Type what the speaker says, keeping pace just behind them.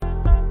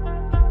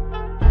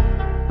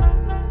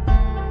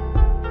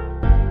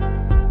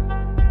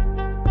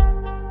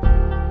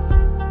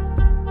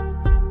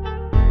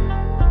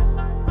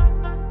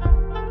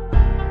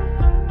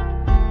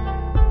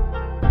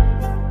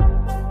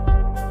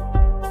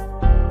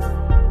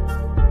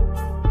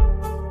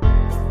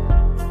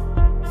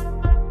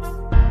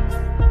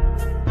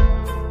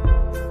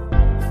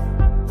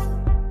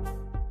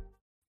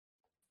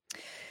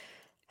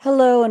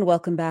and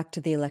welcome back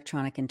to the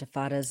Electronic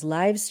Intifada's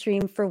live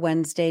stream for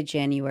Wednesday,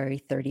 January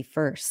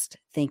 31st.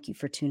 Thank you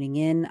for tuning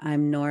in.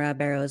 I'm Nora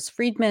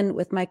Barrows-Friedman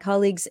with my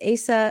colleagues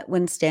Asa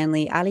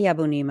Winstanley, Ali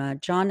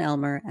Abunimah, Jon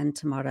Elmer, and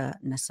Tamara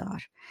Nassar.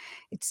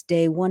 It's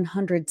day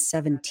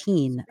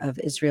 117 of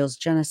Israel's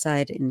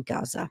genocide in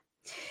Gaza.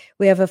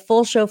 We have a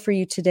full show for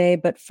you today,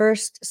 but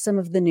first, some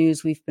of the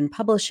news we've been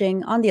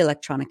publishing on the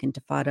Electronic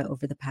Intifada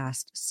over the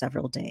past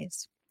several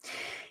days.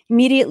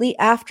 Immediately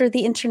after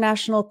the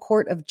International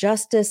Court of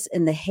Justice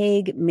in The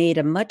Hague made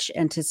a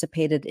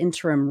much-anticipated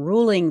interim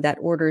ruling that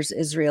orders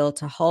Israel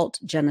to halt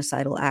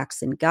genocidal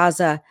acts in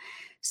Gaza,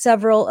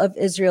 several of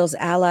Israel's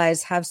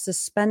allies have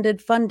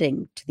suspended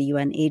funding to the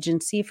UN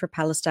Agency for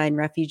Palestine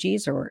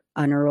Refugees, or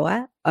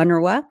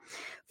UNRWA,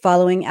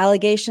 following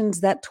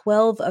allegations that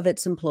 12 of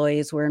its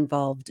employees were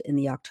involved in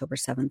the October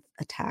 7th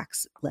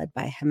attacks led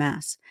by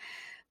Hamas.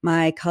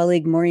 My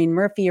colleague Maureen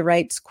Murphy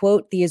writes,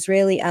 quote, "The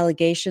Israeli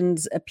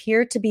allegations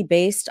appear to be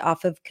based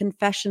off of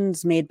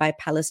confessions made by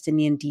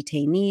Palestinian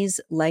detainees,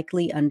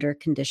 likely under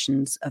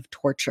conditions of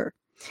torture."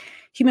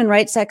 Human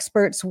rights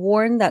experts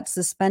warn that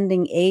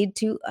suspending aid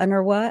to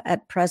UNRWA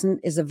at present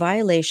is a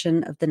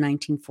violation of the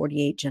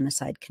 1948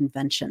 Genocide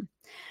Convention.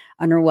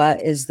 UNRWA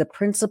is the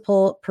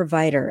principal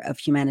provider of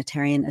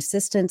humanitarian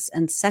assistance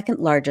and second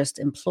largest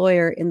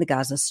employer in the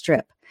Gaza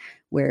Strip,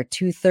 where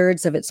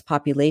 2/3 of its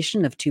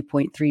population of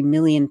 2.3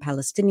 million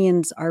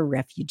Palestinians are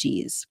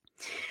refugees.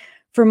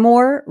 For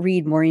more,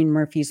 read Maureen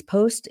Murphy's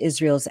post,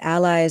 Israel's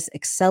Allies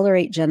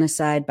Accelerate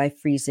Genocide by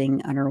Freezing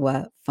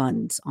UNRWA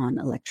Funds on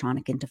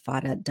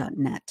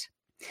electronicintifada.net.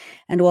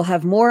 And we'll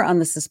have more on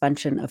the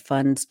suspension of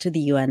funds to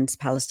the UN's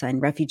Palestine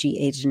Refugee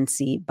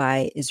Agency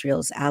by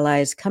Israel's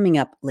allies coming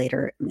up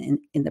later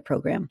in the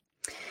program.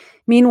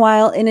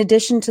 Meanwhile, in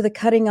addition to the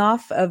cutting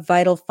off of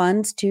vital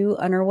funds to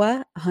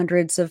UNRWA,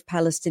 hundreds of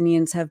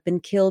Palestinians have been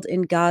killed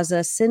in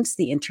Gaza since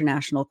the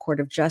International Court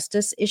of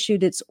Justice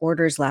issued its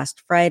orders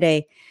last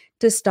Friday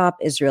to stop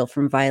Israel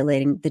from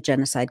violating the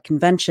Genocide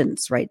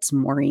Conventions, writes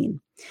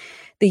Maureen.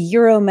 The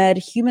Euromed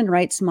Human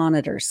Rights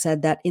Monitor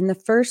said that in the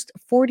first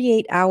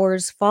 48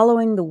 hours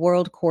following the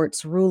World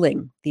Court's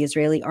ruling, the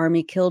Israeli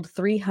army killed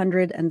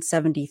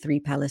 373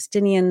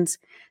 Palestinians,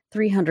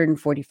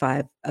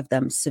 345 of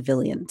them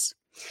civilians.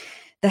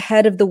 The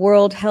head of the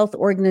World Health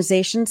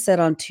Organization said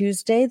on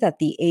Tuesday that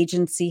the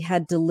agency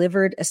had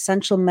delivered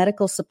essential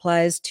medical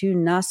supplies to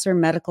Nasser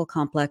Medical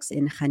Complex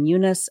in Khan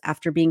Yunis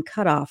after being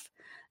cut off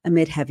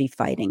amid heavy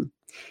fighting.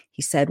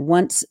 He said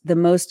once the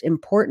most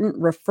important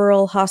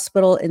referral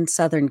hospital in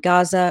southern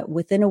Gaza,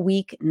 within a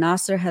week,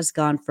 Nasser has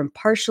gone from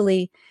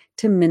partially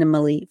to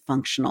minimally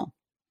functional.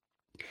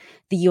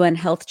 The UN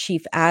health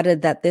chief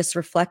added that this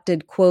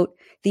reflected, quote,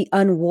 "the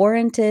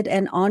unwarranted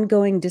and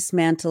ongoing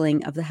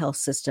dismantling of the health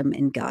system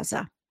in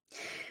Gaza."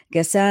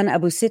 Ghassan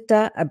Abu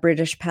Sitta, a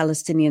British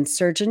Palestinian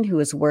surgeon who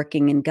was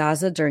working in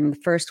Gaza during the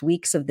first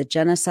weeks of the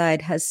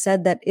genocide, has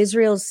said that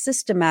Israel's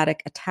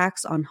systematic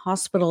attacks on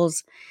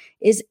hospitals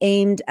is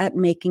aimed at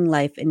making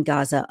life in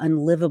Gaza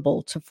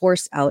unlivable to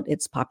force out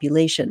its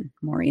population,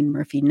 Maureen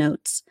Murphy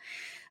notes.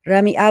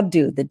 Rami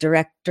Abdu, the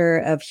director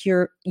of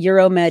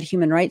Euromed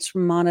Human Rights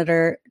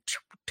Monitor,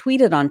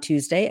 tweeted on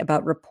Tuesday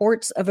about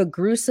reports of a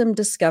gruesome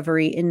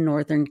discovery in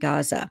northern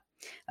Gaza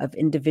of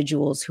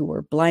individuals who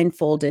were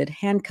blindfolded,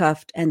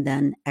 handcuffed, and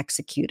then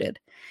executed.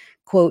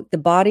 Quote, "The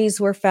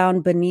bodies were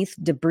found beneath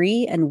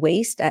debris and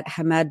waste at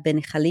Hamad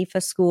bin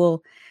Khalifa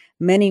School.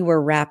 Many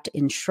were wrapped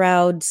in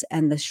shrouds,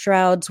 and the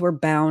shrouds were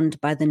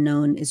bound by the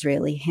known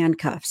Israeli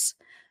handcuffs.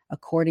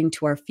 According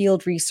to our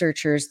field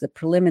researchers, the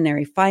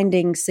preliminary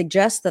findings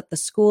suggest that the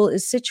school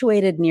is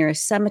situated near a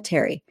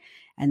cemetery,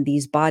 and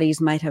these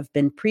bodies might have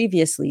been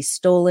previously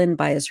stolen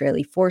by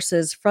Israeli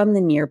forces from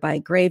the nearby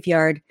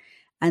graveyard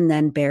and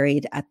then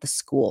buried at the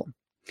school."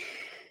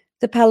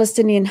 The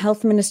Palestinian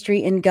Health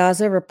Ministry in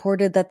Gaza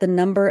reported that the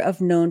number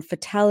of known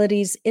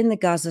fatalities in the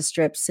Gaza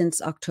Strip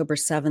since October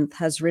 7th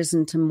has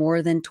risen to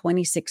more than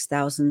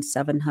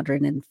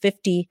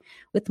 26,750,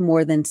 with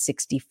more than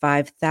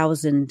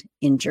 65,000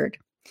 injured.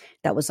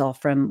 That was all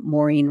from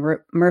Maureen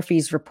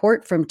Murphy's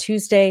report from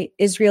Tuesday.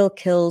 Israel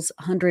kills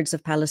hundreds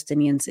of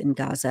Palestinians in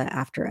Gaza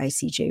after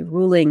ICJ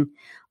ruling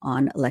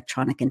on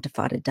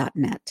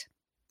electronicintifada.net.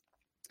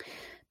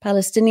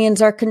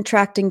 Palestinians are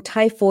contracting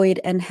typhoid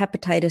and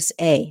hepatitis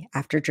A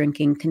after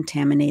drinking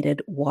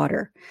contaminated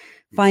water.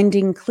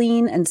 Finding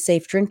clean and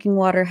safe drinking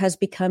water has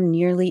become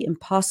nearly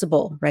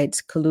impossible,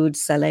 writes Khulud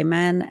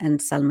Suleiman and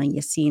Salma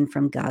Yassin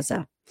from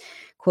Gaza.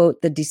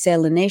 Quote, "The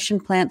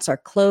desalination plants are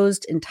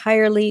closed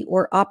entirely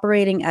or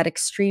operating at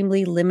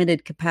extremely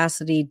limited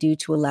capacity due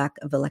to a lack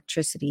of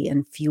electricity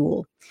and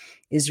fuel.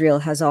 Israel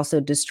has also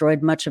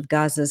destroyed much of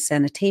Gaza's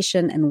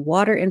sanitation and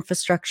water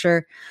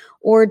infrastructure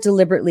or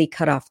deliberately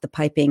cut off the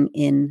piping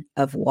in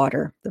of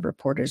water," the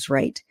reporters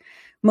write.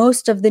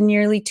 Most of the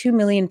nearly 2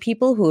 million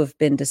people who have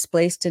been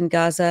displaced in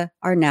Gaza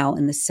are now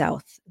in the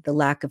south. The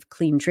lack of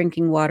clean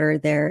drinking water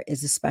there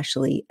is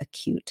especially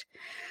acute.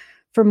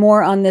 For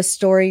more on this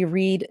story,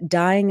 read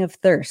Dying of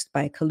Thirst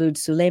by Khulud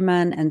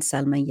Suleiman and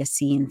Salma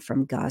Yassin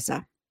from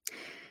Gaza.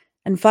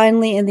 And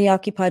finally, in the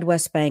occupied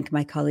West Bank,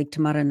 my colleague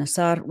Tamara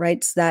Nassar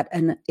writes that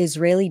an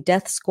Israeli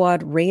death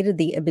squad raided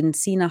the Ibn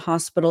Sina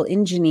hospital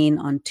in Jenin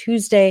on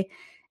Tuesday,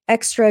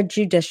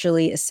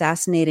 extrajudicially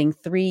assassinating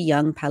 3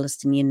 young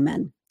Palestinian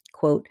men.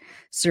 Quote,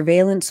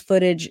 surveillance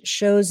footage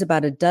shows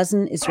about a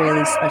dozen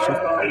Israeli special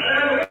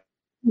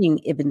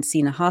Ibn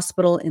Sina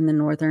hospital in the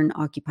northern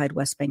occupied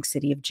West Bank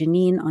city of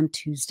Jenin on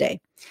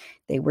Tuesday.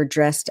 They were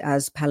dressed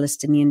as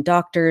Palestinian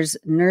doctors,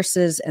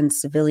 nurses, and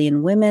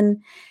civilian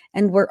women,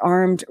 and were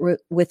armed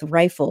with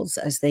rifles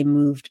as they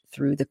moved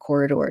through the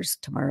corridors,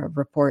 Tamara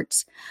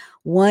reports.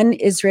 One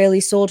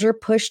Israeli soldier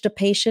pushed a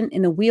patient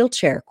in a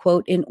wheelchair,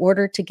 quote, in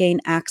order to gain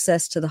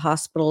access to the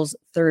hospital's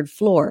 3rd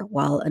floor,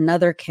 while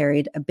another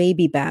carried a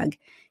baby bag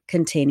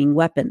containing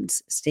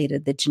weapons,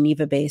 stated the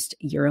Geneva-based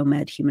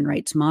Euromed Human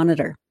Rights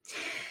Monitor.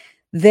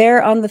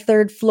 There on the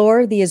 3rd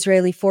floor, the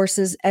Israeli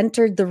forces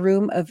entered the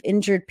room of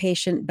injured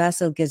patient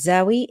Bassel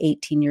Ghazawi,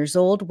 18 years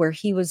old, where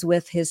he was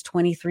with his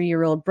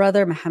 23-year-old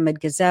brother, Mohammed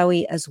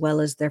Ghazawi, as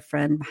well as their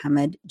friend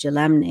Mohammed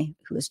Jalamne,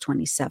 who is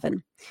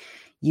 27.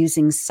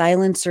 Using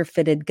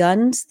silencer-fitted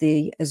guns,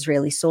 the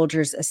Israeli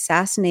soldiers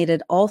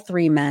assassinated all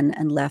 3 men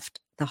and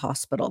left the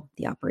hospital.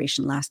 The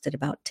operation lasted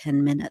about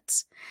 10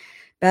 minutes.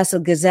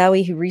 Bassel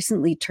Ghazawi, who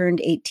recently turned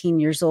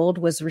 18 years old,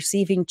 was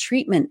receiving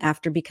treatment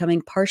after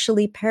becoming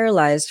partially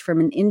paralyzed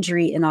from an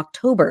injury in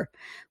October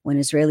when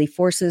Israeli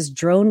forces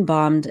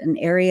drone-bombed an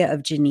area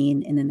of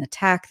Jenin in an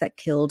attack that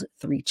killed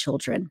 3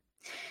 children.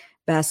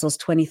 Bassel's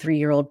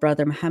 23-year-old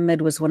brother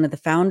Mohammed was one of the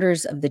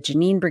founders of the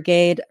Jenin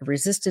Brigade, a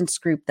resistance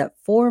group that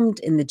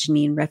formed in the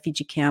Jenin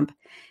refugee camp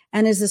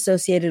and is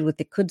associated with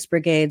the Quds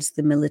Brigades,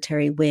 the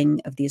military wing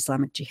of the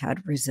Islamic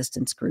Jihad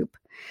resistance group.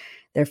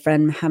 Their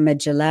friend Mohammed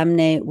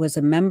Jalamne was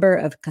a member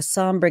of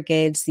Qassam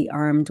Brigades, the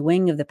armed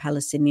wing of the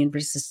Palestinian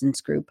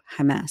resistance group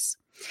Hamas.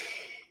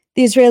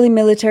 The Israeli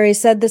military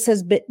said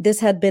this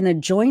had been a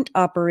joint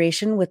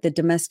operation with the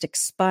domestic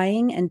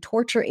spying and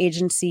torture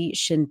agency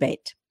Shin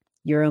Bet.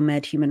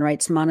 Euromed Human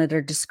Rights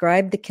Monitor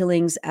described the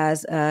killings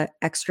as an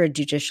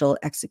extrajudicial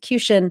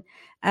execution,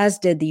 as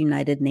did the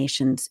United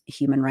Nations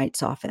Human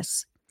Rights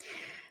Office.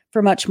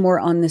 For much more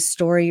on this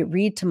story,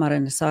 read Tamara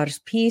Nassar's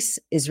piece,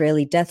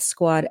 Israeli Death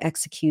Squad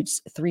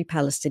Executes 3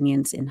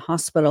 Palestinians in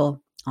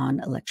Hospital, on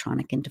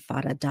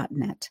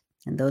electronicintifada.net.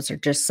 And those are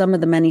just some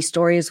of the many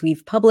stories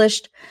we've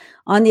published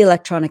on the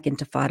Electronic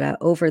Intifada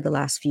over the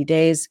last few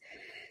days.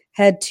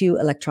 Head to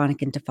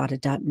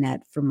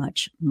electronicintifada.net for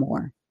much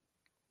more.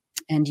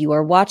 And you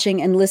are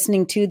watching and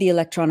listening to the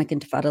Electronic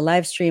Intifada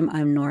live stream.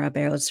 I'm Nora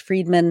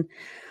Barrows-Friedman.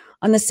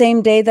 On the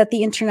same day that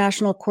the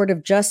International Court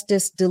of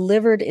Justice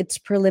delivered its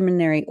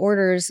preliminary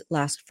orders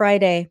last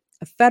Friday,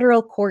 a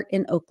federal court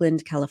in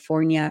Oakland,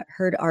 California,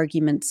 heard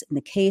arguments in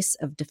the case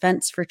of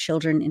Defense for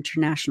Children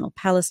International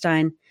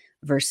Palestine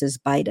versus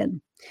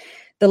Biden.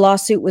 The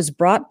lawsuit was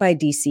brought by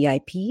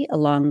DCIP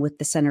along with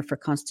the Center for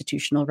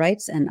Constitutional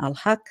Rights and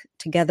Al-Haq,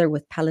 together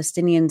with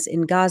Palestinians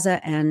in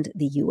Gaza and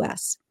the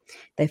U.S.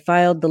 They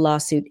filed the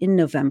lawsuit in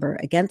November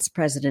against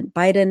President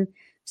Biden,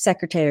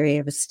 Secretary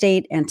of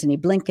State Antony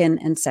Blinken,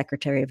 and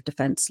Secretary of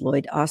Defense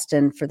Lloyd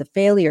Austin for the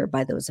failure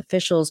by those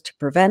officials to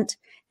prevent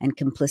and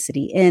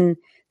complicity in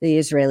the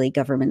Israeli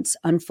government's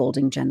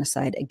unfolding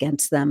genocide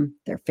against them,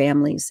 their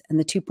families, and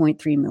the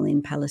 2.3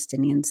 million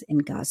Palestinians in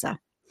Gaza.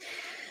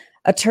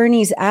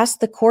 Attorneys asked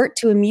the court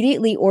to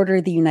immediately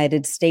order the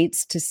United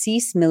States to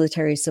cease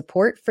military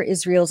support for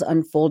Israel's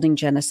unfolding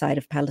genocide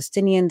of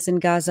Palestinians in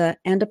Gaza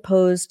and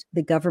opposed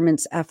the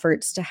government's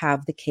efforts to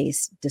have the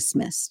case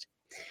dismissed.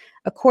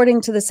 According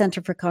to the Center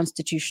for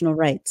Constitutional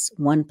Rights,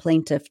 1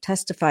 plaintiff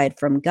testified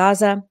from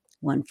Gaza,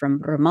 1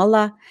 from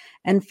Ramallah,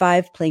 and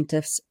 5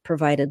 plaintiffs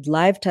provided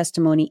live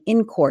testimony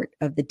in court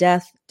of the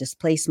death,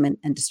 displacement,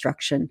 and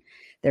destruction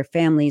their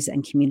families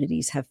and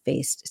communities have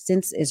faced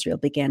since Israel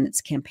began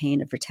its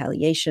campaign of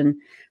retaliation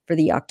for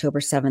the October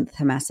 7th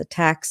Hamas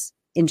attacks.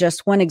 In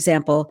just one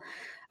example,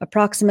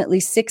 approximately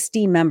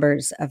 60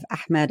 members of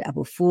Ahmed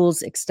Abu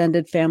Ful's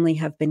extended family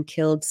have been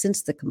killed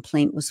since the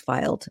complaint was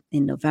filed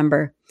in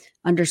November,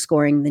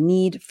 underscoring the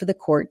need for the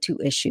court to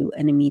issue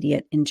an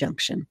immediate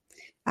injunction.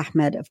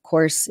 Ahmed, of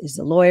course, is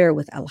a lawyer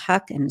with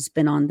Al-Haq and has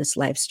been on this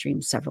live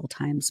stream several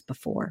times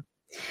before.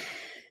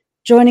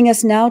 Joining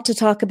us now to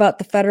talk about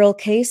the federal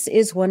case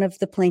is one of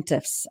the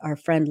plaintiffs, our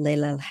friend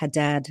Laila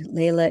El-Haddad.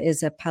 Laila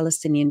is a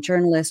Palestinian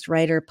journalist,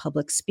 writer,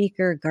 public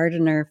speaker,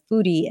 gardener,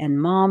 foodie,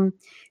 and mom.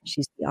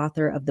 She's the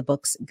author of the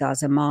books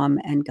Gaza Mom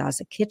and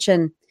Gaza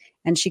Kitchen,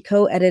 and she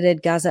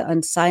co-edited Gaza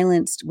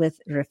Unsilenced with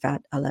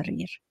Rifat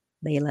Al-Arir.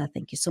 Laila,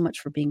 thank you so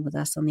much for being with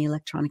us on the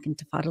Electronic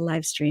Intifada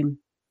live stream.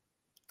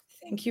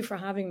 Thank you for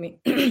having me.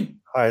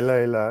 Hi,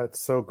 Laila.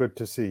 It's so good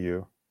to see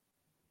you.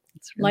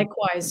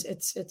 Likewise,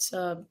 it's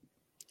a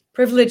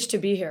privilege to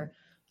be here.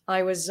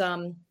 I was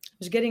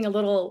getting a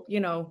little,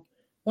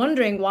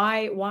 wondering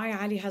why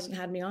Ali hasn't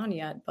had me on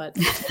yet, but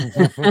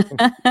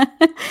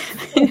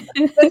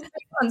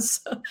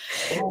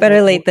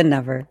better late than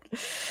never.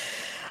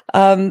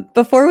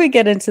 Before we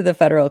get into the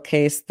federal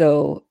case,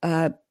 though,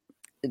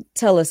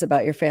 tell us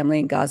about your family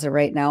in Gaza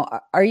right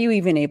now. Are you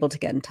even able to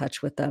get in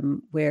touch with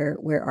them? Where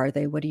are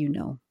they? What do you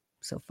know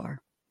so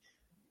far?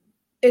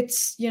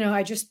 It's,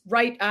 I just,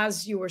 right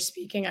as you were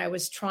speaking, I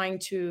was trying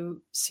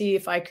to see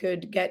if I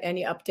could get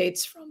any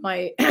updates from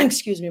my,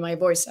 my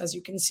voice, as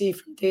you can see,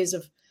 from days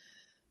of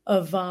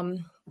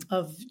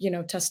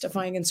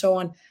testifying and so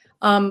on.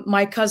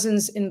 My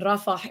cousins in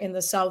Rafah in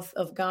the south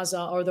of Gaza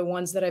are the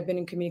ones that I've been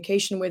in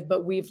communication with,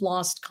 but we've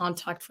lost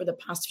contact for the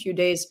past few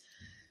days,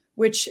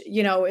 which,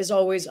 is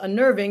always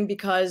unnerving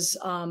because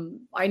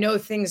I know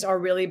things are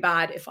really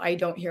bad if I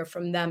don't hear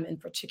from them in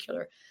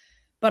particular.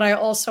 But I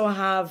also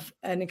have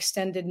an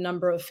extended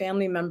number of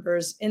family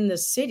members in the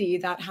city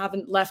that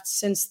haven't left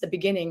since the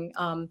beginning,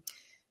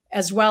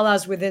 as well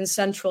as within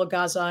central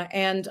Gaza.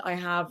 And I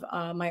have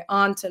my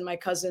aunt and my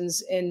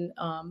cousins in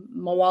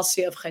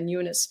Mawasi of Khan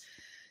Yunis.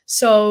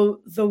 So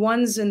the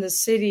ones in the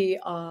city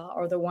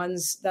are the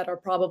ones that are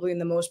probably in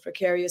the most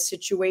precarious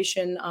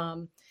situation.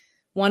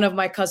 One of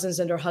my cousins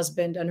and her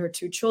husband and her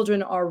 2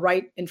 children are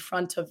right in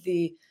front of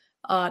the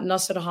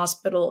Nasser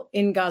hospital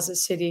in Gaza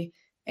City,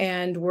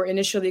 and were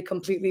initially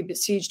completely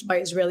besieged by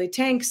Israeli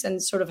tanks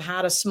and sort of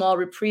had a small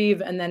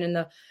reprieve. And then in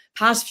the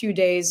past few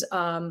days,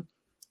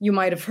 you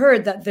might have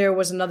heard that there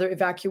was another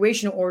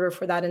evacuation order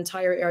for that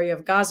entire area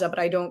of Gaza, but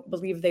I don't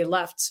believe they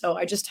left. So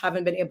I just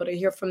haven't been able to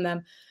hear from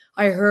them.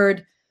 I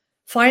heard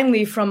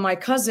finally from my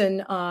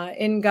cousin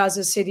in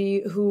Gaza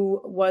City,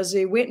 who was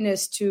a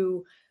witness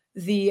to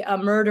the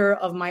murder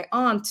of my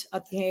aunt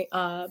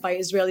by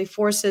Israeli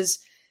forces,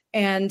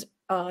 and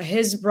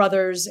his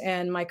brothers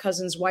and my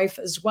cousin's wife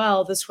as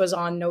well. This was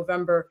on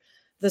November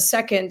the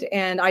 2nd,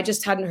 and I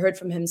just hadn't heard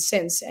from him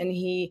since. And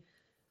he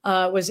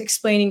was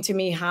explaining to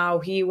me how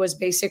he was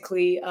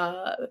basically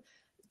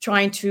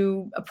trying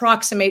to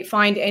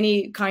find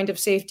any kind of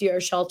safety or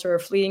shelter,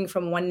 fleeing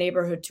from one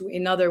neighborhood to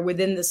another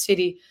within the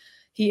city.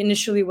 He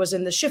initially was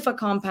in the Shifa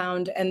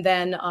compound, and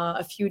then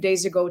a few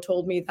days ago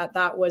told me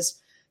that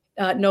was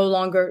no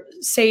longer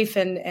safe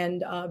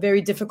and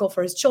very difficult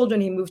for his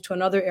children. He moved to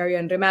another area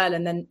in Rimal,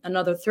 and then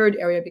another third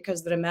area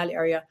because the Rimal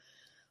area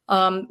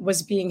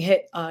was being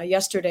hit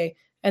yesterday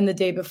and the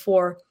day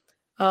before.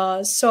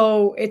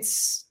 So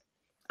it's,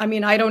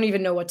 I don't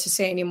even know what to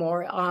say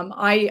anymore.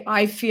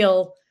 I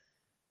feel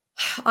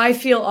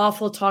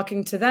awful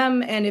talking to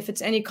them. And if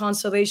it's any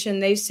consolation,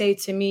 they say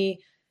to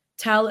me,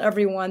 tell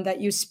everyone that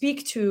you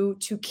speak to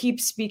keep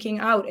speaking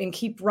out and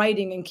keep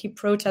writing and keep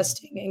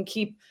protesting and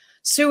keep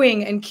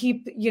suing and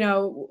keep,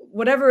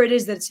 whatever it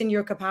is that's in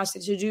your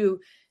capacity to do.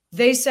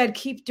 They said,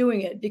 keep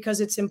doing it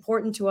because it's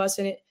important to us,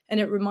 and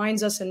it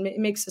reminds us and it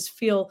makes us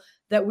feel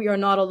that we are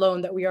not alone,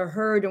 that we are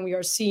heard and we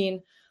are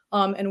seen.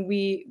 And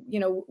we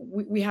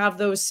have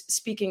those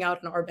speaking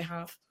out on our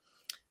behalf.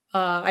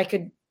 I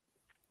could,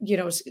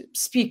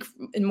 speak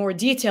in more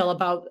detail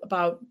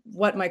about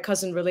what my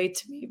cousin relayed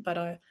to me,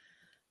 but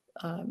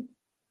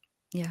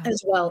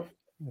as well.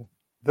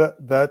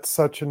 That's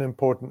such an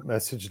important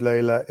message,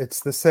 Laila. It's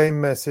the same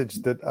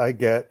message that I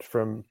get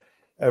from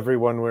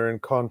everyone we're in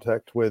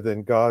contact with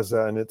in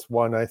Gaza, and it's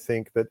one I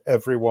think that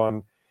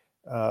everyone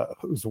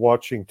who's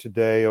watching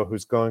today or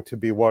who's going to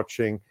be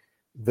watching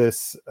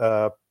this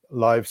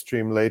live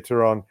stream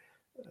later on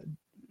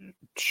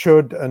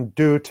should and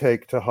do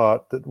take to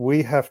heart, that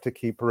we have to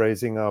keep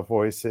raising our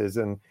voices,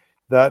 and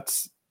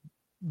that's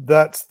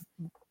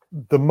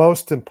the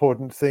most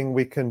important thing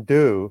we can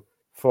do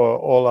for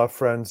all our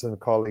friends and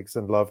colleagues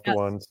and loved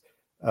ones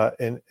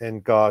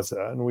in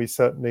Gaza. And we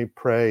certainly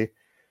pray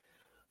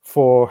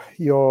for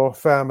your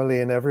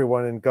family and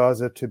everyone in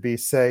Gaza to be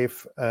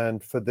safe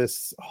and for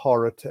this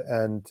horror to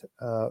end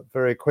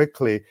very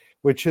quickly,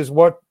 which is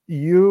what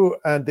you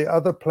and the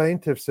other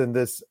plaintiffs in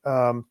this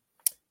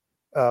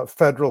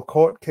federal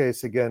court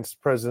case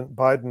against President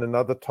Biden and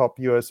other top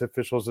U.S.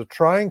 officials are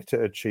trying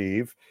to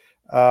achieve.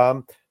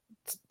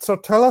 So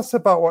tell us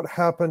about what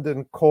happened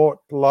in court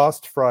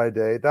last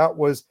Friday. That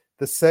was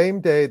the same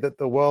day that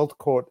the World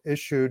Court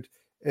issued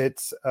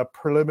its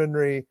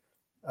preliminary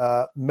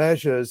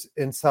measures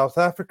in South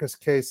Africa's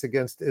case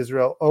against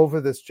Israel over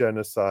this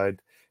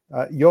genocide.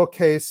 Your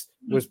case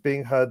was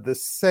being heard the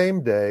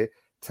same day.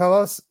 Tell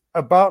us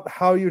about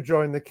how you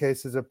joined the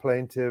case as a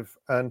plaintiff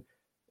and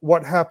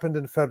what happened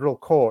in federal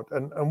court,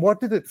 and what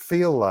did it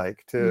feel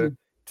like to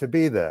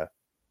be there?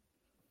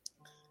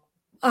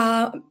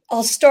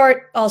 I'll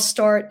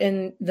start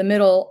in the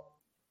middle.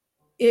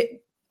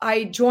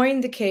 I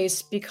joined the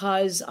case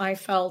because I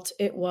felt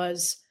it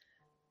was,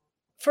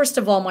 first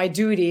of all, my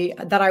duty,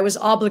 that I was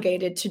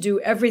obligated to do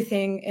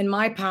everything in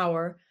my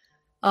power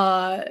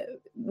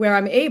where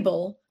I'm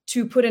able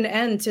to put an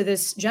end to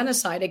this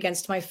genocide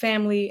against my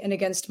family and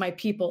against my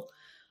people.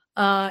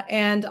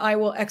 And I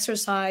will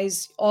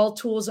exercise all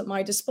tools at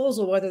my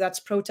disposal, whether that's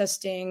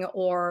protesting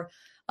or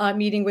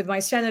meeting with my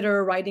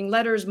senator, writing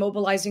letters,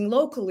 mobilizing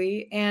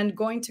locally, and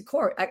going to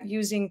court,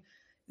 using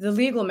the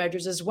legal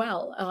measures as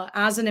well.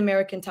 As an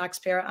American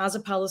taxpayer, as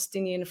a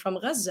Palestinian from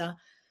Gaza,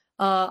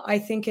 I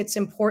think it's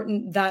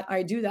important that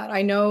I do that.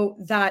 I know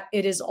that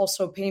it is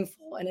also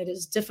painful and it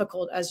is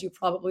difficult, as you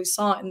probably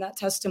saw in that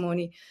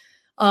testimony.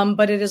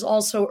 But it is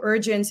also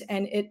urgent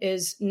and it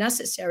is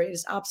necessary. It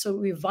is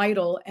absolutely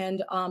vital.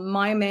 And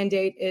my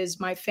mandate is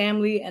my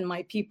family and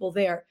my people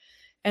there.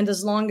 And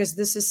as long as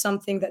this is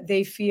something that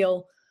they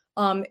feel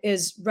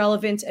is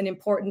relevant and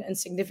important and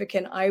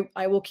significant,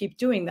 I will keep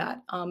doing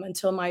that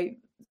until my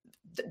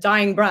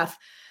dying breath.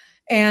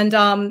 And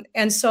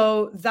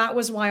so that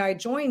was why I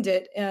joined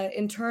it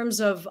in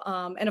terms of,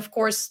 and of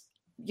course,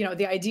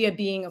 the idea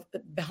being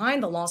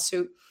behind the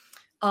lawsuit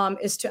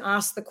is to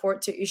ask the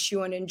court to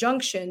issue an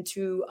injunction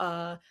to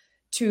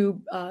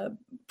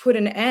put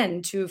an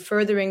end to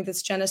furthering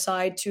this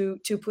genocide, to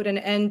put an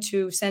end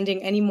to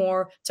sending any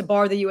more, to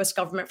bar the U.S.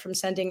 government from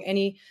sending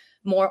any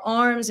more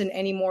arms and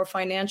any more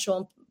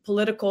financial,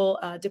 political,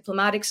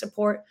 diplomatic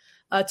support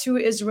to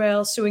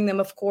Israel, suing them,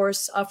 of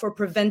course, for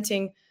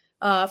failing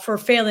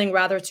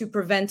to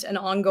prevent an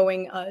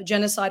ongoing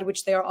genocide,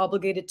 which they are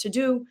obligated to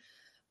do.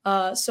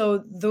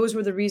 So those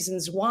were the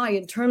reasons why.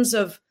 In terms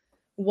of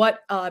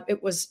what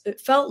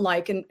it felt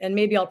like, and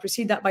maybe I'll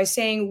precede that by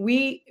saying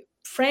we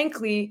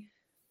frankly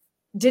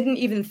didn't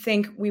even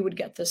think we would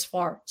get this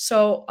far.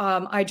 So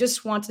I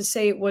just want to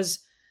say it was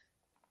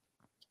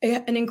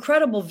an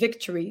incredible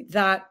victory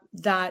that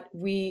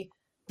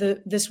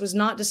this was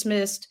not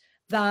dismissed,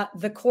 that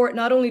the court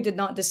not only did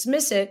not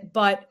dismiss it,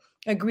 but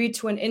agreed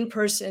to an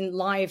in-person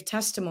live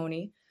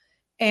testimony.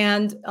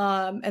 And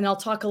I'll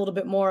talk a little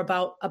bit more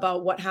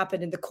about what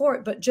happened in the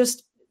court, but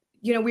just,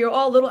 we were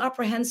all a little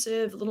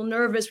apprehensive, a little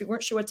nervous. We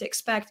weren't sure what to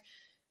expect.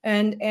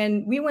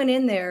 And we went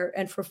in there,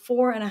 and for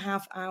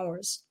 4.5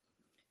 hours,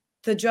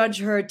 the judge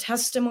heard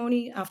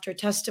testimony after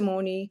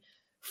testimony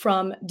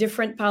from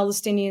different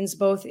Palestinians,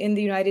 both in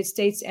the United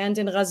States and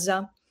in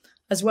Gaza,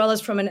 as well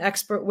as from an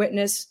expert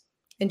witness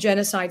in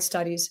genocide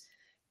studies,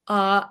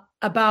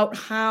 about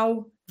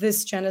how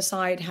this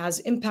genocide has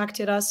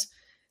impacted us.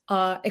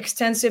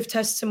 Extensive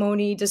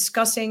testimony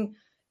discussing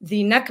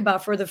the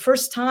Nakba for the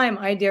first time,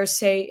 I dare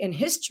say, in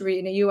history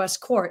in a U.S.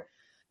 court,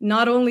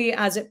 not only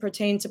as it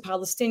pertained to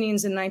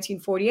Palestinians in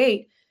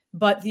 1948,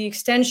 but the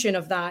extension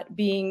of that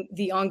being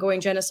the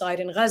ongoing genocide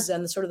in Gaza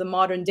and the sort of the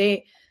modern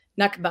day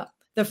Nakba.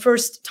 The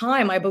first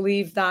time, I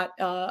believe, that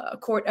a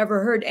court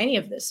ever heard any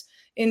of this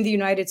in the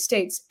United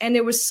States. And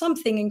it was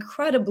something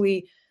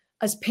incredibly,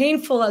 as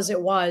painful as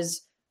it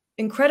was,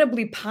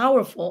 incredibly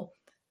powerful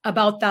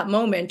about that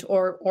moment,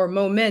 or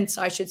moments,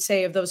 I should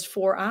say, of those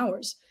 4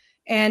 hours.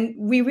 And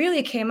we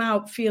really came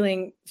out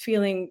feeling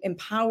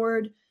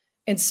empowered,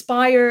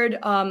 inspired,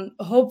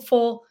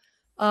 hopeful.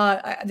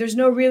 There's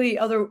no really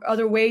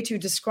other way to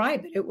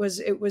describe it. It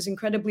was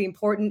incredibly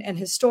important and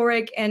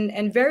historic,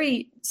 and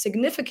very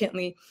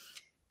significantly,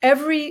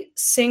 every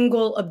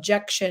single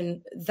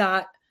objection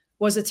that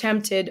was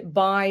attempted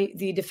by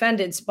the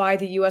defendants, by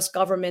the U.S.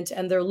 government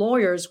and their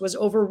lawyers, was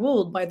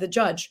overruled by the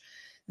judge.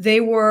 They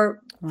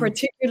were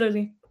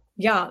particularly,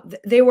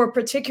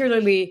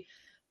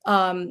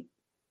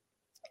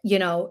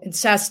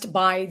 incensed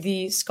by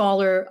the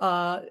scholar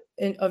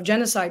of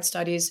genocide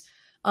studies,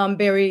 Dr.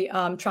 Barry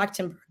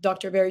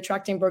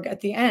Trachtenberg,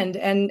 at the end.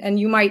 And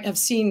you might have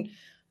seen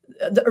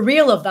the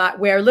reel of that,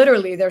 where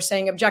literally they're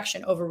saying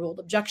objection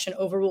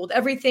overruled,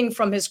 everything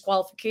from his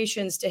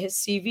qualifications to his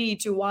CV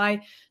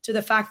to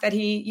the fact that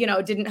he,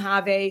 didn't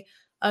have a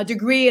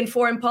degree in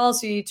foreign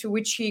policy, to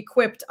which he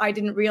quipped, "I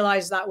didn't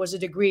realize that was a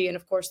degree." And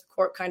of course, the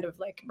court kind of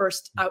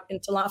burst out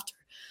into laughter.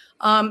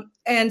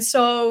 And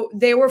so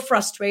they were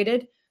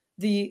frustrated.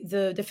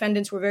 The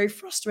defendants were very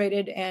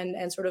frustrated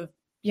and sort of,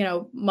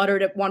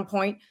 muttered at one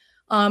point.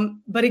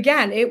 But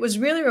again, it was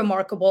really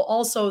remarkable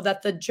also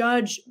that the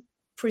judge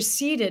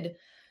preceded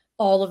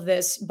all of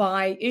this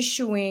by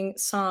issuing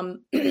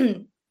some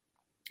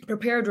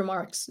prepared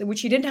remarks,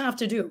 which he didn't have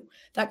to do.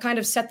 That kind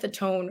of set the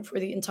tone for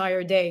the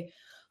entire day.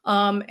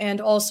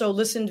 And also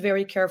listened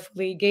very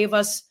carefully,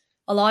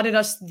 allotted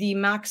us the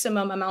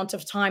maximum amount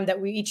of time that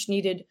we each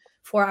needed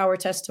for our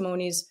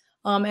testimonies,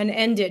 and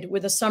ended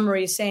with a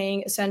summary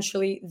saying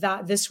essentially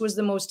that this was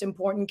the most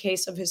important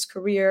case of his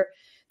career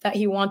that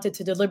he wanted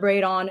to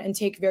deliberate on and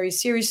take very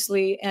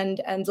seriously,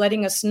 and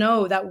letting us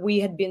know that we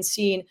had been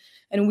seen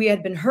and we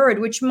had been heard,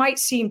 which might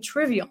seem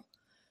trivial.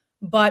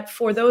 But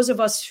for those of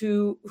us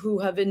who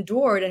have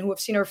endured and who have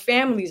seen our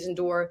families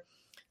endure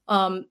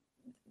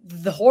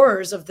the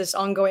horrors of this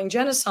ongoing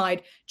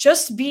genocide,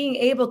 just being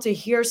able to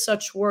hear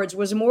such words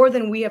was more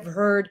than we have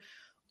heard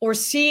or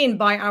seen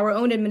by our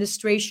own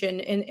administration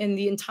in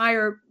the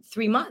entire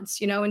 3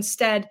 months.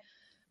 Instead,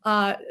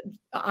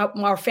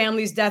 our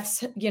families'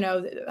 deaths,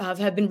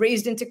 have been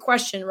raised into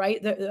question, right?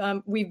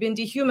 We've been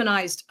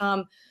dehumanized.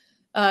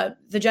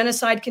 The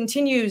genocide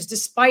continues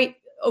despite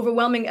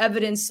overwhelming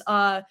evidence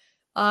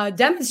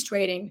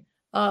demonstrating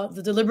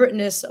the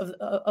deliberateness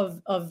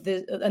of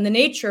the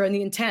nature and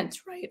the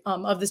intent, right,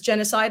 of this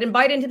genocide, and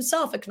Biden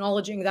himself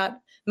acknowledging that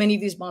many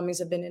of these bombings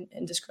have been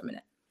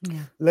indiscriminate.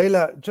 Yeah.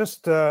 Laila,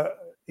 just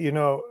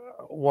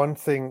one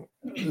thing,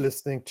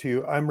 listening to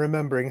you, I'm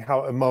remembering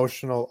how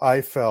emotional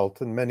I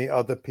felt and many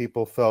other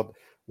people felt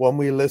when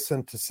we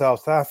listened to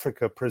South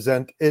Africa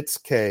present its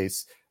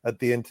case at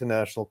the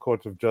International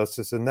Court of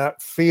Justice, and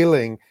that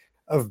feeling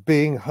of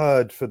being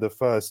heard for the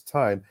first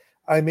time.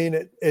 I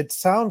mean, it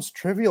sounds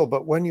trivial,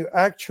 but when you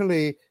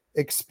actually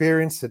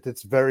experience it,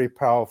 it's very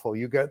powerful.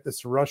 You get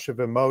this rush of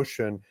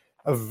emotion,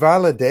 of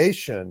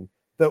validation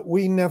that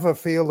we never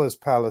feel as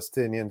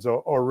Palestinians,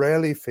 or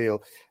rarely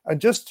feel. And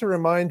just to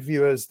remind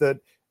viewers that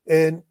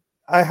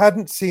I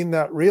hadn't seen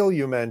that reel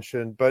you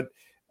mentioned, but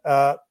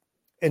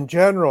in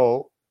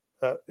general,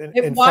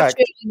 in fact,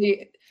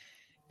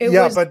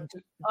 but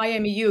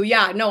IMEU.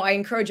 Yeah, no, I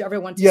encourage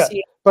everyone to see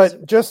it.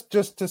 But just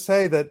to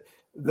say that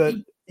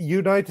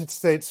United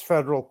States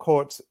federal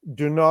courts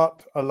do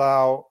not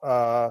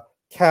allow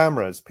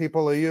cameras.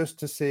 People are used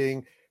to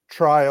seeing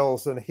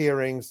trials and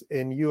hearings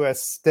in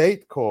U.S.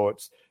 state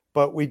courts,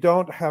 but we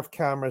don't have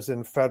cameras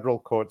in federal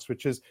courts,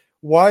 which is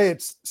why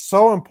it's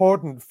so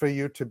important for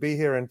you to be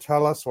here and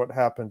tell us what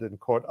happened in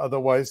court.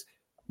 Otherwise,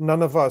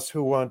 none of us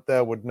who weren't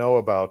there would know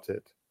about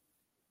it.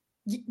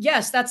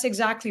 Yes, that's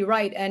exactly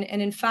right. And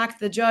in fact,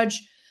 the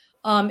judge,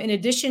 in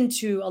addition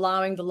to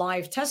allowing the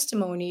live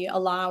testimony,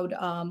 allowed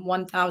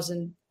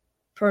 1,000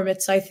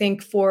 permits, I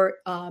think, for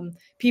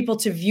people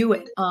to view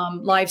it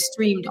live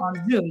streamed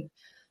on Zoom,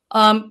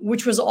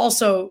 which was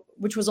also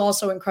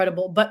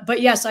incredible.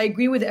 But yes, I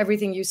agree with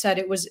everything you said.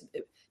 It was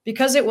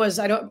because it was,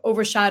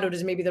 overshadowed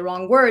is maybe the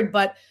wrong word,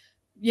 but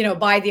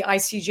by the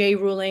ICJ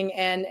ruling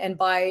and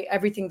by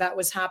everything that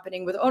was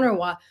happening with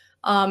UNRWA.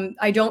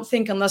 I don't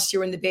think, unless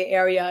you're in the Bay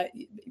Area,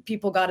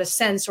 people got a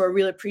sense or a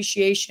real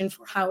appreciation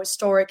for how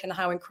historic and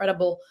how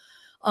incredible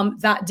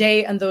that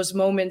day and those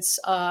moments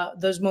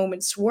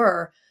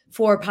were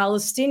for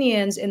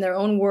Palestinians, in their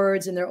own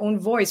words, in their own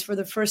voice, for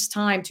the first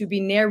time, to be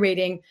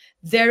narrating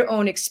their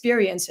own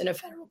experience in a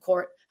federal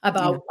court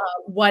about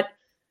what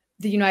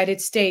the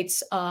United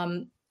States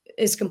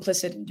is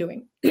complicit in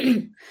doing.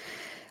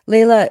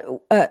 Laila,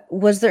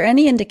 was there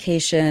any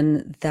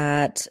indication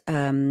that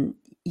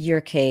your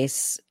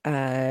case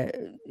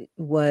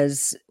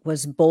was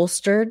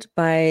bolstered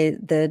by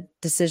the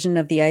decision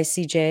of the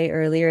ICJ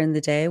earlier in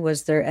the day?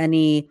 Was there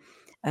any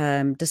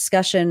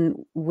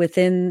discussion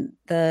within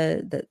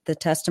the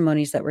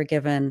testimonies that were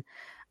given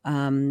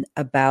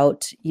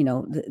about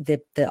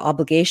the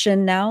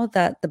obligation now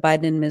that the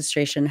Biden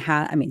administration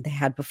had? I mean, they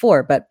had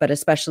before, but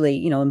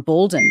especially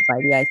emboldened by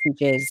the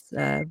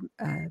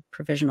ICJ's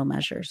provisional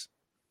measures.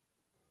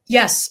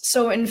 Yes.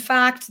 So in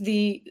fact,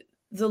 the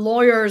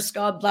lawyers,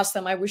 God bless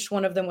them, I wish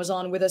one of them was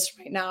on with us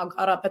right now,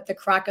 got up at the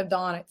crack of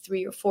dawn at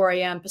 3 or 4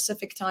 a.m.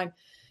 Pacific time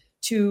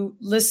to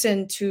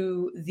listen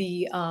to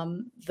the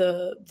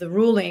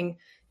ruling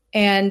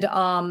and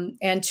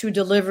to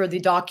deliver the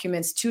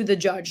documents to the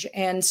judge.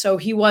 And so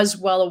he was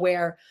well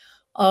aware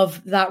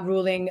of that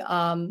ruling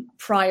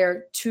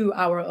prior to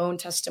our own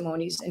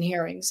testimonies and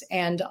hearings.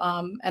 And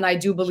I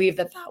do believe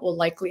that will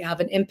likely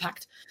have an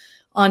impact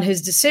on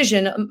his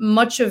decision.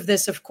 Much of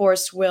this, of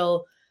course,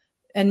 will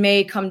and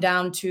may come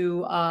down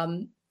to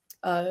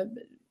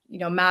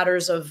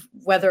matters of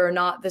whether or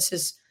not this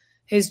is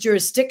his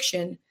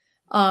jurisdiction,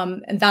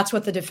 and that's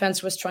what the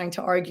defense was trying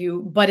to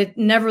argue. But it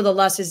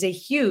nevertheless is a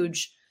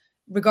huge,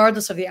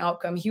 regardless of the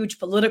outcome, huge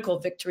political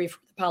victory for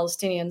the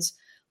Palestinians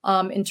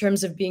in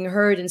terms of being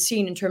heard and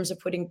seen, in terms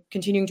of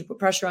continuing to put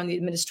pressure on the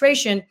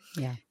administration,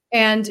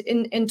 and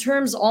in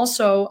terms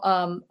also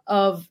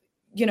of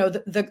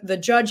the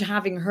judge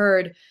having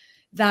heard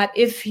that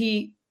if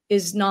he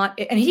is not,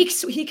 and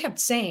he kept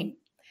saying,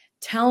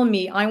 tell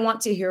me, I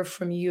want to hear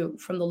from you,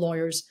 from the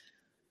lawyers.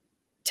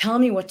 Tell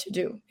me what to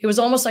do. It was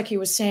almost like he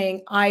was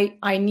saying,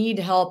 I need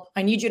help.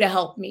 I need you to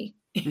help me.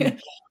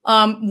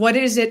 What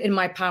is it in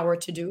my power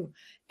to do?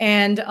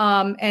 And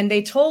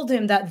they told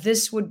him that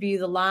this would be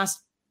the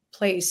last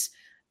place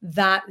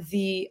that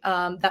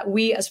that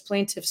we as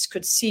plaintiffs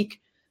could seek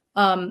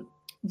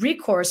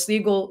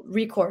legal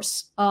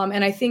recourse.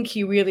 And I think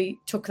he really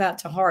took that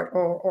to heart,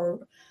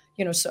 or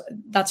so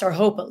that's our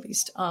hope, at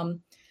least.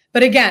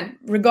 But again,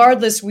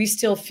 regardless, we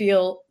still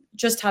feel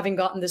just having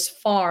gotten this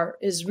far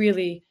is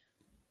really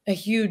a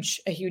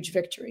huge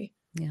victory.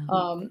 Yeah.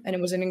 And it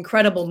was an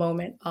incredible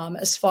moment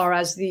as far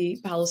as the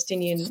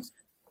Palestinian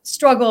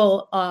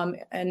struggle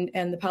and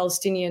the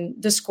Palestinian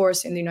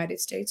discourse in the United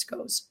States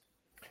goes.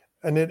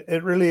 And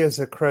it really is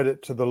a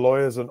credit to the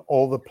lawyers and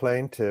all the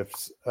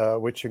plaintiffs,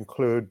 which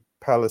include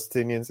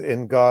Palestinians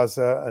in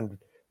Gaza and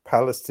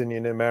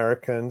Palestinian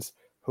Americans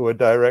who are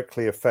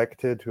directly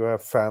affected, who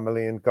have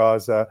family in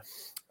Gaza.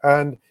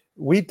 And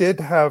we did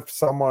have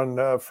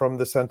someone from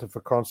the Center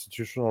for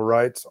Constitutional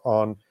Rights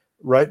on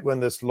right when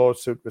this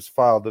lawsuit was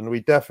filed, and we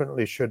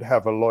definitely should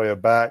have a lawyer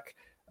back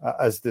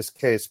as this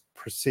case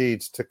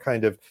proceeds to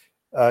kind of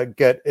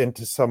get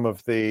into some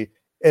of the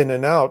in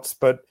and outs.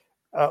 But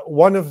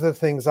one of the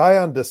things I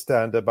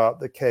understand about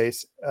the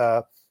case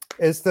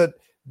is that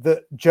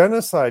the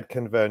Genocide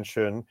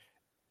Convention,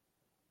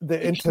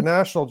 the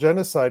International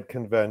Genocide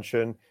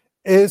Convention,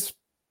 is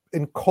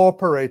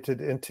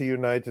incorporated into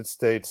United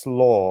States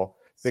law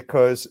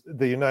because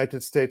the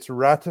United States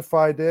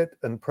ratified it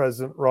and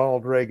President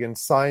Ronald Reagan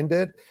signed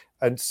it.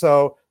 And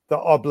so the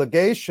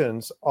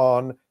obligations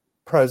on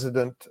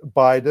President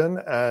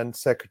Biden and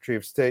Secretary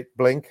of State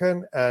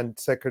Blinken and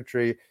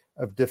Secretary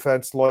of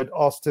Defense, Lloyd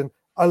Austin,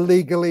 are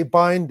legally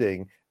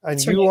binding. And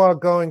Certainly. You are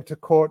going to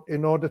court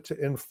in order to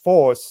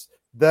enforce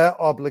their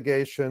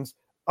obligations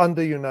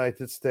under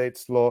United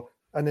States law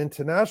and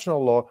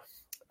international law.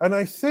 And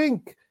I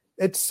think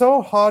it's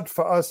so hard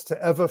for us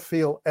to ever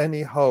feel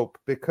any hope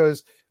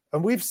because,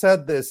 and we've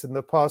said this in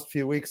the past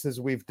few weeks as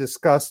we've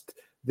discussed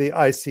the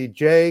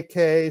ICJ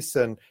case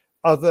and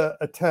other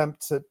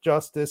attempts at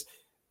justice,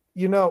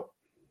 you know,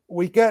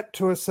 we get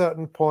to a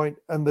certain point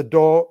and the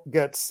door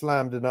gets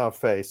slammed in our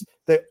face.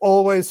 They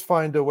always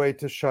find a way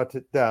to shut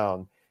it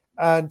down.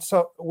 And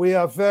so we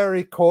are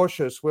very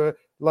cautious. We're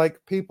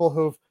like people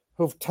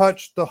who've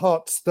touched the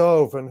hot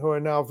stove and who are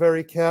now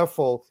very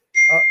careful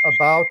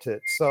about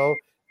it. So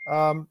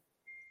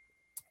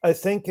I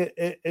think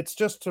it's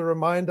just to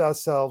remind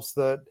ourselves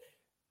that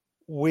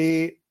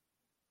we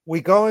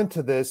go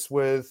into this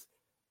with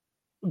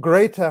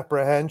great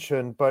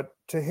apprehension, but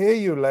to hear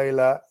you,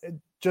 Laila, it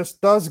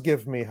just does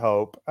give me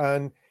hope,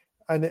 and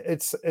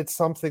it's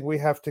something we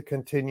have to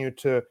continue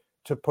to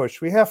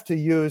push. We have to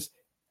use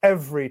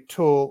every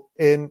tool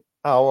in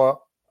our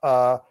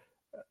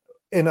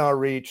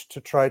reach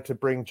to try to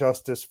bring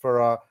justice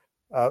for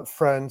our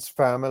friends,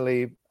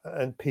 family,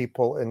 and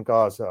people in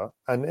Gaza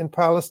and in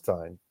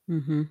Palestine.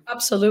 Mm-hmm.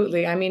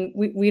 Absolutely. I mean,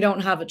 we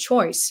don't have a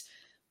choice.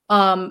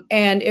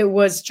 And it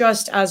was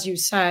just, as you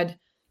said,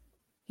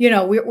 you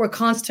know, we're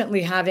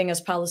constantly having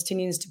as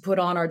Palestinians to put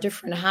on our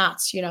different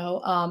hats, you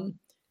know,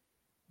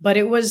 but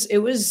it was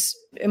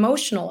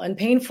emotional and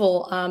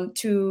painful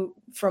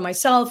for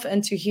myself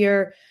and to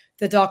hear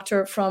the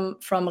doctor from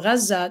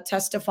Gaza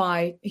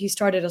testify. He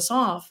started us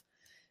off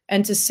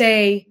and to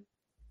say,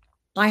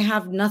 I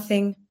have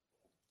nothing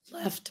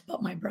left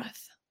but my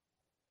breath.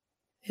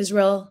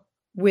 Israel,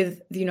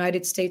 with the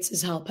United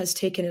States' help, has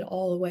taken it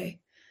all away.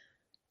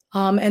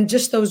 And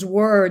just those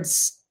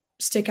words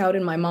stick out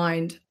in my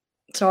mind.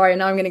 Sorry,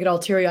 now I'm going to get all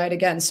teary-eyed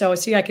again. So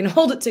see, I can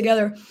hold it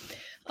together.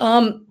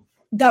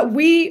 That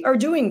we are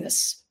doing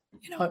this,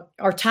 you know,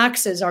 our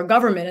taxes, our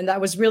government, and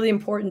that was really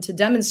important to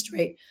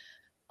demonstrate.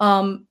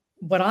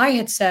 What I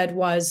had said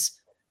was,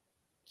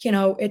 you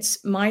know,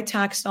 it's my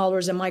tax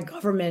dollars and my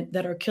government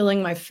that are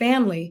killing my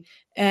family.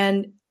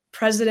 And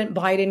President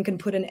Biden can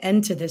put an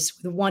end to this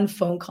with one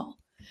phone call.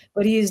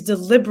 But he is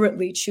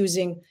deliberately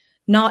choosing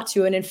not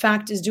to, and in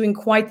fact is doing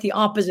quite the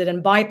opposite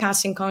and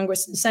bypassing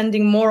Congress and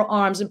sending more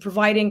arms and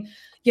providing,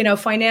 you know,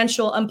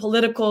 financial and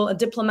political and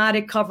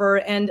diplomatic cover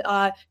and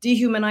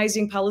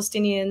dehumanizing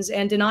Palestinians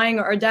and denying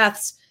our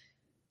deaths.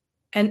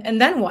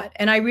 And then what?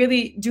 And I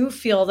really do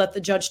feel that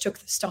the judge took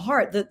this to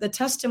heart. The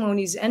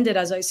testimonies ended,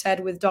 as I said,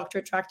 with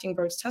Dr.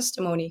 Trachtenberg's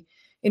testimony,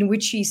 in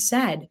which he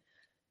said,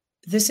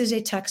 this is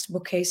a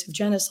textbook case of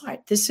genocide.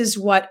 This is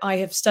what I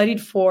have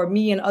studied for,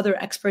 me and other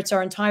experts,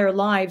 our entire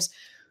lives,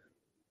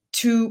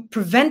 to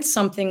prevent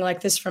something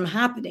like this from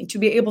happening, to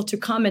be able to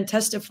come and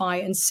testify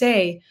and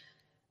say,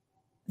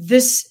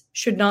 this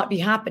should not be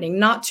happening,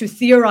 not to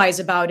theorize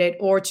about it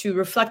or to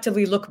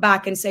reflectively look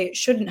back and say it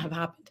shouldn't have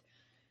happened.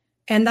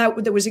 And that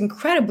was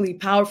incredibly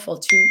powerful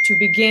to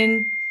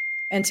begin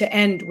and to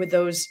end with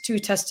those two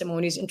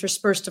testimonies,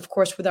 interspersed, of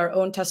course, with our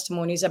own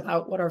testimonies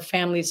about what our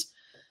families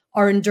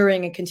are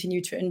enduring and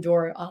continue to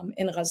endure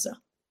in Gaza.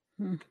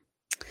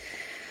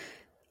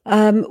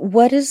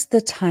 What is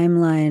the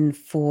timeline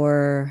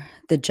for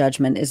the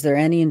judgment? Is there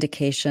any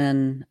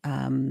indication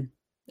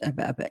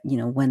about, you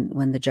know,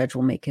 when the judge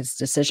will make his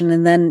decision?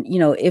 And then, you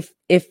know, if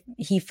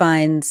he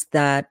finds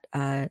that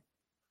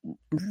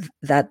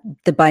that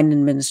the Biden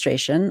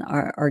administration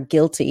are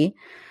guilty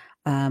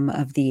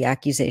of the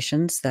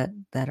accusations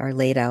that are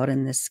laid out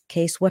in this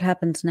case, what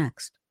happens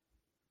next?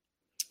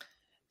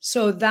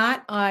 So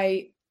that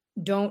I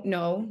don't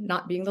know,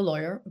 not being the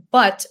lawyer,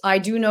 but I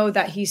do know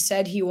that he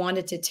said he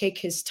wanted to take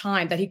his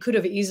time, that he could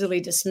have easily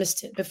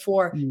dismissed it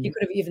before. He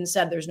could have even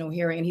said there's no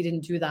hearing, and he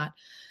didn't do that.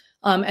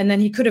 And then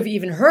he could have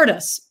even heard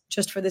us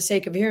just for the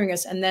sake of hearing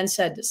us and then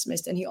said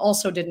dismissed. And he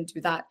also didn't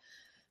do that.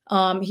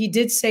 He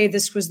did say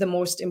this was the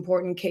most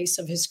important case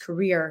of his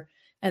career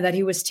and that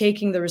he was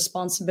taking the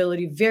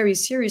responsibility very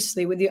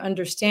seriously, with the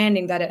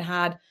understanding that it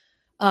had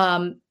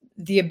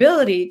the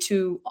ability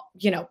to,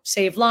 you know,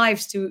 save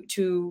lives,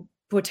 to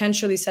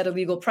potentially set a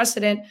legal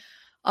precedent,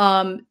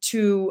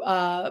 to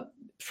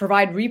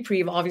provide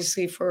reprieve,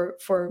 obviously,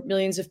 for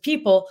millions of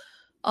people.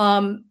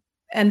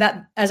 And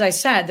that, as I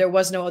said, there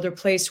was no other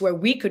place where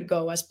we could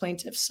go as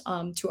plaintiffs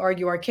to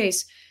argue our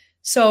case.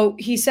 So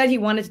he said he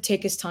wanted to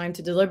take his time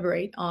to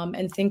deliberate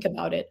and think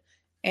about it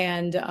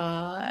and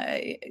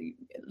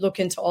look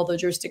into all the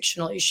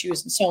jurisdictional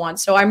issues and so on.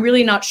 So I'm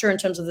really not sure in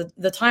terms of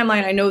the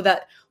timeline. I know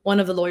that one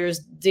of the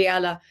lawyers,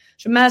 Laila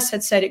El-Haddad,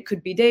 had said it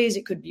could be days,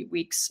 it could be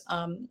weeks.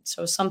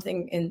 So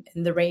something in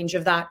the range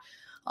of that.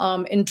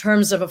 In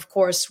terms of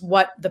course,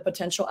 what the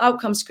potential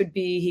outcomes could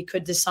be, he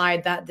could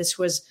decide that this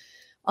was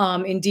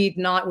indeed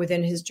not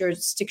within his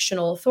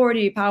jurisdictional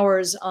authority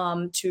powers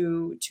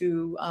to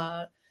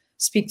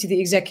speak to the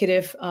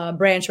executive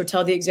branch or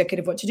tell the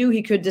executive what to do.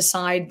 He could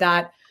decide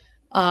that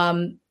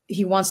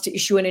he wants to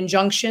issue an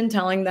injunction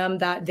telling them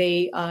that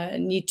they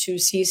need to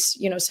cease,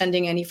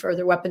 sending any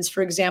further weapons,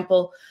 for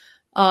example.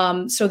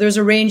 So there's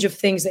a range of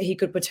things that he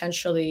could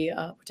potentially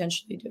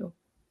do.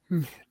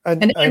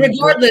 And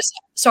regardless,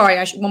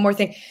 one more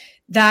thing.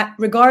 That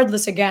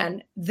regardless,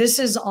 again, this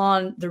is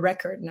on the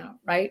record now,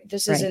 right?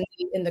 This is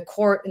in the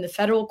court, in the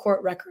federal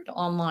court record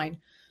online.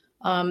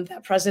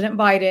 That President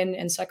Biden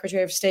and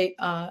Secretary of State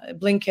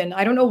Blinken,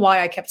 I don't know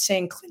why I kept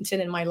saying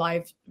Clinton in my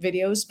live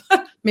videos,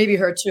 maybe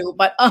her too,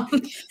 but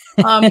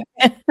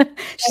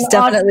she's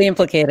definitely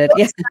implicated.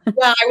 Yeah.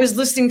 Yeah, I was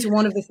listening to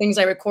one of the things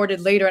I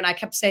recorded later, and I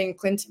kept saying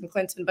Clinton.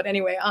 But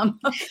anyway,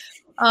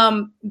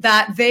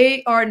 that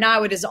they are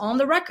now, it is on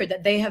the record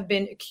that they have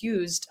been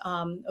accused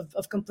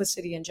of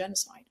complicity in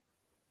genocide.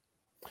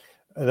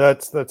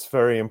 That's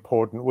very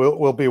important.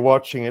 We'll be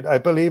watching it. I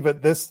believe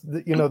this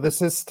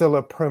is still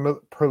a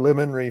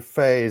preliminary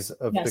phase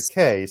of the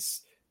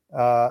case,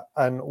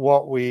 and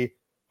what we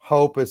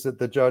hope is that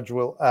the judge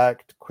will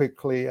act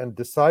quickly and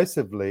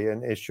decisively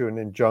and issue an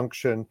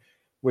injunction,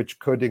 which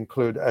could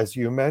include, as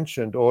you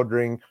mentioned,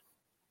 ordering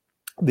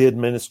the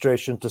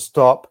administration to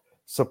stop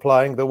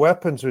supplying the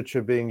weapons which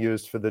are being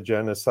used for the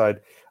genocide.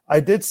 I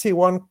did see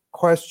one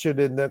question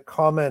in the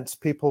comments.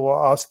 People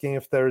were asking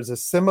if there is a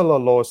similar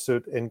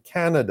lawsuit in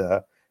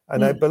Canada.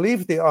 And I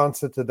believe the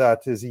answer to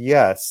that is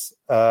yes,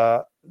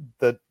 that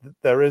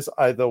there is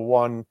either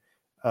one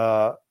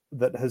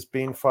that has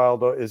been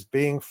filed or is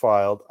being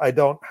filed. I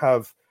don't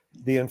have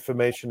the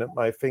information at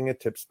my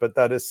fingertips, but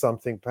that is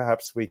something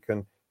perhaps we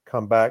can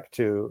come back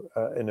to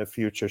in a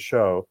future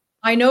show.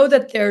 I know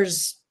that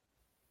there's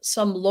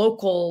some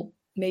local,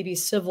 maybe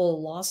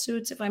civil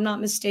lawsuits, if I'm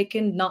not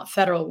mistaken, not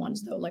federal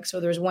ones though.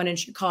 So there's one in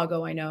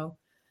Chicago, I know,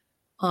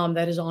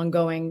 that is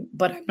ongoing,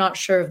 but I'm not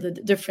sure of the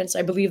difference.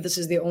 I believe this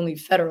is the only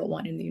federal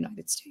one in the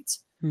United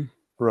States.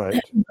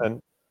 Right.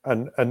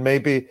 And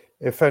maybe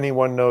if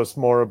anyone knows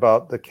more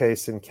about the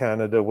case in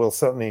Canada, we'll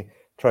certainly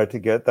try to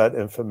get that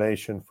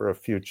information for a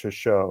future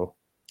show.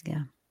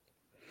 Yeah.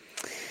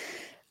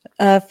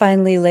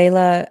 Finally,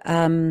 Laila,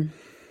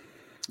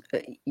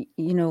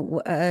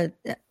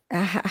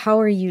 how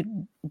are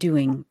you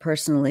doing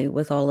personally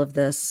with all of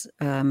this?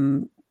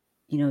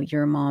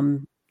 You're a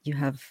mom, you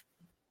have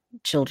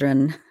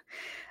children,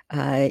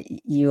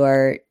 you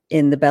are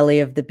in the belly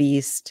of the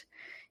beast,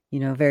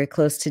 very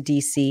close to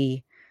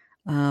DC,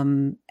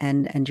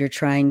 and you're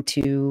trying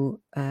to,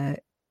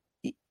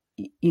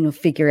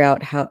 figure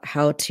out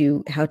how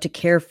to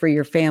care for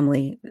your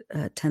family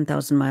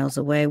 10,000 miles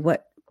away.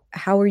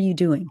 How are you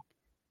doing?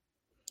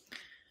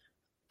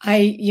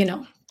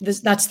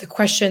 That's the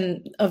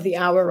question of the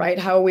hour, right?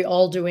 How are we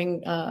all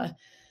doing?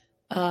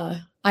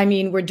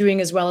 We're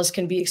doing as well as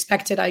can be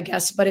expected, I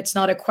guess, but it's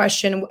not a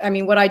question.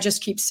 What I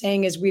just keep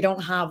saying is we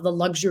don't have the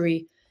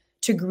luxury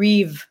to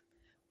grieve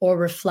or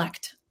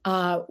reflect.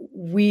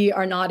 We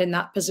are not in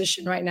that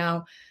position right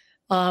now.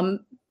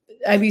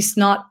 At least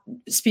not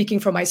speaking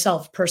for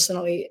myself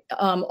personally.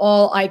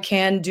 All I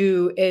can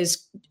do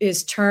is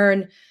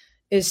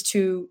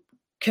to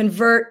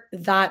convert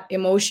that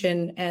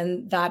emotion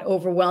and that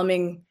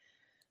overwhelming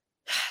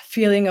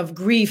feeling of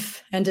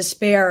grief and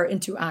despair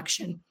into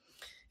action.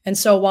 And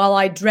so while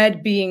I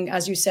dread being,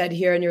 as you said,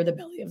 here near the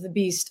belly of the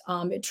beast,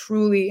 it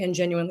truly and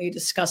genuinely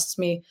disgusts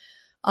me.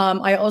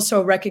 I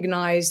also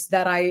recognize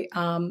that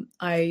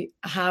I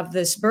have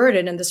this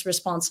burden and this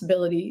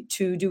responsibility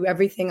to do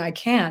everything I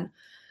can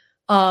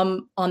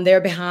on their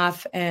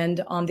behalf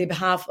and on the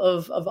behalf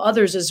of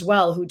others as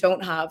well who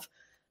don't have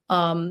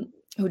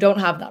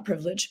that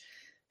privilege.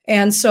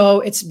 And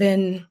so it's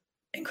been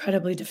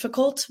incredibly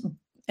difficult.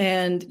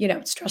 And,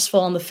 it's stressful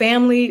on the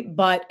family.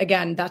 But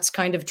again, that's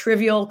kind of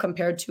trivial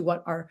compared to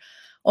what our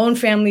own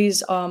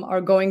families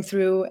are going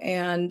through.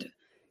 And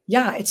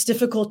yeah, it's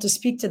difficult to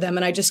speak to them.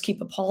 And I just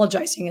keep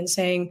apologizing and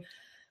saying,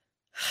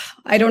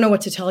 I don't know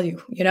what to tell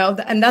you,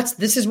 and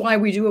this is why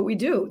we do what we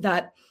do,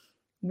 that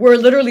we're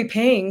literally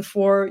paying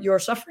for your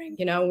suffering.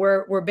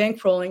 We're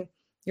bankrolling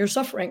your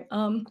suffering.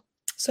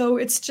 So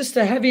it's just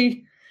a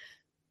heavy,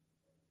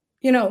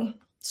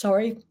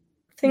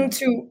 thing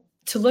to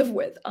live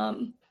with.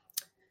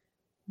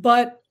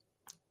 But,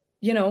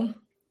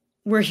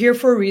 we're here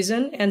for a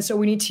reason. And so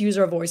we need to use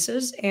our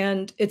voices.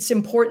 And it's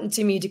important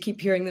to me to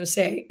keep hearing them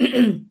say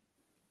the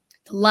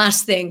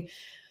last thing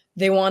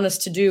they want us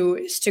to do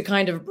is to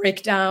kind of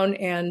break down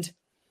and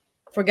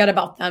forget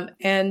about them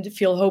and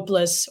feel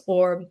hopeless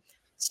or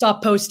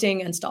stop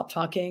posting and stop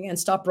talking and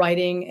stop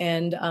writing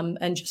and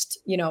just,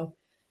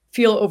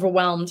 feel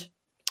overwhelmed.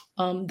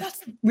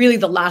 That's really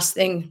the last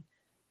thing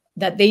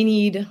that they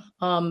need.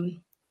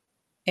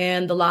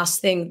 And the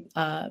last thing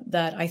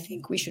that I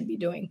think we should be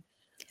doing.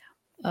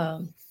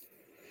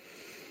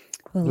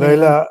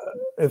 Laila,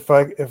 if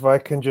I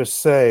can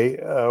just say,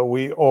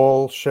 we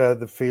all share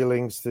the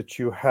feelings that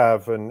you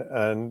have,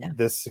 and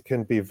this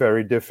can be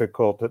very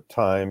difficult at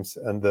times,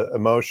 and the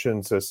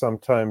emotions are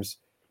sometimes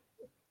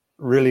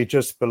really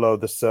just below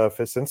the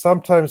surface. And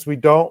sometimes we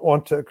don't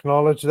want to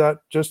acknowledge that,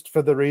 just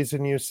for the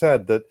reason you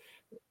said, that,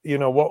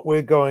 what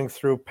we're going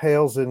through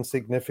pales in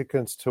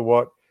significance to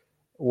what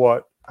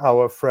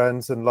our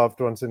friends and loved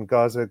ones in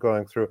Gaza are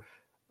going through.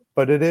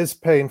 But it is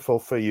painful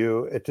for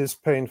you. It is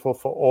painful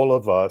for all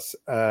of us.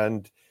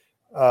 And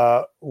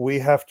we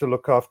have to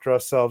look after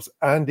ourselves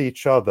and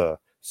each other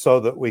so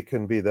that we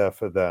can be there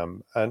for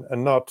them,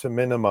 and not to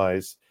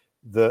minimize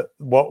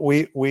what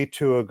we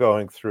too are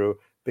going through,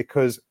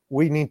 because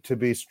we need to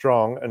be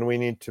strong and we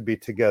need to be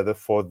together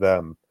for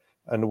them.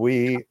 And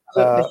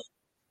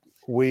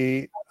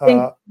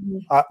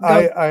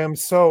I am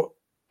so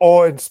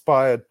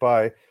awe-inspired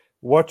by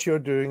what you're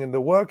doing and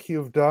the work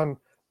you've done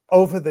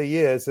over the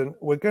years. And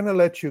we're going to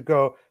let you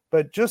go,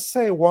 but just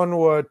say one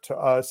word to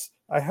us.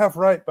 I have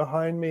right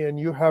behind me, and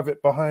you have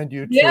it behind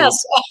you too. Yes.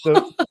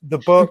 the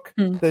book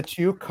that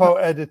you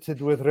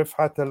co-edited with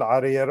Rifat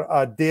Al-Arir,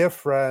 our dear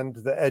friend,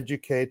 the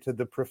educator,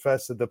 the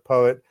professor, the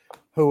poet,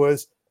 who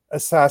was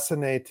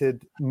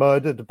assassinated,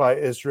 murdered by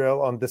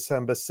Israel on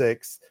December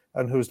 6th,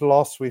 and whose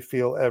loss we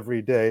feel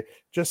every day.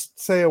 Just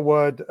say a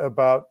word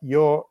about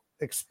your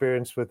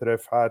experience with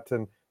Rifat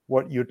and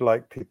what you'd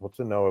like people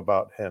to know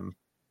about him.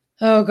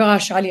 Oh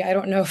gosh, Ali, I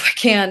don't know if I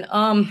can.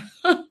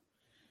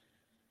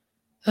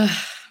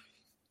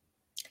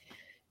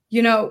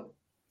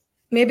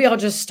 Maybe I'll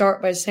just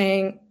start by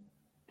saying,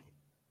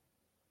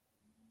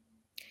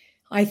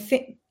 I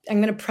think I'm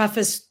going to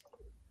preface,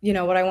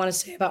 what I want to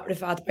say about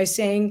Rifat by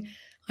saying,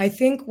 I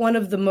think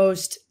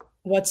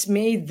what's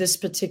made this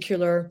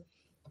particular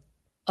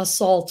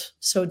assault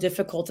so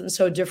difficult and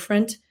so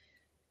different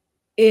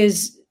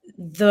is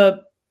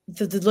the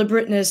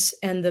deliberateness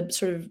and the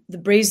sort of the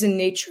brazen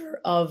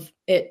nature of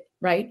it,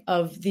 right?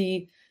 Of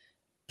the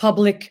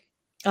public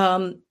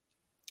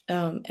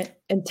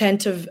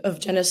intent of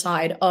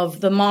genocide, of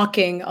the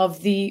mocking,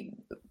 of the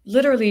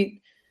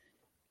literally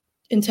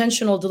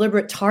intentional,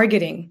 deliberate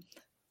targeting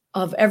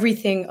of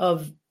everything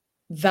of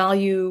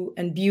value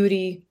and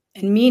beauty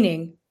and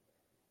meaning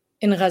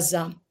in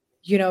Gaza.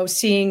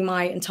 Seeing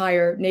my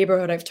entire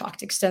neighborhood, I've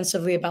talked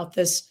extensively about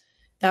this,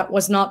 that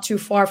was not too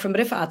far from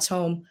Rifat's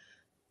home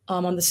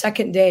on the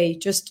second day,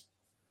 just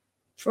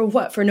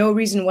for no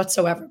reason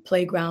whatsoever.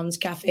 Playgrounds,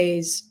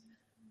 cafes,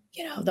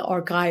 the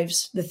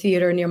archives, the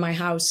theater near my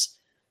house,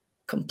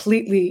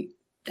 completely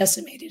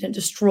decimated and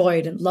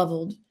destroyed and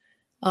leveled.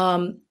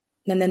 And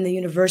then the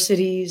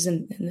universities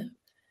and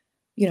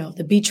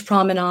the beach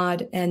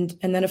promenade, and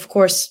then of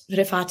course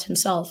Rifat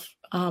himself.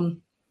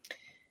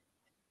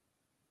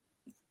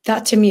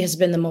 That to me has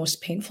been the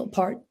most painful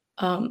part.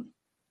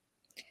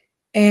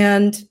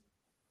 And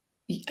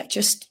I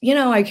just,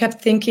 I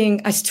kept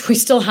thinking, we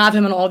still have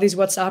him in all these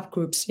WhatsApp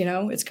groups,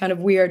 it's kind of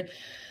weird.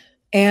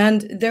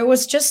 And there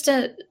was just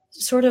a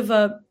sort of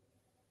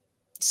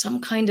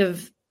some kind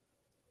of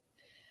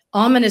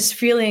ominous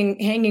feeling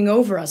hanging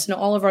over us in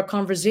all of our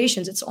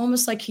conversations. It's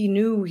almost like he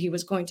knew he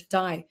was going to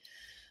die.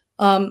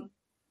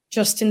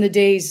 Just in the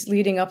days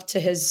leading up to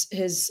his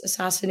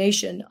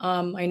assassination,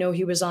 I know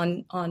he was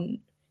on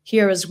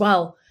here as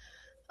well,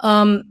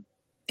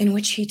 in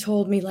which he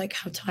told me like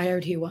how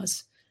tired he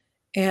was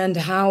and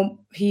how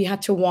he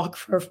had to walk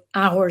for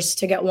hours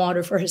to get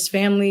water for his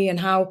family, and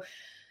how,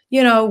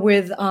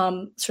 with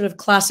sort of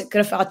classic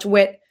Rifat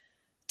wit,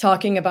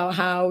 talking about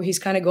how he's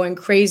kind of going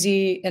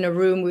crazy in a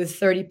room with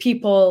 30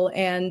 people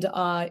and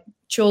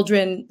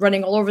children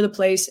running all over the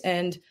place,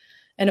 and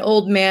an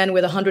old man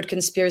with 100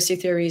 conspiracy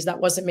theories that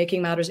wasn't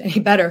making matters any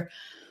better.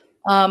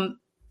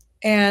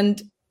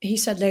 And he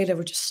said, Laila,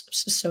 we're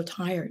just so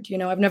tired.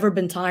 I've never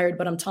been tired,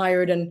 but I'm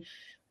tired and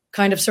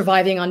kind of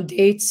surviving on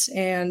dates.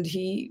 And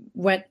he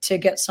went to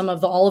get some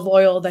of the olive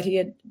oil that he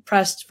had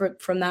pressed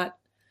from the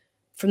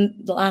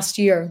last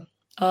year,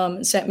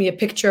 and sent me a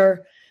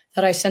picture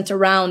that I sent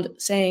around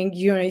saying,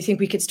 you think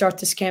we could start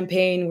this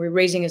campaign? We're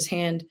raising his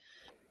hand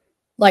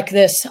like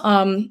this,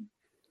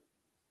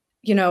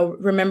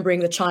 remembering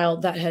the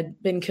child that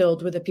had been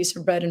killed with a piece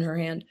of bread in her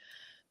hand.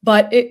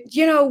 But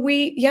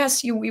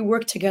we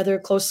worked together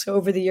closely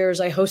over the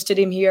years. I hosted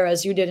him here,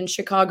 as you did in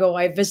Chicago.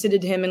 I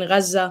visited him in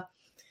Gaza,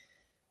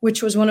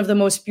 which was one of the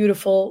most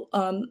beautiful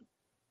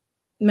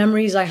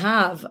memories I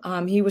have.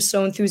 He was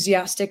so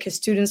enthusiastic. His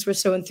students were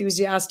so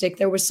enthusiastic.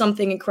 There was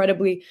something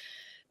incredibly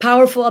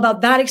powerful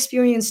about that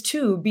experience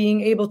too,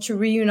 being able to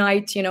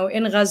reunite,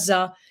 in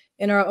Gaza,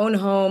 in our own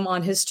home,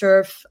 on his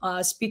turf,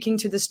 speaking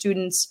to the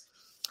students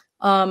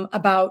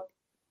about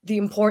the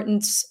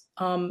importance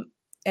and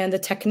the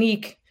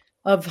technique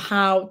of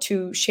how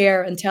to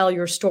share and tell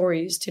your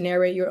stories, to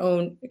narrate your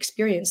own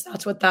experience.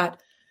 That's what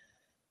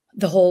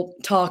the whole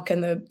talk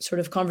and the sort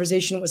of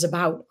conversation was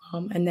about.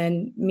 And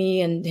then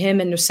me and him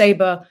and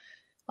Nusayba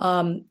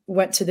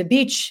went to the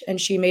beach,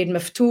 and she made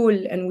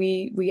maftool, and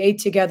we ate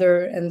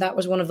together. And that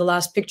was one of the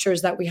last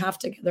pictures that we have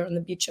together on the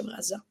beach of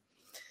Gaza.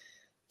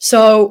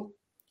 So,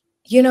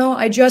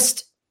 I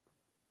just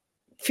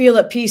feel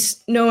at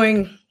peace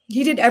knowing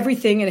he did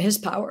everything in his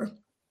power,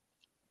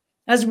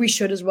 as we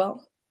should as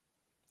well,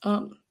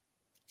 to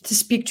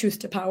speak truth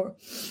to power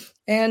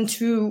and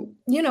to,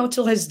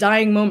 till his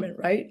dying moment,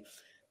 right?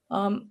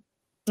 And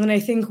I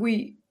think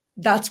we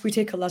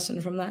take a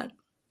lesson from that.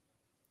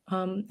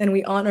 And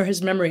we honor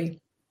his memory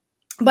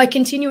by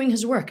continuing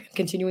his work,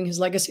 continuing his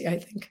legacy, I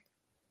think.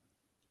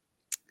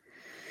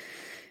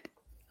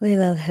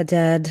 Laila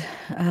El-Haddad,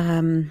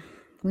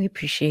 we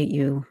appreciate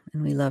you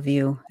and we love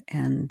you,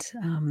 and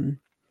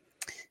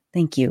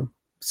thank you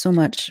so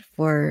much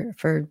for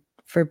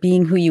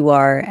being who you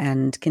are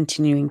and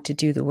continuing to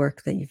do the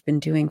work that you've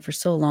been doing for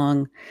so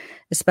long,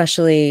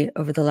 especially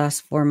over the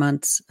last 4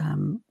 months,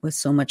 with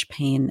so much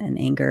pain and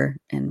anger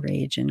and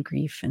rage and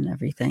grief and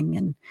everything,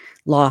 and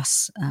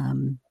loss,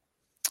 and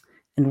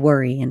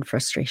worry and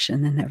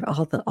frustration and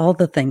all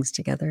the things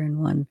together in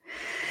one.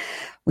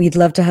 We'd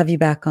love to have you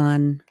back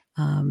on.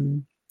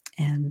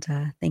 And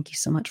thank you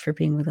so much for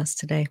being with us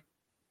today.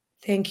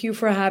 Thank you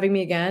for having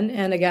me again.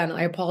 And again,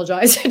 I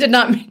apologize. I did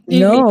not mean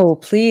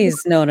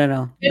please. No.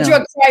 Do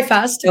a cry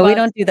fest. No, we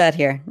don't do that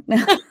here.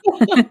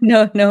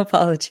 No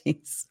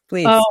apologies,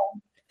 please. Oh,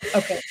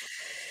 okay.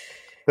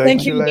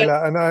 Thank you,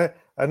 Laila.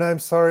 And I'm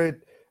sorry.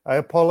 I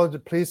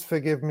apologize. Please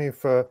forgive me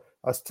for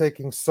us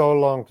taking so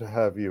long to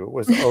have you. It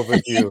was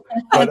overdue.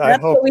 But I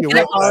hope you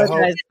will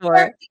apologize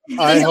for.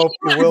 I hope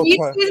you will.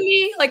 With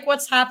me, like,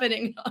 what's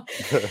happening?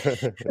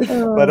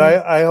 But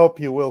I hope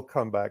you will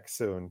come back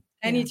soon.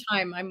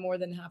 Anytime. I'm more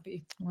than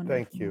happy. Wonderful.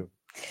 Thank you.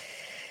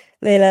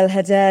 Laila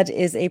El-Haddad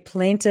is a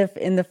plaintiff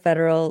in the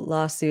federal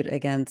lawsuit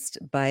against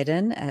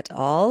Biden et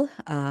al.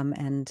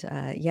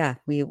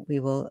 We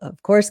will,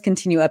 of course,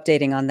 continue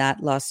updating on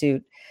that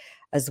lawsuit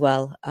as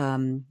well.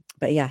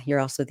 But yeah, you're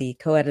also the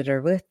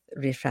co-editor with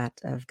Rifat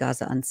of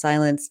Gaza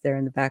Unsilenced there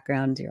in the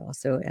background. You're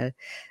also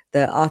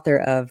the author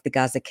of The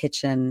Gaza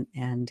Kitchen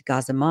and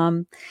Gaza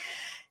Mom.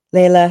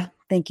 Laila,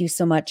 thank you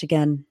so much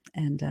again,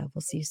 and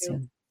we'll see you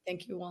soon.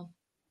 Thank you all.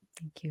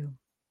 Thank you.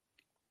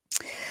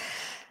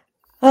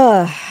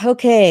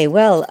 Okay.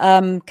 Well,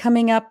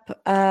 coming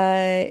up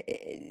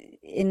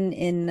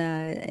in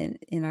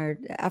our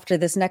after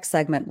this next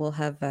segment, we'll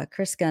have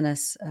Chris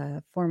Gunness,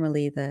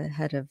 formerly the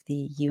head of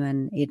the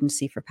UN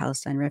Agency for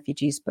Palestine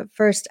Refugees. But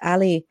first,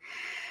 Ali,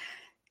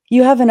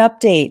 you have an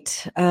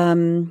update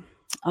on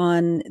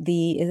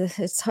the.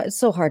 It's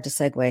so hard to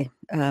segue,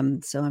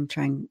 so I'm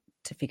trying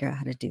to figure out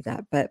how to do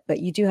that. But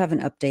you do have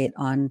an update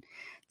on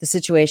the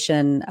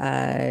situation,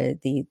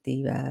 the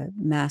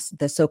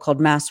so-called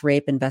mass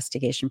rape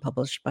investigation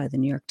published by the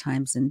New York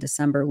Times in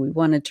December.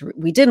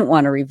 We didn't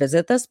want to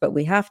revisit this, but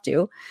we have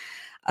to.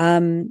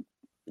 Tell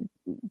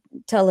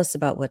us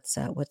about what's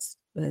the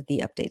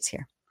updates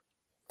here.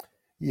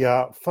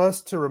 Yeah,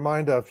 first to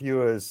remind our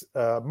viewers,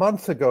 a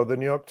month ago, the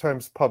New York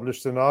Times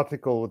published an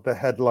article with the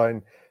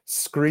headline,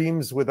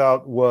 "Screams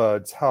Without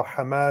Words, How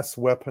Hamas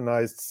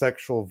Weaponized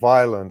Sexual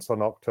Violence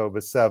on October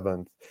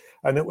 7th.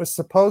 And it was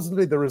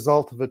supposedly the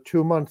result of a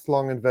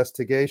 2-month-long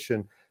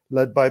investigation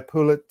led by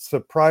Pulitzer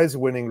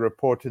Prize-winning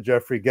reporter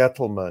Jeffrey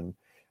Gettleman.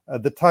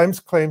 The Times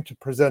claimed to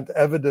present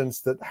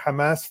evidence that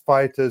Hamas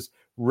fighters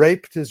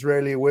raped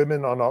Israeli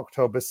women on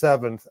October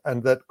 7th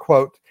and that,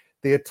 quote,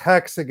 the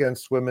attacks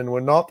against women were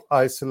not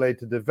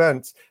isolated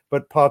events,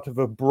 but part of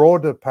a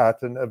broader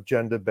pattern of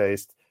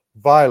gender-based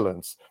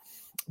violence.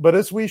 But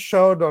as we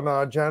showed on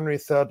our January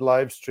 3rd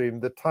live stream,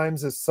 the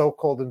Times'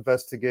 so-called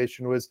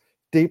investigation was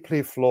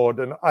deeply flawed,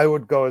 and I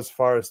would go as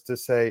far as to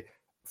say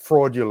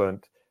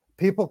fraudulent.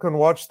 People can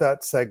watch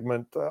that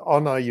segment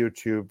on our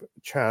YouTube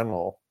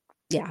channel.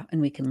 Yeah, and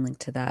we can link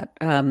to that.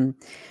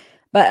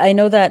 But I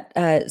know that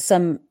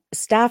some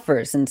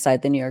staffers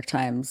inside the New York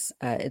Times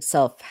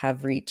itself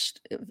have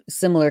reached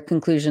similar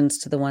conclusions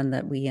to the one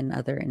that we and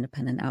other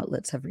independent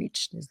outlets have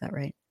reached. Is that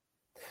right?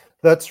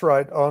 That's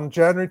right. On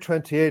January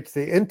 28th,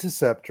 The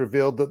Intercept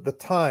revealed that the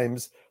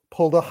Times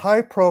pulled a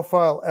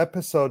high-profile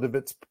episode of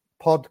its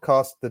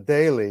podcast, The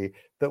Daily,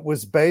 that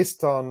was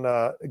based on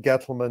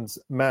Gettleman's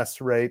mass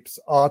rapes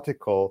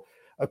article.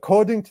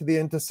 According to The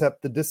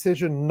Intercept, the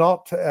decision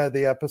not to air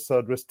the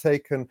episode was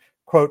taken,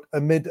 quote,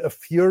 amid a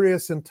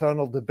furious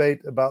internal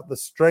debate about the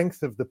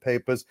strength of the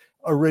paper's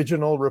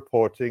original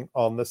reporting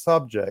on the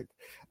subject.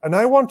 And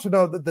I want to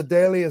note that The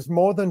Daily is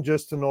more than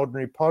just an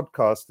ordinary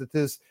podcast. It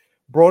is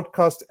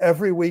broadcast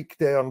every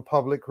weekday on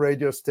public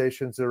radio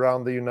stations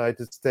around the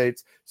United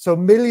States, so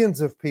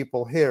millions of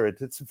people hear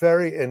it. It's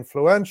very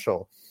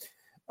influential.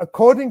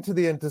 According to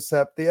The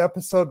Intercept, the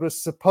episode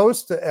was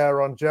supposed to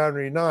air on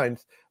January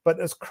 9th, but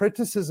as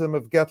criticism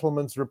of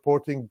Gettleman's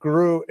reporting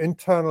grew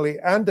internally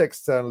and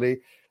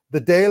externally, The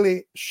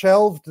Daily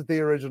shelved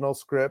the original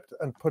script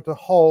and put a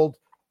hold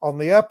on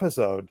the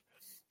episode.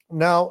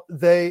 Now,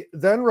 they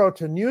then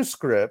wrote a new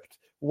script,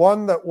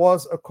 one that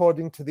was,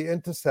 according to The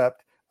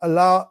Intercept,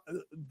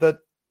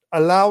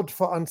 allowed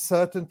for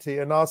uncertainty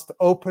and asked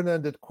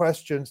open-ended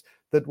questions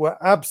that were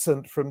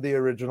absent from the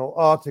original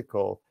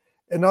article.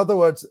 In other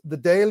words, The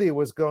Daily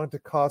was going to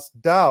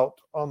cast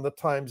doubt on the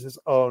Times'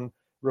 own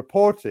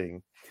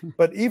reporting.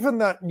 But even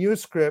that new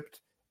script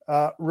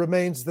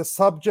remains the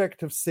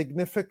subject of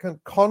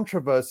significant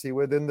controversy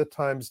within the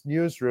Times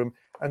newsroom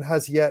and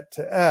has yet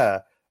to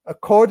air.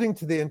 According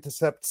to The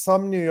Intercept,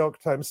 some New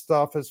York Times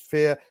staffers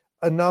fear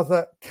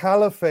another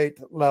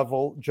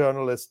caliphate-level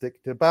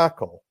journalistic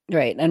debacle.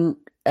 Right, and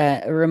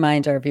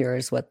remind our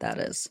viewers what that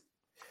is.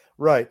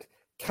 Right.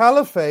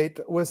 Caliphate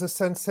was a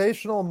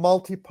sensational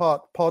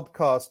multi-part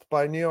podcast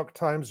by New York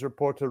Times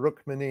reporter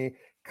Rukmini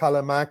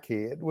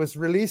Kalamaki. It was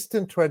released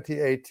in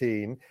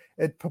 2018.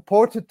 It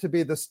purported to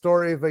be the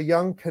story of a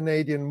young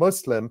Canadian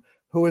Muslim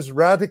who was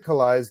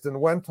radicalized and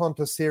went on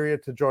to Syria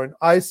to join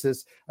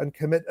ISIS and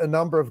commit a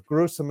number of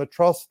gruesome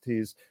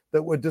atrocities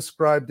that were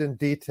described in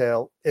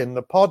detail in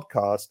the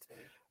podcast.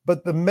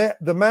 But the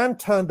man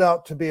turned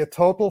out to be a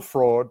total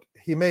fraud.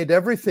 He made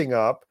everything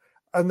up,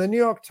 and the New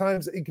York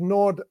Times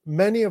ignored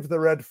many of the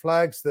red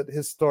flags that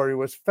his story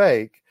was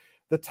fake.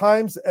 The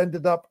Times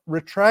ended up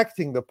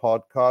retracting the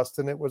podcast,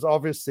 and it was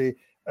obviously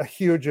a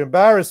huge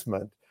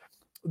embarrassment.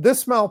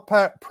 This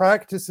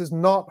malpractice is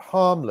not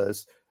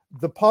harmless.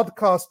 The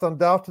podcast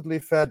undoubtedly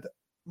fed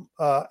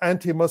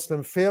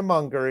anti-Muslim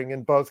fear-mongering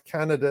in both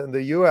Canada and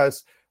the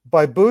US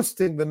by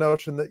boosting the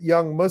notion that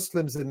young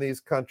Muslims in these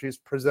countries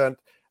present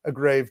a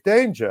grave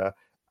danger.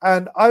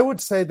 And I would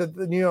say that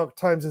the New York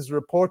Times'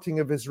 reporting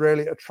of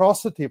Israeli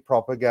atrocity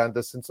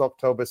propaganda since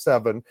October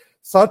 7,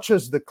 such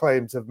as the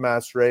claims of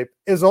mass rape,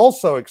 is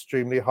also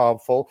extremely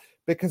harmful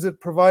because it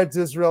provides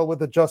Israel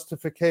with a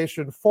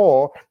justification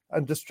for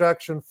and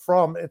distraction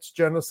from its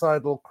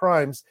genocidal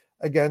crimes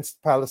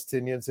against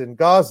Palestinians in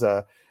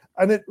Gaza.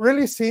 And it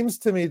really seems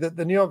to me that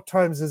the New York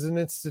Times as an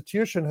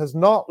institution has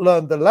not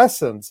learned the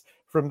lessons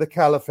from the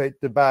Caliphate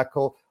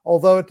debacle,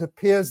 although it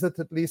appears that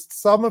at least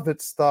some of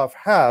its staff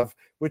have,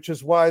 which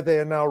is why they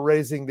are now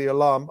raising the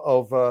alarm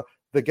over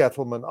the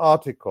Gettleman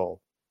article.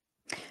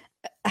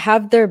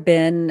 Have there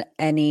been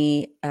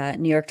any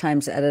New York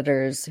Times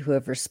editors who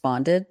have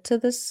responded to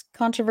this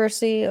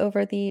controversy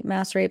over the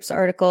mass rapes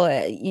article?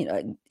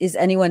 Is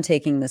anyone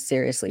taking this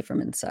seriously from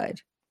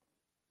inside?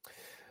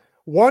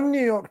 One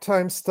New York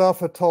Times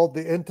staffer told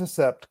The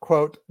Intercept,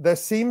 quote, "There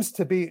seems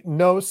to be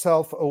no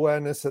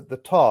self-awareness at the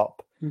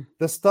top."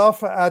 The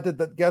staffer added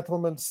that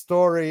Gettleman's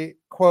story,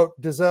 quote,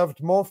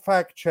 "deserved more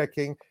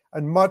fact-checking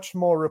and much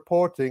more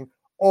reporting,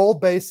 all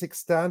basic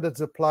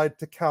standards applied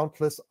to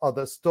countless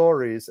other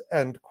stories,"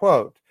 end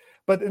quote.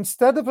 But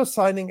instead of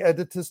assigning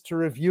editors to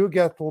review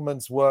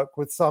Gettleman's work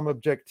with some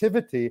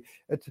objectivity,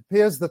 it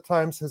appears the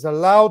Times has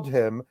allowed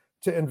him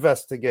to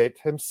investigate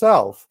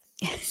himself.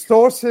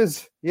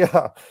 Sources,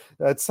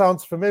 it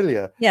sounds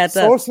familiar. Yeah,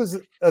 Sources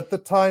at the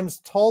Times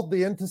told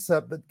The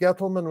Intercept that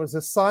Gettleman was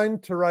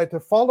assigned to write a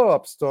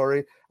follow-up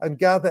story and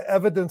gather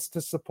evidence to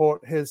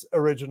support his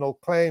original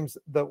claims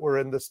that were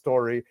in the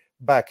story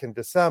back in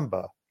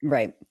December.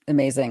 Right.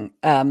 Amazing.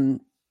 And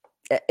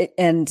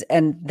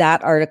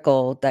that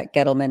article that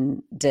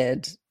Gettleman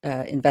did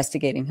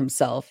investigating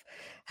himself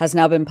has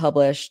now been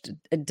published.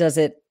 Does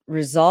it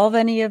resolve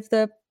any of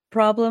the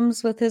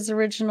problems with his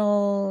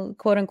original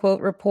quote unquote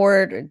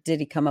report? Or did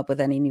he come up with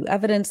any new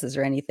evidence? Is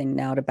there anything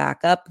now to back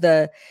up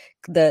the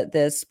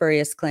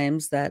spurious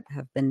claims that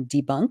have been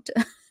debunked?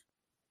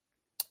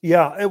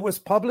 Yeah, it was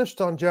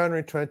published on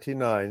January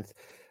 29th.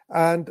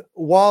 And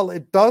while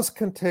it does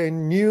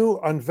contain new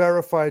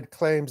unverified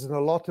claims and a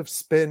lot of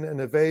spin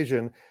and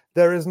evasion,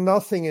 there is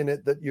nothing in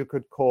it that you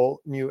could call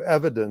new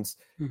evidence.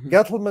 Mm-hmm.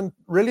 Gettleman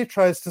really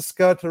tries to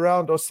skirt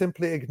around or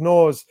simply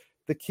ignores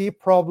the key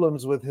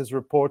problems with his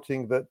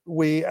reporting that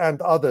we and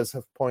others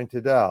have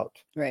pointed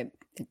out. Right.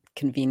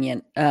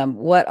 Convenient.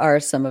 What are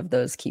some of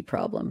those key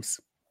problems?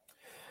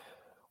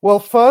 Well,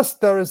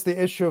 first, there is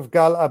the issue of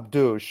Gal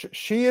Abdush.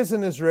 She is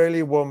an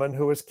Israeli woman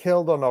who was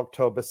killed on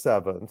October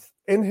 7th.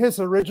 In his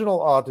original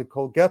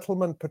article,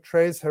 Gettleman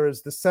portrays her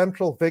as the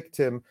central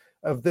victim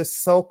of this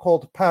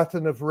so-called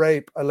pattern of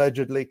rape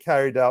allegedly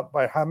carried out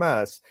by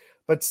Hamas.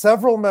 But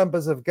several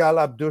members of Gal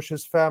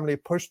Abdush's family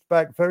pushed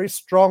back very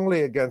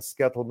strongly against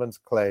Gettleman's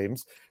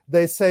claims.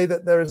 They say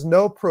that there is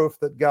no proof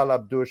that Gal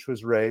Abdush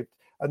was raped,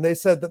 and they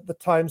said that the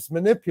Times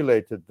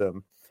manipulated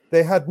them.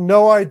 They had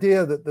no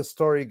idea that the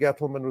story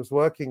Gettleman was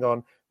working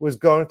on was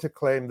going to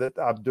claim that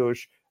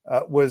Abdush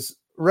was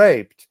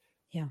raped.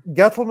 Yeah.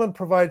 Gettleman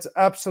provides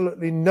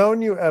absolutely no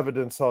new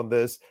evidence on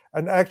this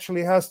and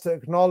actually has to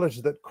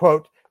acknowledge that,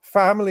 quote,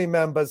 family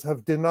members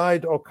have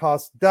denied or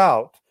cast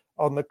doubt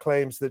on the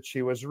claims that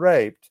she was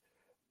raped.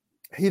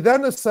 He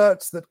then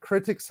asserts that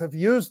critics have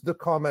used the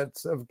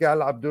comments of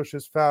Gal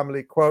Abdush's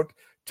family, quote,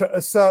 to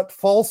assert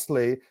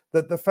falsely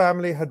that the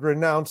family had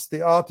renounced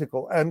the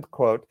article, end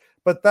quote.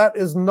 But that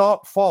is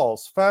not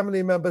false.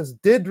 Family members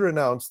did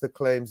renounce the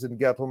claims in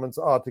Gettleman's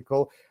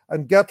article,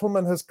 and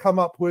Gettleman has come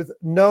up with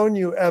no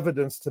new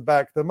evidence to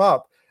back them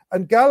up.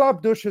 And Gal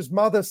Abdush's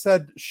mother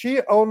said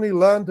she only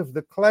learned of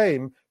the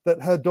claim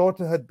that her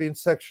daughter had been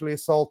sexually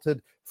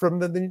assaulted from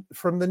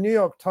the New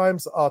York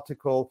Times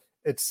article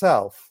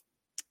itself.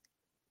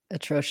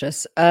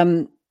 Atrocious.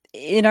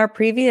 In our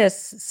previous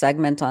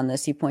segment on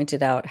this, you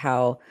pointed out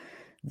how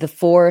the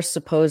four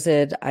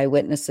supposed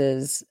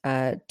eyewitnesses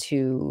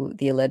to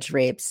the alleged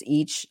rapes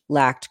each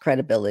lacked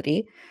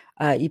credibility.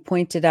 You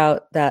pointed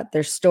out that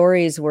their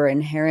stories were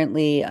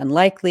inherently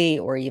unlikely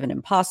or even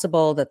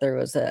impossible, that there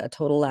was a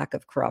total lack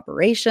of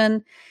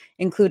corroboration,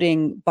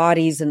 including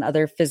bodies and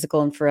other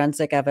physical and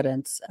forensic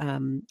evidence,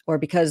 or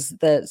because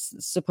the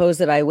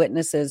supposed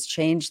eyewitnesses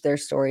changed their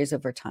stories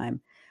over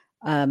time.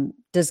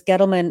 Does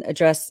Gettleman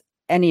address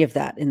any of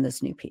that in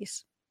this new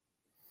piece?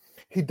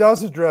 He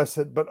does address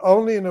it, but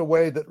only in a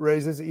way that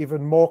raises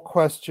even more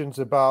questions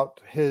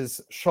about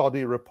his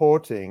shoddy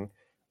reporting,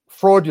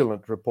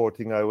 fraudulent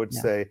reporting, I would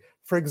say.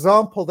 For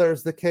example,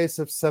 there's the case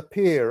of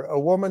Sapir, a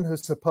woman who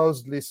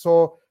supposedly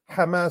saw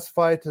Hamas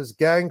fighters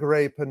gang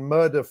rape and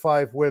murder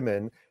 5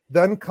 women,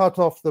 then cut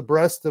off the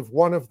breast of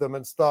one of them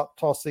and start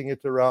tossing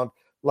it around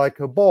like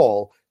a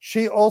ball.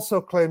 She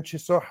also claimed she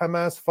saw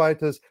Hamas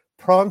fighters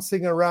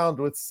prancing around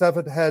with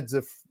severed heads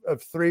of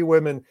 3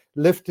 women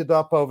lifted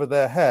up over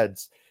their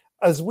heads.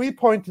 As we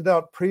pointed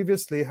out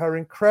previously, her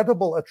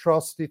incredible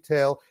atrocity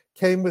tale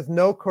came with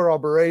no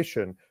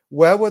corroboration.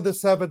 Where were the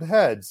severed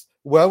heads?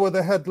 Where were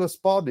the headless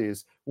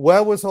bodies?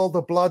 Where was all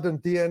the blood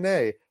and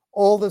DNA?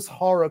 All this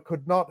horror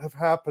could not have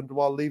happened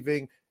while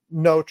leaving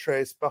no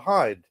trace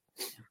behind.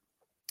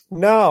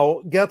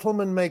 Now,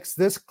 Gettleman makes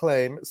this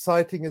claim,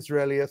 citing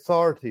Israeli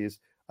authorities.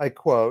 I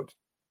quote,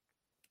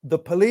 "The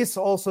police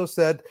also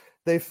said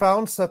they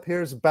found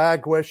Sapir's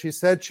bag where she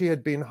said she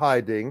had been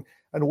hiding,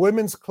 and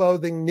women's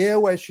clothing near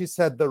where she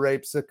said the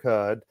rapes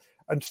occurred,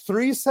 and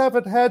 3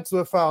 severed heads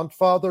were found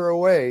farther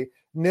away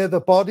near the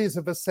bodies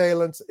of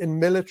assailants in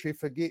military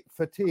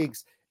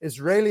fatigues,"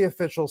 Israeli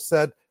officials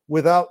said,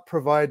 without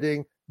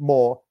providing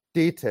more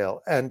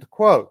detail, end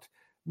quote.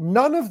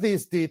 None of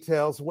these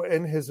details were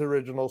in his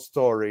original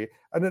story,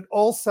 and it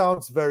all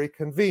sounds very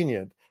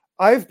convenient.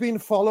 I've been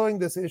following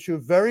this issue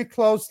very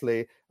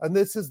closely, and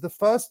this is the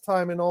first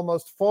time in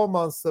almost 4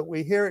 months that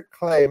we hear it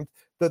claimed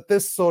that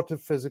this sort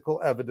of physical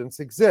evidence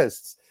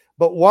exists.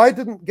 But why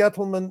didn't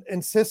Gettleman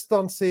insist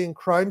on seeing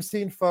crime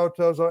scene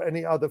photos or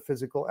any other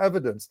physical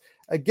evidence?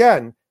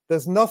 Again,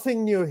 there's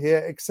nothing new here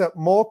except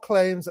more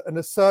claims and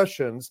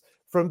assertions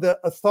from the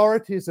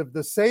authorities of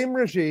the same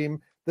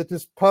regime that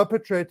is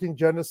perpetrating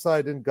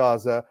genocide in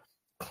Gaza,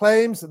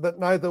 claims that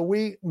neither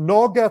we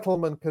nor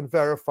Gettleman can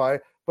verify,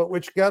 but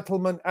which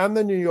Gettleman and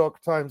the New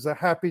York Times are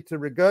happy to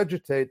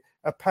regurgitate,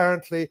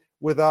 apparently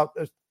without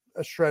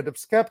a shred of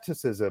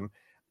skepticism.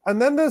 And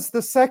then there's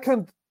the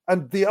second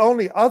and the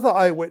only other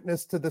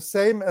eyewitness to the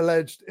same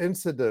alleged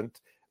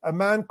incident, a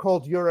man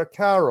called Ura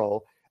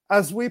Carroll.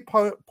 As we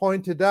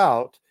pointed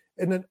out,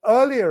 in an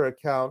earlier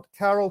account,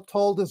 Carroll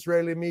told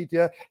Israeli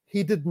media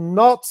he did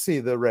not see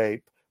the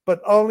rape,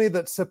 but only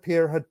that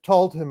Sapir had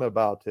told him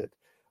about it.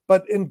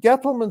 But in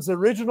Gettleman's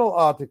original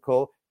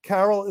article,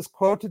 Carroll is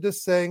quoted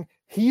as saying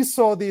he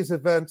saw these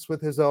events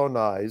with his own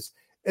eyes.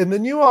 In the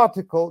new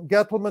article,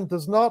 Gettleman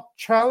does not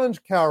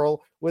challenge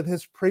Carroll with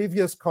his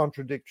previous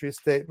contradictory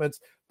statements,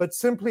 but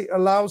simply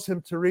allows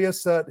him to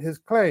reassert his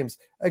claims.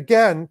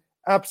 Again,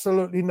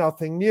 absolutely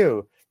nothing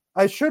new.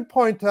 I should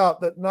point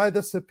out that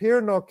neither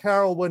Sapir nor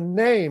Carroll were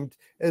named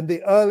in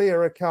the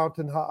earlier account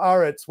in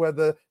Haaretz, where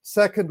the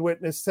second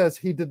witness says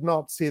he did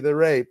not see the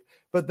rape.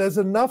 But there's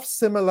enough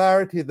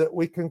similarity that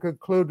we can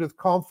conclude with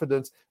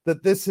confidence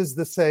that this is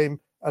the same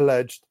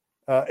alleged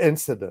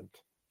incident.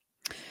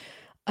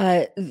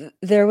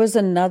 There was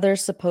another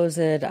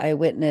supposed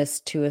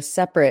eyewitness to a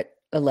separate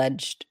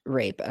alleged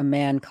rape, a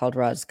man called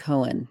Roz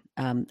Cohen.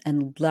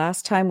 And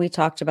last time we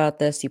talked about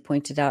this, you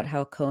pointed out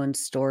how Cohen's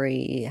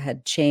story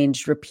had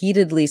changed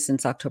repeatedly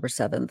since October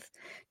 7th.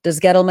 Does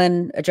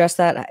Gettleman address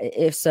that?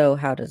 If so,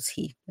 how does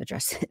he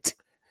address it?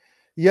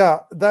 Yeah,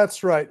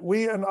 that's right.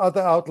 We and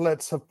other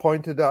outlets have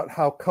pointed out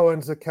how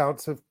Cohen's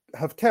accounts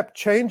have kept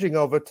changing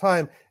over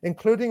time,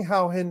 including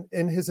how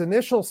in his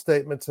initial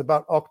statements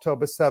about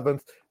October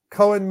 7th,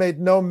 Cohen made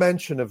no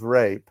mention of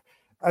rape.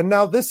 And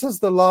now this is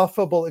the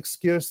laughable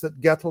excuse that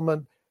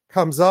Gettleman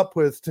comes up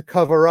with to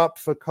cover up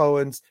for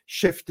Cohen's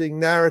shifting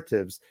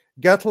narratives.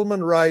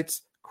 Gettleman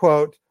writes,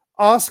 quote,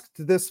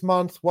 "Asked this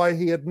month why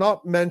he had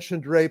not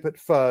mentioned rape at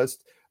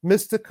first,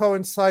 Mr.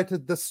 Cohen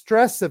cited the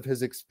stress of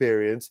his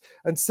experience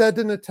and said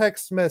in a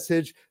text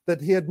message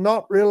that he had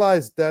not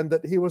realized then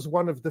that he was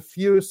one of the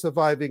few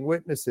surviving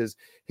witnesses.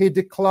 He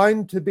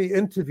declined to be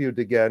interviewed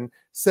again,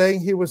 saying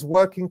he was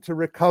working to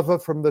recover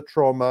from the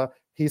trauma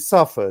he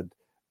suffered,"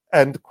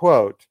 end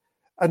quote.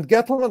 And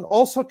Gettleman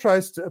also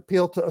tries to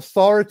appeal to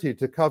authority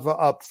to cover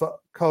up for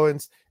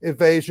Cohen's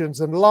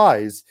evasions and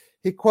lies.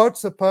 He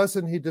quotes a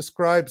person he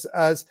describes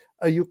as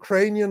a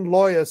Ukrainian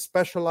lawyer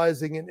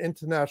specializing in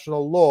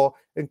international law,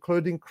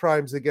 including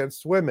crimes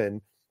against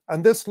women.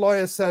 And this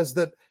lawyer says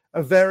that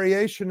a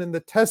variation in the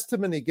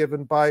testimony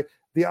given by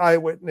the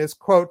eyewitness,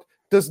 quote,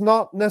 does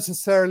not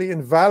necessarily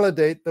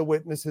invalidate the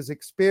witness's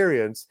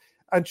experience.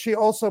 And she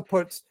also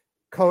puts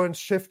Cohen's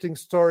shifting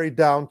story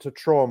down to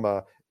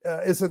trauma.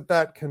 Isn't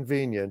that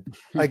convenient?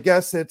 I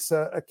guess it's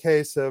a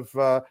case of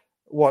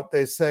what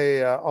they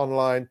say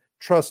online,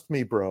 trust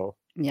me, bro.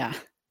 Yeah.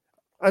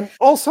 And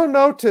also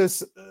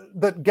notice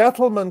that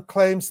Gettleman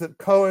claims that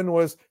Cohen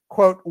was,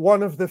 quote,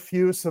 one of the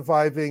few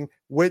surviving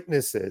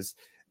witnesses,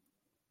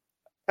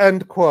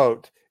 end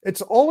quote.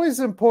 It's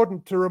always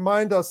important to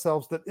remind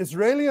ourselves that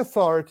Israeli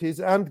authorities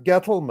and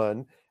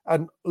Gettleman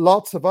and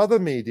lots of other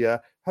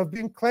media have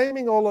been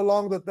claiming all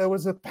along that there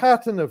was a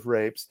pattern of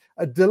rapes,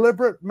 a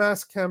deliberate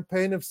mass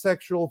campaign of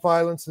sexual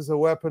violence as a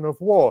weapon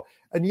of war.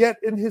 And yet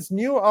in his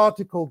new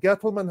article,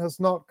 Gettleman has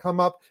not come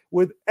up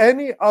with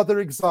any other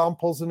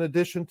examples in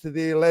addition to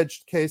the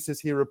alleged cases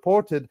he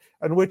reported,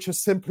 and which are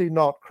simply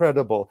not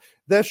credible.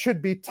 There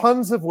should be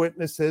tons of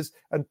witnesses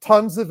and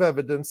tons of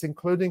evidence,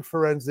 including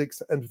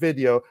forensics and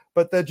video,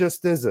 but there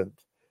just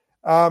isn't.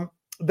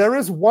 There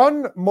is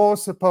one more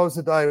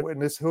supposed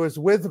eyewitness who is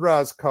with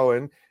Raz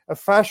Cohen, a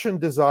fashion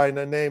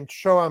designer named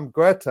Shoam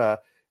Guetta.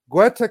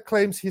 Guetta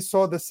claims he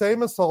saw the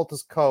same assault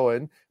as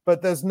Cohen,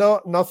 but there's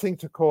nothing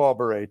to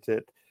corroborate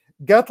it.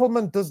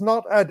 Gettleman does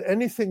not add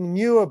anything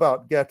new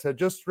about Guetta,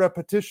 just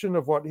repetition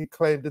of what he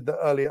claimed in the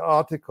earlier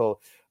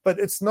article. But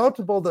it's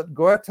notable that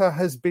Guetta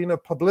has been a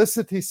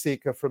publicity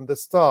seeker from the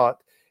start.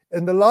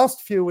 In the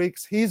last few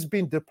weeks, he's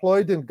been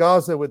deployed in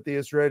Gaza with the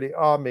Israeli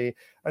army,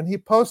 and he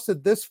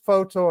posted this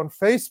photo on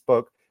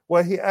Facebook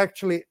where he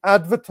actually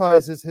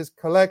advertises his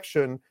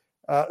collection,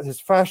 his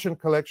fashion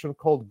collection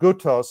called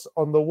Gutos,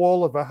 on the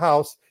wall of a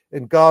house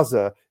in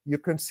Gaza. You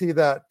can see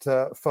that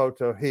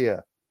photo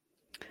here.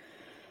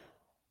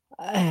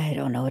 I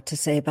don't know what to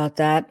say about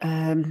that,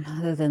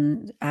 other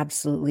than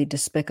absolutely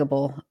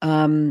despicable.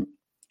 Ali,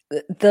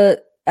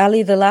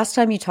 the last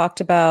time you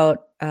talked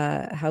about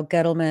how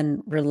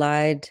Gettleman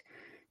relied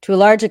to a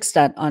large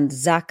extent on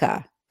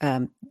Zaka,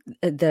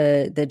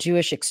 the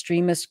Jewish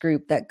extremist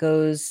group that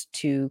goes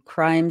to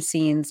crime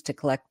scenes to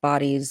collect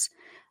bodies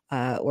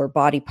or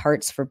body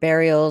parts for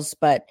burials,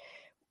 but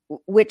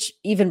which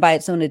even by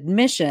its own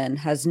admission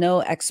has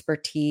no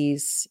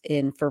expertise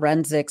in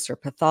forensics or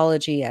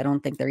pathology. I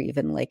don't think they're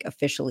even like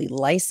officially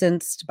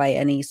licensed by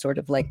any sort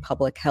of like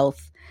public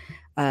health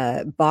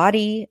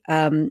body.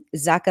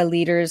 Zaka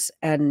leaders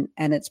and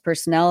its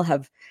personnel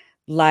have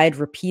lied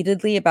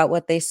repeatedly about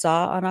what they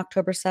saw on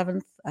October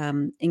 7th,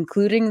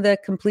 including the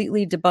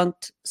completely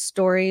debunked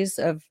stories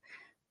of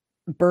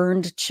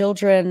burned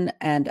children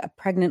and a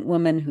pregnant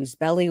woman whose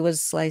belly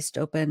was sliced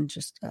open.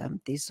 Just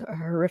these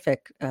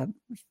horrific,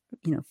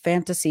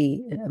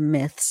 fantasy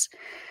myths.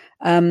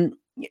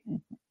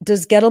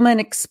 Does Gettleman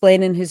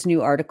explain in his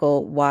new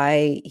article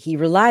why he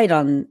relied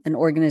on an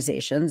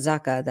organization,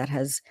 Zaka, that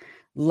has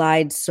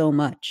lied so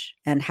much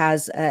and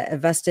has a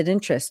vested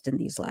interest in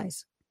these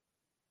lies?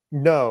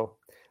 No,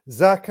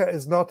 Zaka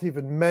is not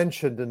even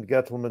mentioned in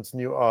Gettleman's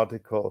new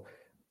article.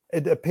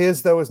 It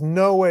appears there was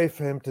no way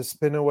for him to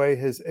spin away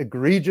his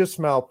egregious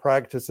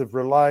malpractice of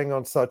relying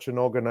on such an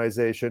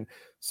organization,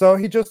 so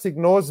he just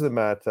ignores the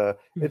matter.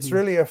 Mm-hmm. It's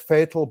really a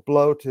fatal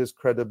blow to his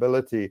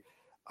credibility.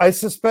 I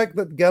suspect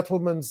that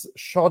Gettleman's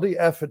shoddy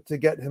effort to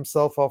get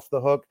himself off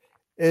the hook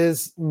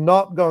is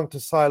not going to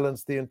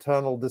silence the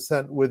internal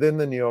dissent within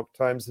the New York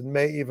Times and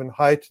may even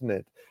heighten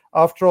it.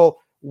 After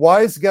all,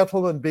 why is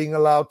Gettleman being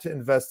allowed to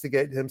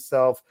investigate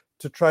himself,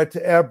 to try to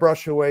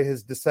airbrush away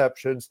his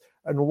deceptions,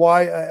 and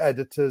why are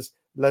editors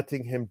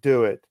letting him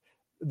do it?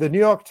 The New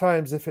York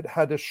Times, if it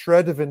had a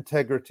shred of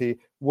integrity,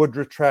 would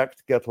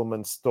retract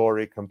Gettleman's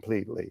story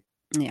completely.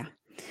 Yeah.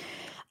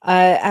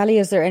 Ali,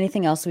 is there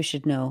anything else we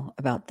should know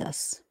about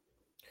this?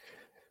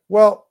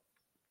 Well,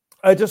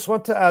 I just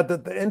want to add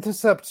that The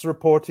Intercept's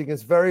reporting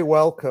is very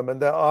welcome,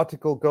 and their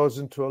article goes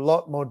into a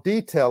lot more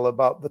detail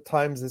about the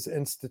Times'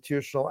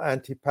 institutional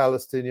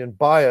anti-Palestinian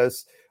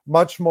bias,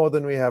 much more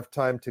than we have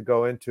time to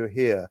go into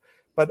here.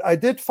 But I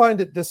did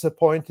find it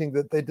disappointing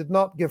that they did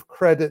not give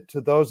credit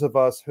to those of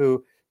us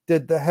who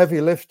did the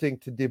heavy lifting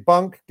to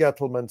debunk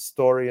Gettleman's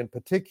story in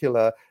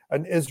particular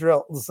and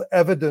Israel's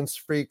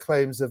evidence-free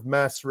claims of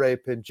mass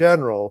rape in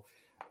general.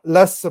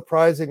 Less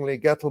surprisingly,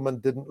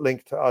 Gettleman didn't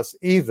link to us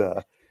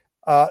either.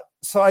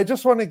 So I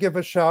just want to give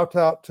a shout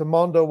out to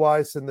Mondo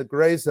Weiss in the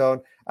Gray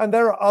Zone, and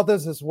there are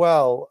others as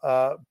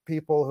well,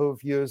 people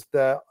who've used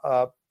their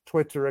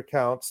Twitter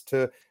accounts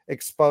to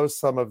expose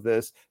some of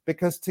this,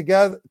 because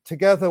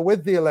together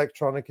with the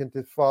Electronic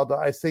Intifada,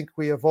 I think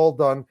we have all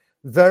done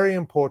very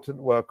important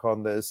work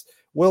on this.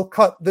 We'll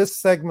cut this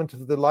segment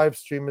of the live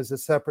stream as a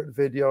separate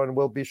video, and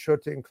we'll be sure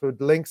to include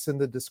links in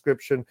the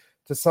description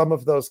to some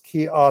of those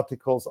key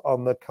articles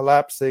on the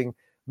collapsing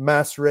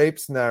mass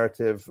rapes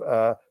narrative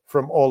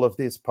from all of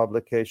these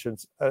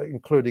publications,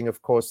 including,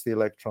 of course, the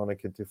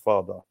Electronic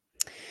Intifada.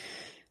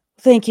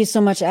 Thank you so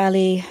much,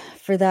 Ali,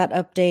 for that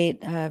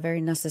update.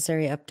 Very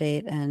necessary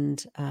update.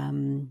 And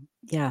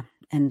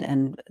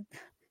and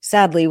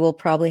sadly, we'll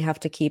probably have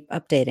to keep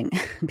updating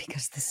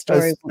because the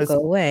story won't go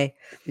away.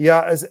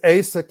 Yeah, as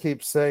Asa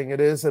keeps saying,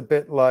 it is a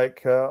bit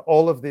like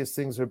all of these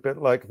things are a bit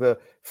like the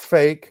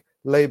fake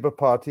Labour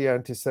Party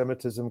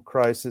anti-Semitism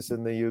crisis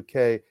in the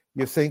UK.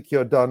 You think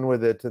you're done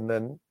with it, and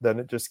then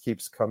it just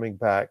keeps coming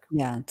back.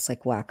 Yeah, it's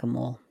like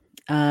whack-a-mole.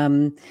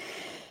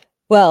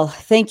 Well,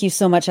 thank you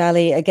so much,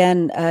 Ali.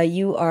 Again,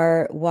 you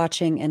are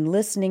watching and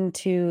listening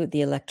to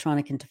the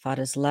Electronic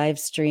Intifada's live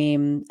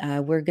stream.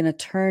 We're going to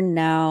turn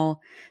now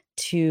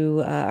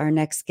to our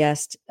next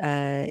guest,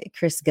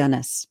 Chris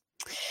Gunness.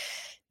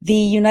 The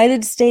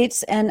United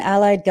States and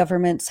allied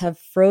governments have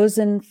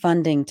frozen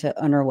funding to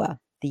UNRWA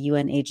the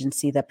UN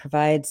agency that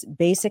provides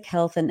basic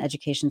health and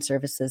education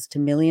services to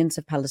millions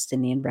of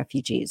Palestinian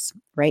refugees.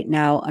 Right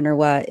now,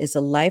 UNRWA is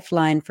a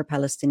lifeline for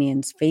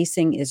Palestinians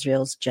facing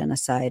Israel's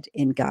genocide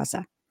in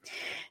Gaza.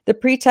 The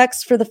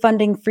pretext for the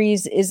funding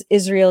freeze is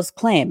Israel's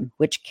claim,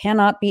 which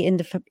cannot be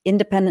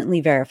independently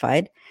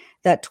verified,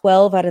 that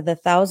 12 out of the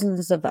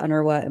thousands of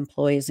UNRWA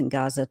employees in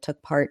Gaza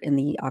took part in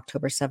the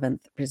October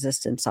 7th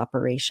resistance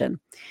operation.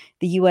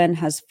 The UN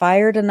has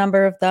fired a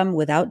number of them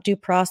without due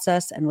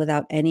process and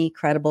without any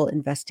credible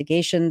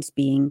investigations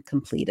being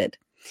completed.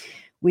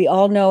 We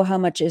all know how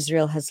much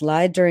Israel has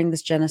lied during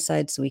this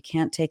genocide, so we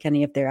can't take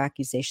any of their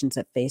accusations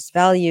at face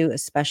value,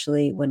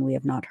 especially when we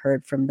have not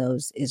heard from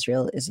those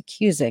Israel is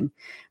accusing.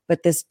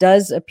 But this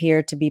does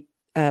appear to be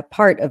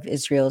part of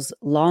Israel's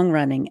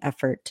long-running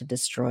effort to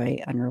destroy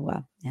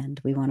UNRWA. And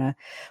we want to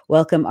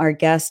welcome our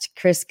guest,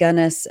 Chris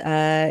Gunness.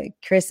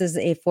 Chris is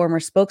a former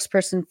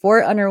spokesperson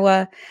for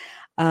UNRWA.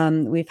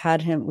 We've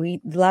had him. The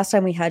last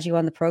time we had you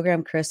on the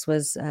program, Chris,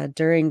 was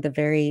during the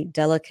very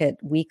delicate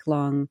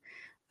week-long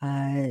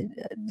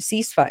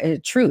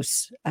ceasefire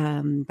truce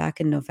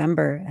back in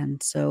November,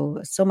 and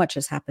so much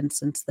has happened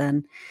since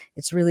then.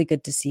 It's really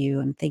good to see you,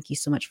 and thank you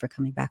so much for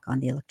coming back on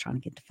the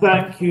Electronic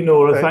Intifada. Thank you,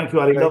 Nora. Thank you,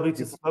 Ali. Lovely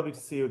to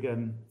see you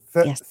again.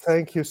 Yes.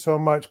 Thank you so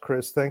much,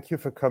 Chris. Thank you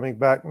for coming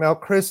back. Now,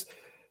 Chris,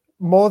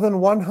 more than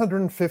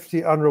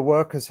 150 UNRWA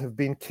workers have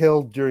been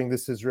killed during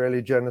this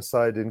Israeli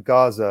genocide in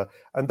Gaza,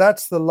 and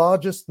that's the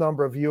largest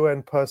number of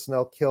UN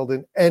personnel killed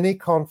in any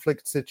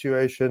conflict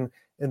situation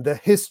in the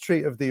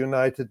history of the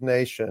United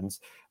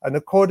Nations. And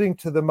according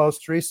to the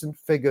most recent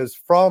figures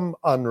from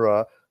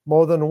UNRWA,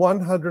 more than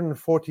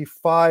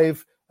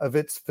 145 of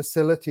its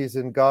facilities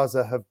in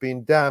Gaza have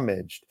been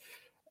damaged.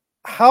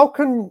 How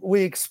can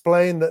we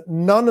explain that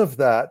none of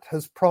that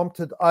has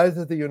prompted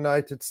either the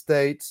United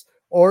States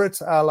or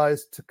its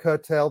allies to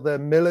curtail their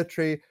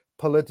military,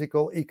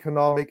 political,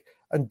 economic,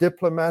 and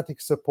diplomatic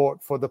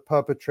support for the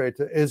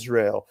perpetrator,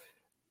 Israel?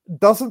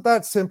 Doesn't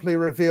that simply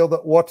reveal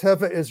that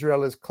whatever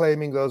Israel is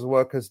claiming those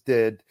workers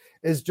did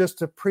is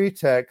just a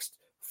pretext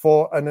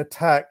for an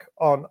attack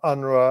on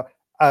UNRWA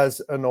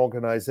as an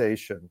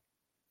organization?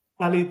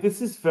 Ali,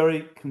 this is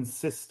very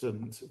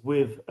consistent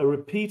with a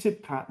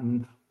repeated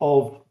pattern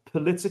of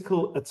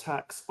political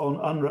attacks on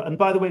UNRWA. And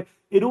by the way,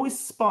 it always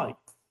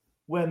spikes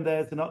when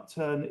there's an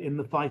upturn in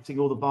the fighting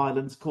or the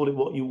violence, call it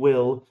what you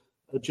will,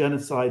 a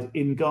genocide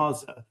in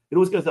Gaza. It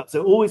always goes up.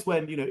 So always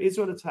when,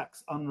 Israel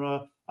attacks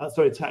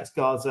attacks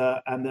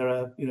Gaza, and there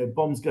are,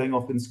 bombs going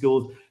off in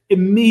schools,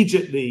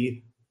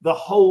 immediately the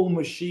whole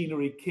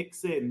machinery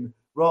kicks in,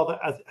 rather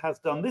as it has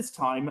done this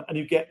time, and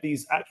you get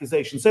these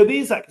accusations. So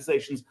these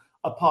accusations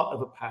are part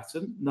of a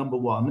pattern, number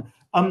one.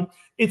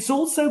 It's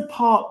also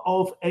part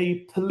of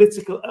a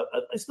political,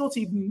 it's not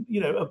even,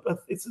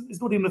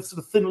 it's not even a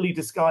sort of thinly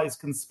disguised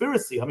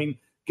conspiracy. I mean,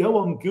 go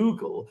on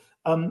Google,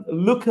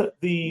 look at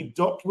the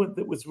document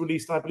that was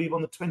released, I believe,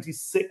 on the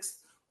 26th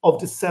of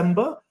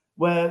December,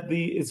 where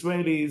the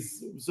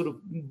Israelis sort of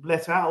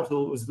let out,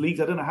 or it was leaked,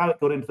 I don't know how it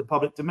got into the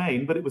public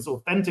domain, but it was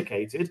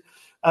authenticated,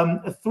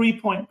 a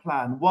 3-point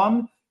plan.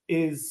 One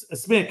is a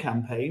smear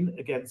campaign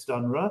against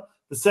UNRWA.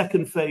 The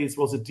second phase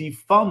was a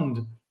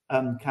defund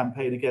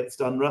campaign against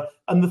UNRWA.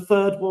 And the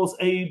third was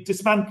a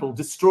dismantle,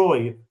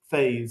 destroy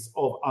phase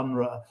of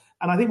UNRWA.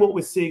 And I think what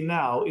we're seeing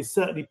now is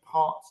certainly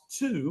part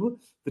two,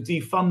 the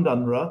defund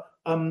UNRWA,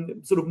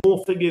 sort of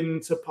morphing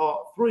into part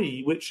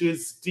three, which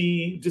is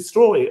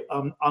destroy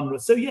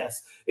UNRWA. So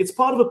yes, it's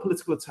part of a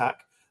political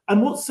attack.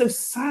 And what's so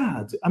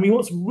sad,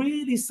 what's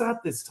really sad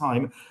this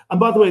time, and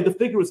by the way, the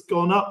figure has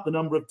gone up, the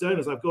number of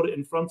donors, I've got it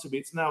in front of me,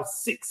 it's now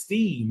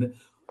 16.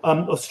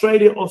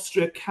 Australia,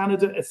 Austria,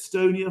 Canada,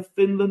 Estonia,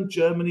 Finland,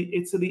 Germany,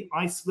 Italy,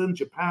 Iceland,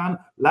 Japan,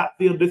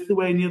 Latvia,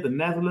 Lithuania, the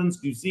Netherlands,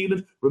 New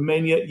Zealand,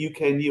 Romania,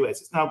 UK, and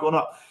US. It's now gone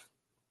up.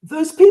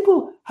 Those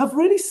people have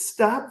really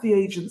stabbed the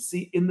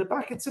agency in the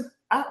back. It's an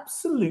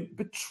absolute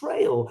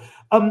betrayal.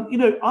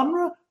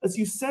 UNRWA, as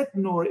you said,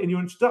 Nora, in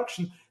your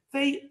introduction,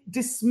 they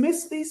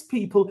dismiss these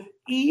people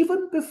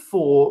even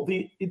before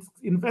the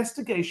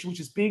investigation,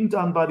 which is being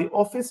done by the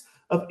Office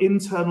of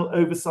Internal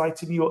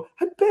Oversight in New York,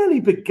 had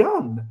barely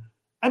begun.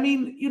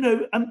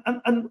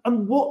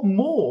 And what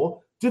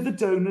more do the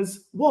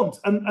donors want?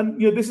 And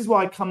this is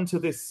why I come to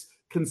this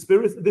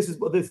conspiracy. This is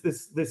what this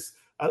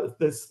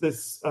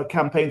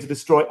campaign to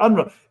destroy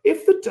UNRWA.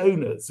 If the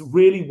donors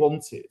really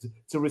wanted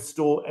to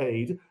restore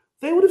aid,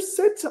 they would have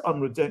said to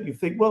UNRWA, don't you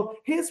think? Well,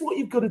 here's what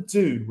you've got to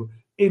do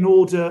in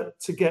order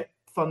to get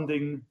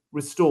funding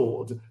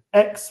restored: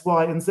 X,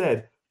 Y, and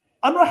Z.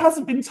 UNRWA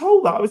hasn't been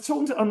told that. I was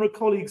talking to UNRWA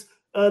colleagues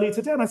earlier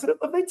today, and I said,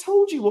 have they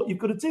told you what you've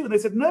got to do? And they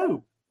said,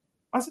 no.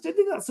 I said, I don't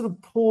think that's sort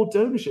of poor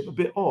donorship, a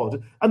bit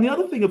odd. And the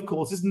other thing, of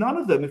course, is none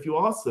of them, if you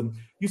ask them,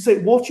 you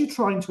say, what are you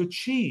trying to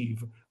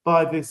achieve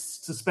by this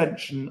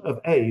suspension of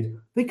aid?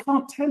 They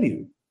can't tell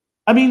you.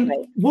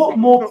 What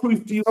more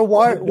proof do you... So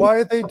why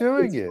are they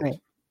doing it?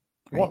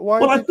 Right.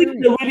 Well, I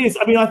think there really is.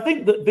 I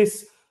think that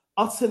this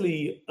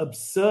utterly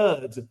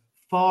absurd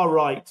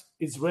far-right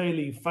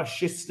Israeli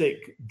fascistic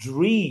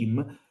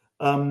dream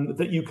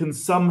that you can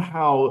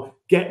somehow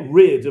get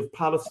rid of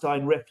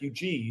Palestine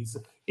refugees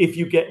if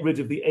you get rid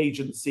of the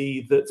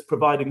agency that's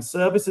providing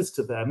services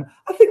to them.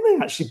 I think they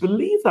actually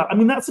believe that. I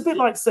mean, that's a bit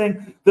like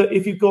saying that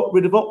if you got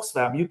rid of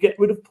Oxfam, you get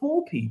rid of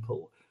poor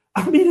people.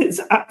 I mean, it's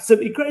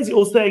absolutely crazy.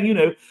 Or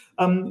saying,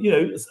 a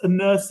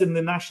nurse in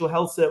the National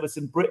Health Service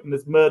in Britain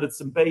has murdered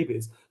some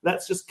babies.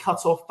 Let's just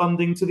cut off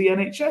funding to the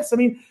NHS. I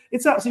mean,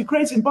 it's absolutely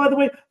crazy. And by the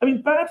way, I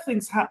mean, bad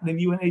things happen in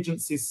UN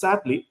agencies,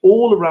 sadly,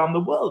 all around the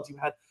world. You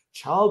had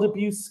child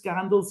abuse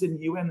scandals in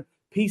UN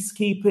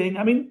peacekeeping.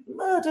 I mean,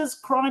 murders,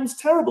 crimes,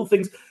 terrible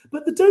things.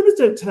 But the donors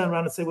don't turn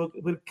around and say, well,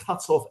 we'll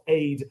cut off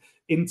aid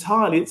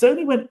entirely. It's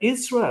only when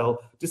Israel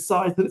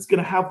decides that it's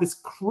going to have this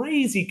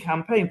crazy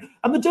campaign.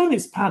 And the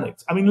donors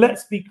panicked. I mean,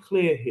 let's be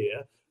clear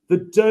here. The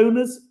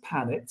donors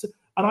panicked.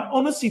 And I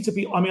honestly,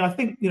 I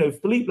think,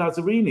 Philippe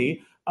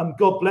Lazzarini,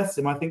 God bless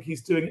him, I think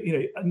he's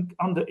doing,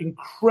 under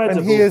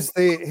incredible... And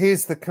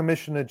he's the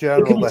Commissioner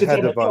General, the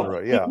head of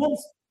UNRWA,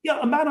 yeah.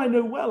 A man I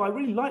know well. I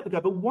really like the guy.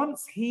 But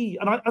once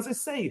as I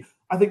say,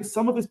 I think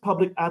some of his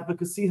public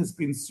advocacy has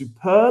been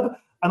superb.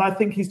 And I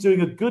think he's doing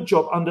a good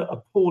job under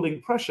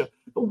appalling pressure.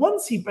 But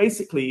once he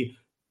basically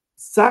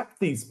sacked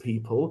these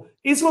people,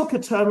 Israel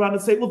could turn around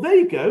and say, well, there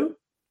you go.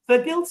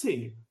 They're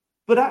guilty.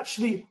 But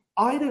actually,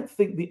 I don't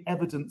think the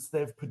evidence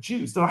they've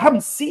produced, and I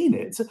haven't seen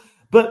it,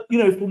 but,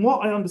 from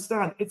what I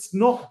understand, it's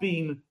not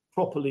been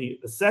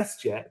properly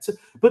assessed yet.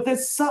 But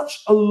there's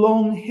such a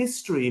long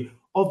history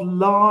of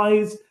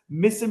lies,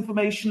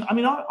 misinformation. I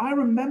mean, I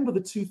remember the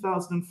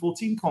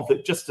 2014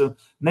 conflict, just to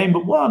name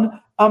but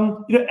one.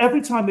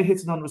 Every time they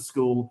hit an UNRWA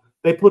school,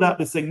 they put out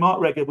this thing.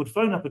 Mark Regev would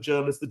phone up a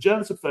journalist. The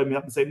journalist would phone me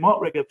up and say,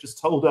 Mark Regev just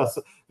told us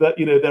that,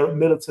 there are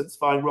militants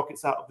firing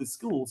rockets out of the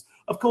schools.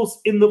 Of course,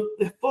 in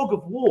the fog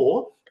of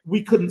war,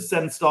 we couldn't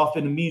send staff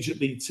in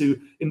immediately to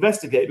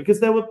investigate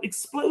because there were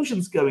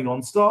explosions going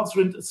on. Staff's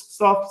lives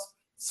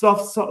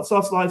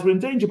were in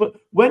danger. But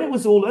when it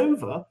was all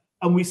over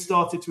and we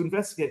started to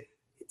investigate,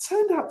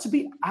 turned out to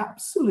be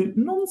absolute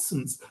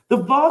nonsense. The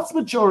vast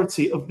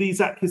majority of these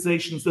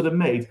accusations that are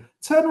made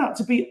turn out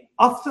to be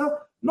utter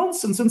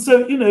nonsense. And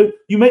so,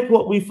 you make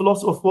what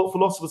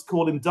philosophers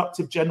call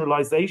inductive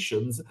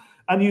generalizations,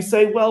 and you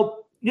say,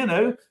 well,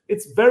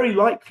 it's very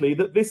likely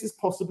that this is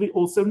possibly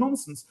also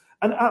nonsense.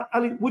 And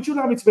Ali, would you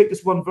allow me to make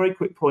just one very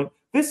quick point?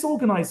 This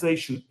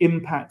organization,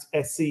 Impact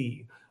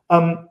SE,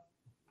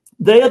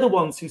 they are the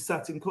ones who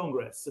sat in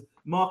Congress.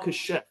 Marcus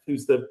Shepp,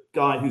 who's the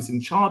guy who's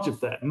in charge of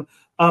them,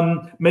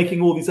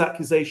 making all these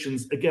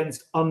accusations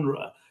against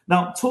UNRWA.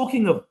 Now,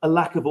 talking of a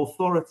lack of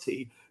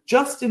authority,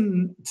 just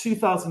in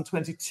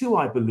 2022,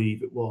 I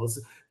believe it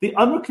was, the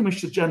UNRWA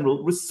Commissioner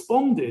General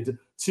responded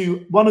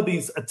to one of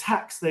these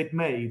attacks they'd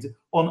made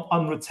on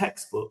UNRWA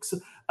textbooks.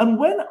 And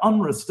when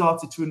UNRWA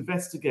started to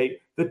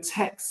investigate the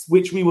texts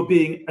which we were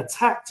being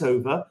attacked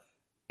over,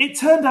 it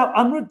turned out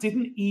UNRWA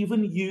didn't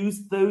even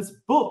use those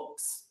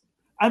books.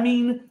 I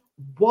mean,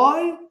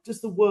 why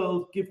does the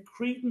world give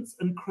credence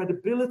and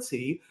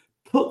credibility,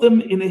 put them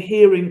in a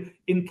hearing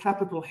in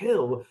Capitol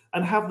Hill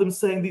and have them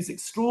saying these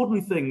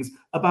extraordinary things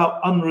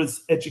about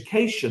UNRWA's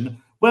education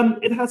when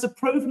it has a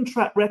proven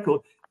track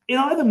record in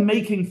either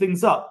making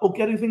things up or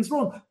getting things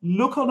wrong?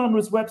 Look on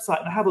UNRWA's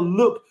website and have a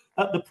look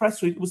at the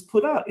press release that was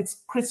put out.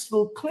 It's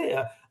crystal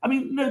clear. I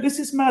mean, no, this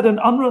is mad. And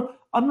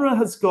UNRWA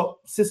has got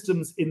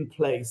systems in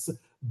place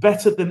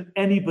better than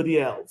anybody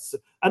else.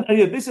 And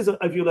this is,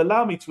 if you'll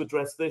allow me to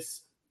address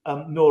this,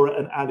 Nora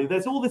and Ali,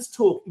 there's all this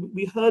talk.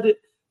 We heard it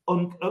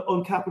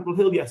on Capitol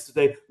Hill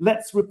yesterday.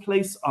 Let's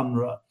replace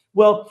UNRWA.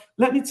 Well,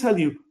 let me tell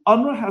you,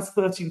 UNRWA has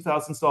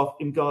 13,000 staff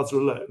in Gaza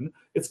alone.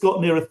 It's got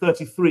nearer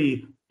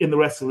 33 in the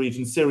rest of the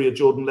region, Syria,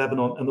 Jordan,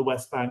 Lebanon, and the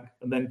West Bank,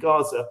 and then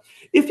Gaza.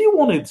 If you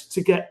wanted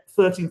to get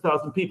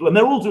 13,000 people, and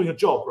they're all doing a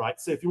job,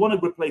 right? So if you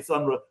want to replace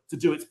UNRWA to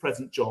do its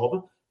present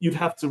job, you'd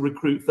have to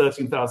recruit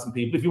 13,000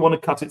 people. If you want to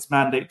cut its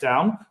mandate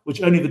down,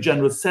 which only the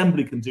General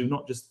Assembly can do,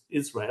 not just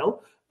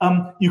Israel,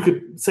 you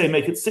could say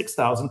make it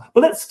 6,000.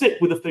 But let's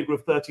stick with a figure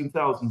of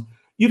 13,000.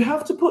 You'd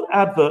have to put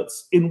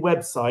adverts in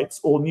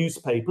websites or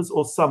newspapers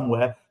or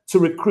somewhere to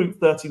recruit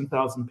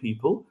 13,000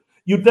 people.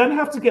 You'd then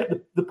have to get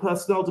the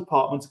personnel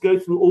department to go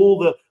through all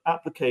the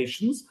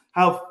applications,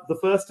 have the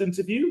first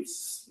interview,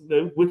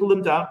 whittle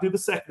them down, do the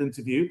second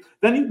interview.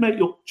 Then you'd make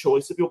your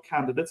choice of your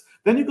candidates.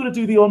 Then you've got to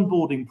do the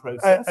onboarding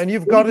process. And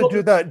you've got to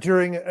do that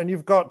during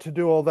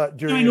all that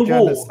during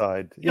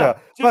genocide. Yeah.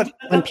 But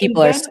when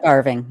people are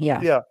starving.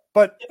 Yeah.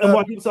 But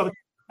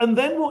and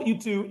then what you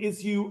do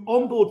is you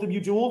onboard them, you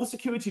do all the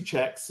security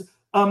checks.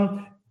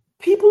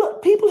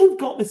 People who've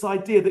got this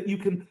idea that you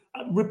can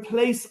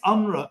replace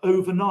UNRWA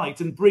overnight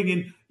and bring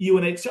in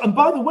UNHCR. And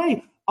by the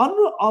way,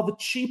 UNRWA are the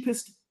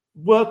cheapest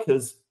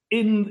workers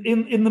in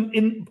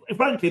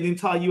frankly the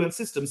entire UN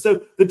system.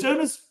 So the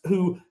donors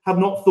who have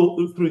not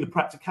thought through the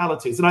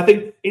practicalities, and I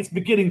think it's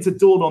beginning to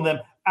dawn on them,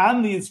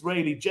 and the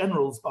Israeli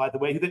generals, by the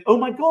way, who think, oh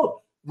my God,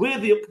 we're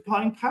the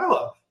occupying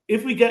power.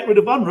 If we get rid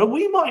of UNRWA,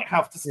 we might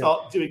have to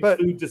start doing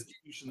food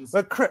distributions.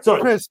 But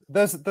Chris,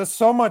 there's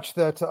so much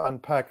there to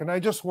unpack, and I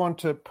just want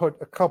to put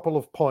a couple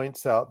of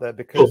points out there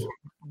because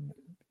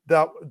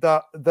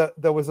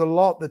there was a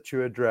lot that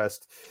you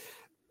addressed.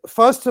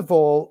 First of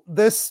all,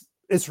 this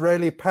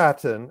Israeli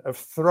pattern of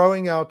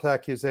throwing out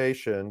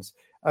accusations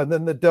and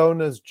then the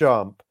donors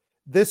jump.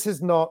 This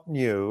is not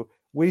new.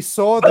 We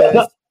saw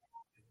this.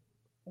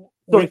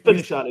 Sorry,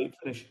 finish, Ali.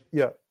 Finish.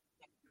 Yeah.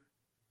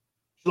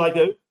 Shall I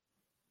go?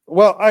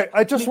 Well,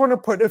 I just want to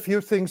put a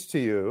few things to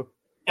you.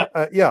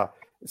 Yeah.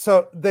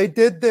 So they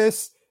did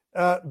this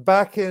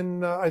back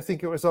in, I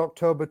think it was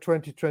October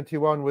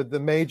 2021, with the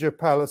major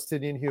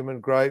Palestinian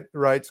human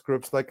rights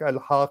groups like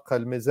Al-Haq,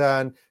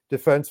 Al-Mizan,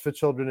 Defense for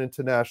Children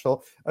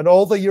International, and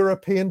all the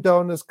European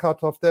donors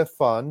cut off their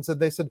funds. And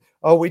they said,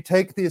 oh, we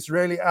take the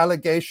Israeli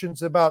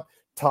allegations about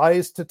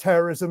ties to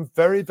terrorism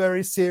very,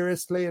 very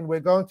seriously, and we're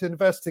going to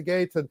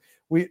investigate, and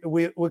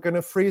we're going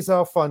to freeze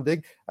our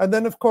funding. And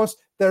then, of course,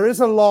 there is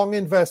a long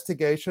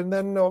investigation.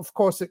 Then, of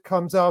course, it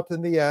comes out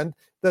in the end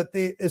that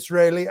the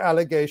Israeli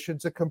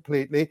allegations are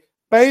completely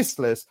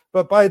baseless.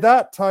 But by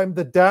that time,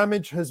 the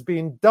damage has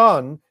been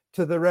done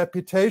to the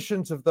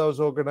reputations of those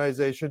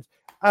organizations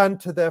and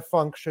to their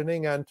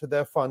functioning and to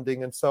their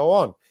funding and so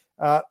on.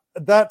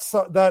 That's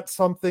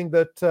something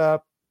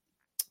that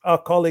our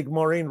colleague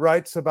Maureen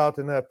writes about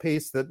in her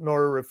piece that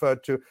Nora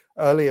referred to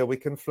earlier. We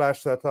can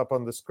flash that up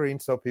on the screen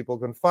so people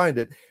can find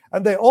it.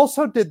 And they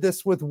also did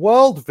this with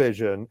World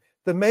Vision,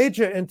 the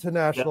major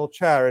international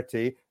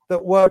charity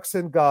that works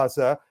in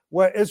Gaza,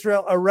 where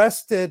Israel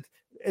arrested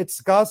its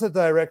Gaza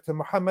director,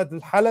 Mohammed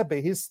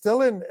Al-Halabi. He's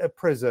still in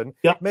prison,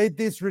 made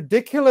these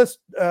ridiculous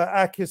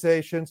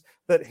accusations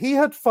that he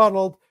had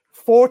funneled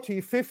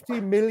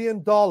 $50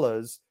 million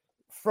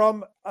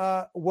from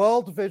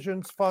World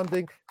Vision's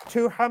funding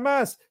to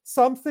Hamas,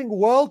 something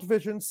World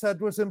Vision said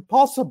was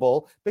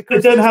impossible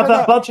because they don't have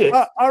that budget.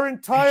 Our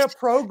entire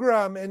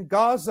program in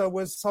Gaza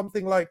was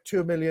something like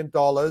 $2 million,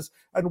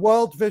 and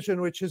World Vision,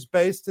 which is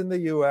based in the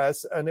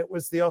US, and it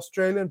was the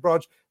Australian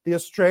branch, the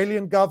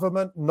Australian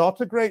government,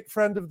 not a great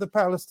friend of the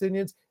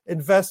Palestinians,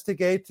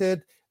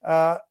 investigated.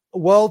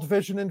 World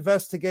Vision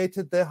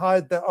investigated. They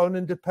hired their own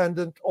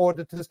independent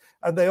auditors,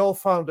 and they all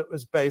found it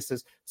was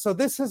baseless. So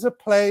this is a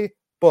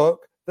playbook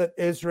that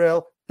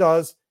Israel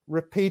does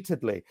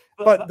repeatedly.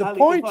 But the Ali,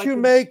 point you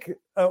make,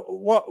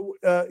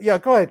 go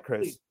ahead,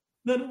 Chris.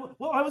 No,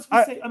 well, I was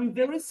going to say, I mean,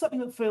 there is something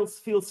that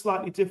feels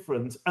slightly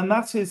different, and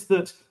that is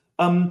that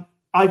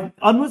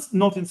UNRWA's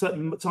not in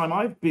certain time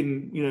I've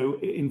been,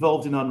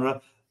 involved in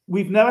UNRWA.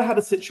 We've never had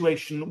a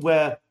situation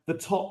where the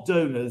top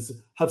donors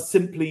have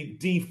simply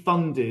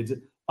defunded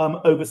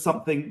over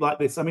something like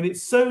this. I mean,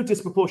 it's so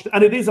disproportionate,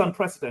 and it is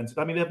unprecedented.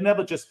 I mean, they've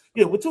never just,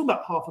 we're talking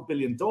about $500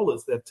 million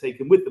they've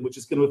taken with them, which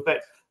is going to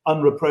affect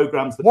UNRWA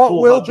programs. What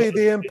will be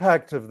the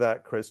impact of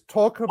that, Chris?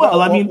 Talk about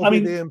what will be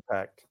the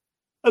impact.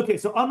 Okay,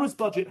 so UNRWA's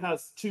budget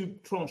has two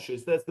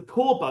tranches. There's the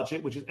core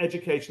budget, which is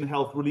education,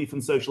 health, relief,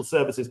 and social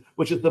services,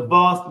 which is the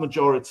vast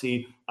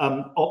majority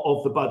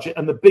of the budget.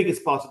 And the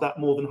biggest part of that,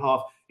 more than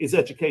half, is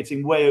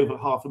educating way over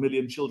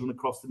 500,000 children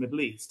across the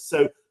Middle East.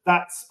 So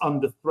that's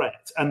under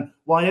threat. And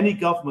why any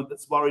government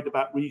that's worried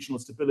about regional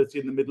stability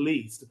in the Middle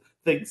East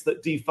thinks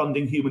that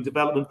defunding human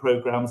development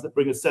programs that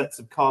bring a sense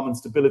of calm and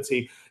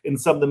stability in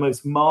some of the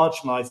most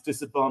marginalized,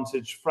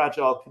 disadvantaged,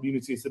 fragile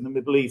communities in the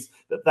Middle East,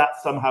 that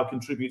somehow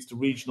contributes to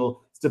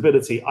regional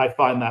stability, I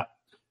find that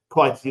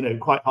quite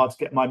hard to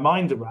get my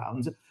mind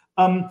around.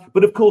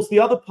 But of course, the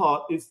other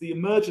part is the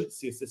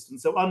emergency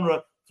assistance. So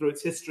UNRWA, through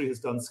its history, has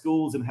done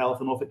schools and health,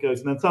 and off it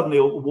goes. And then suddenly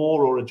a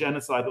war or a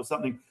genocide or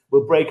something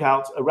will break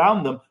out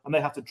around them, and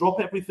they have to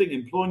drop everything,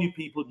 employ new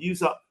people,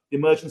 use up the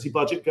emergency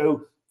budget,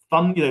 go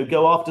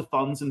after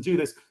funds and do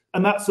this.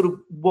 And that's sort of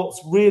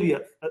what's really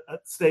at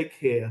stake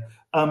here.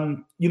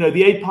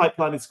 The aid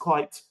pipeline is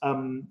quite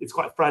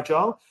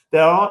fragile.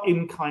 There are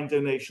in-kind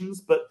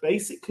donations, but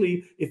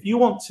basically, if you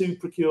want to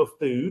procure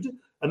food,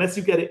 unless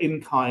you get it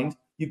in kind,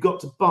 you've got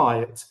to buy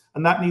it,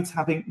 and that needs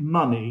having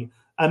money.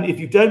 And if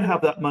you don't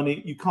have that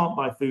money, you can't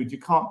buy food, you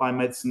can't buy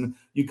medicine,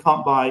 you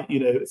can't buy,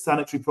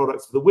 sanitary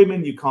products for the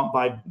women, you can't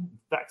buy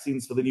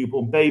vaccines for the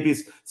newborn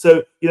babies.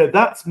 So,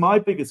 that's my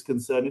biggest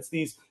concern. It's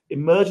these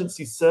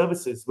emergency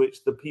services,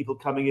 which the people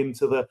coming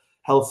into the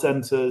health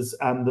centers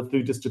and the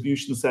food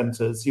distribution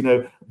centers,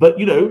 but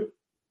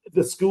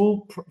the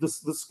school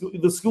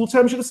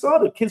term should have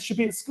started. Kids should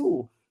be at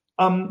school.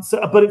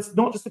 But it's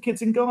not just the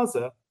kids in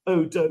Gaza.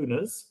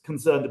 Donors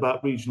concerned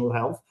about regional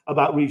health,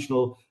 about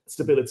regional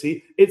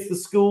stability. It's the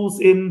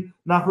schools in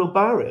Nahr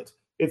al-Bared.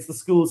 It's the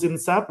schools in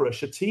Sabra,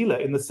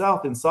 Shatila, in the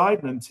south, in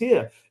Sidon and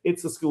Tyre.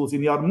 It's the schools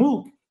in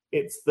Yarmouk.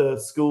 It's the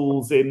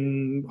schools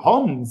in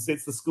Homs.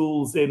 It's the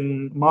schools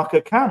in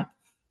Marka camp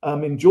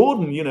in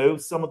Jordan.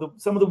 Some of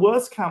the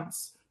worst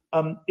camps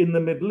in the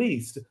Middle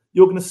East.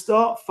 You're going to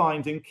start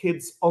finding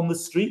kids on the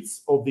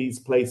streets of these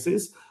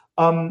places.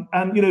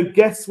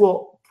 Guess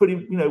what?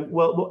 Pretty,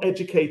 well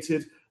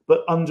educated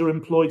but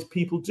underemployed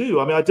people do.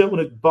 I mean, I don't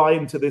want to buy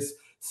into this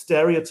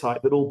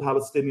stereotype that all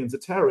Palestinians are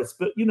terrorists,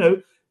 but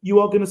you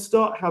are going to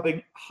start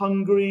having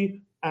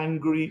hungry,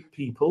 angry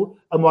people.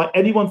 And why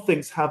anyone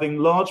thinks having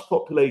large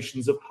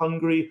populations of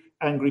hungry,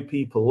 angry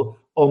people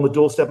on the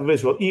doorstep of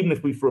Israel, even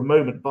if we for a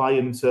moment buy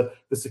into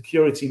the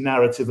security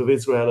narrative of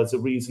Israel as a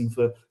reason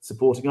for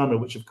supporting UNRWA,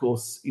 which of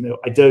course,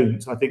 I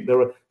don't. I think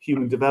there are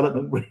human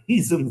development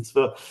reasons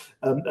for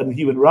and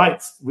human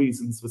rights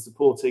reasons for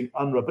supporting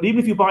UNRWA. But even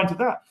if you buy into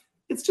that,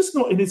 it's just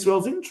not in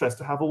Israel's interest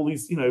to have all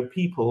these,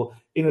 people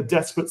in a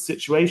desperate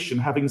situation,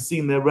 having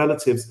seen their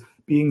relatives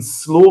being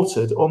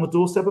slaughtered on the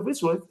doorstep of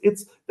Israel.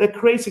 They're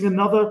creating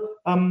another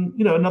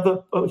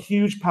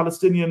huge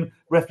Palestinian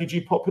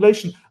refugee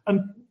population.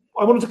 And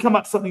I wanted to come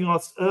back to something you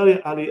asked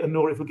earlier, Ali and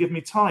Nora, if you'll give me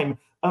time.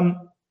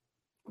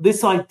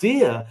 This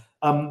idea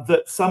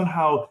that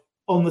somehow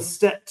on the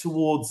step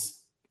towards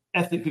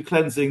ethnically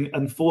cleansing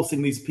and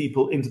forcing these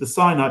people into the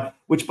Sinai,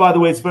 which, by the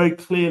way, is very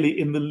clearly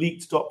in the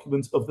leaked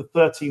document of the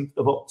 13th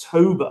of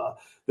October,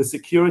 the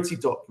security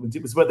document.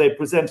 It was where they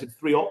presented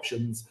three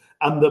options,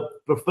 and the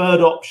preferred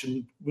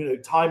option,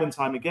 time and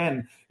time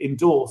again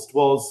endorsed,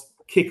 was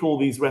kick all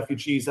these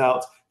refugees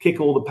out, kick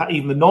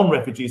even the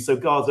non-refugees, so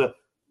Gaza,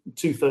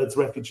 2/3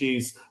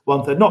 refugees,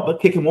 1/3 not, but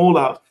kick them all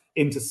out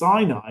into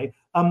Sinai.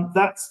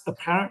 That's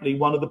apparently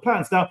one of the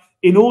plans. Now,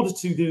 in order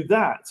to do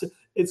that,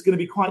 it's going to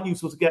be quite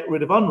useful to get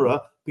rid of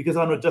UNRWA, because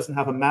UNRWA doesn't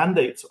have a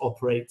mandate to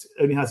operate,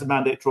 only has a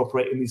mandate to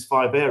operate in these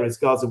 5 areas: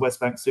 Gaza, West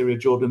Bank, Syria,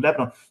 Jordan, and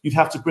Lebanon. You'd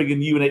have to bring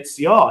in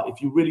UNHCR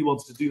if you really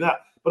wanted to do that.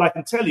 But I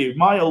can tell you,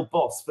 my old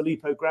boss,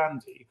 Filippo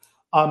Grandi,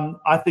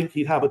 I think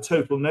he'd have a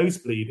total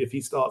nosebleed if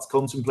he starts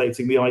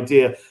contemplating the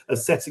idea of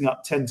setting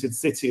up tented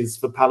cities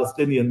for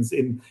Palestinians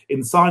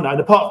in Sinai.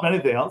 And apart from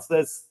anything else,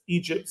 there's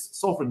Egypt's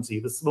sovereignty,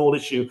 the small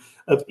issue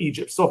of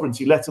Egypt's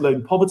sovereignty, let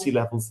alone poverty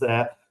levels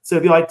there. So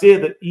the idea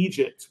that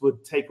Egypt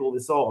would take all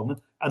this on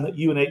and that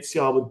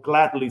UNHCR would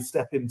gladly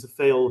step in to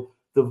fulfill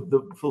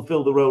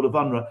the role of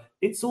UNRWA,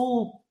 it's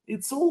all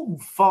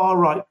far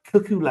right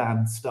cuckoo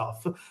land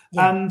stuff.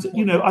 Yeah. And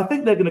I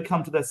think they're going to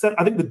come to their sense.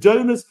 I think the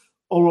donors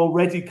are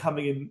already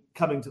coming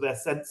to their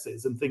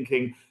senses and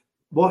thinking,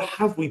 what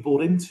have we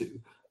bought into?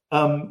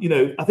 I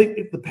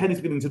think the penny's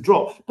beginning to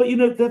drop. But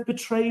they've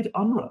betrayed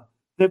UNRWA.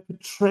 They've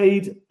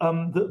betrayed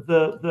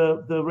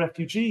the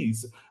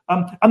refugees.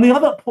 And the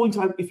other point,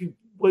 if you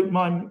won't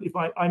mind, if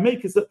I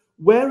make, is that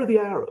where are the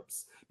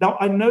Arabs? Now,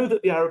 I know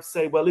that the Arabs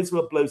say, well,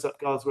 Israel blows up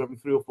Gaza every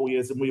 3 or 4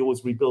 years and we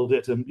always rebuild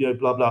it and,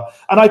 blah, blah.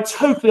 And I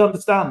totally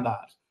understand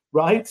that,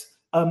 right?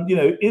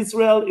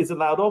 Israel is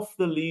allowed off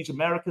the leash.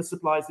 America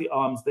supplies the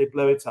arms. They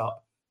blow it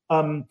up.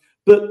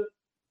 But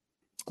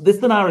this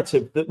is the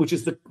narrative, which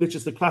is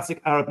the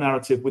classic Arab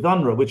narrative with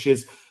UNRWA, which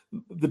is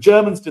the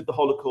Germans did the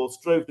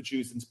Holocaust, drove the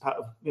Jews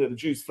the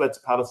Jews fled to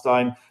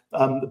Palestine.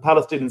 The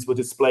Palestinians were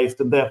displaced,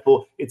 and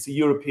therefore it's a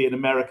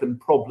European-American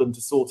problem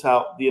to sort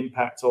out the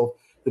impact of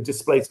the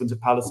displacement of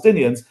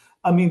Palestinians.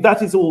 I mean,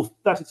 that is all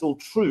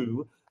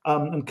true.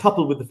 And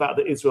coupled with the fact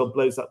that Israel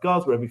blows up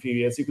Gaza every few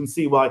years, you can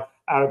see why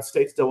Arab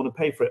states don't want to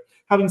pay for it.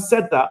 Having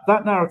said that,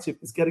 that narrative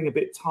is getting a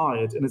bit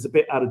tired and is a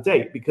bit out of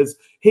date, because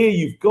here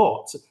you've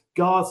got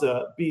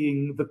Gaza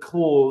being the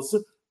cause,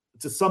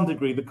 to some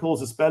degree, the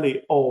casus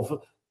belli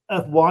of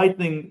a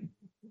widening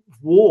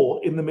war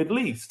in the Middle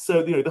East.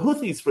 So, the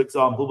Houthis, for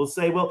example, will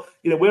say, well,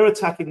 we're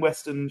attacking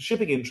Western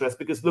shipping interests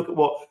because look at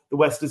what the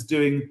West is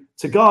doing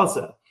to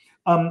Gaza.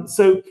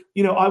 So,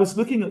 I was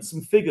looking at some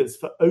figures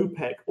for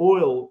OPEC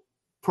oil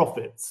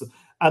profits,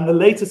 and the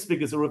latest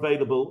figures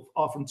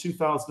are from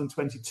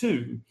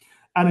 2022.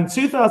 And in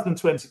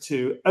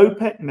 2022,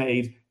 OPEC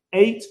made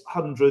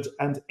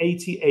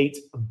 $888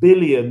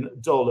 billion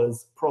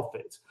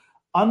profit.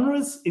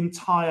 UNRWA's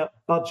entire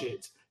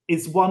budget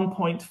is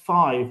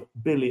 1.5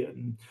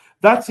 billion.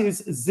 That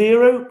is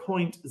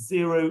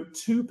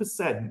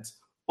 0.02%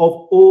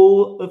 of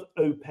all of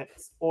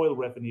OPEC's oil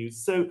revenues.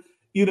 So,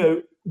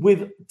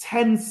 with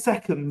 10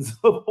 seconds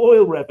of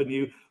oil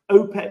revenue,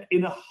 OPEC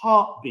in a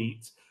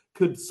heartbeat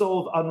could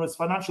solve UNRWA's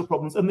financial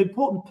problems. And the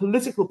important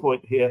political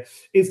point here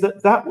is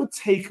that would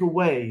take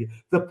away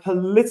the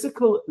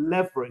political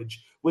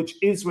leverage which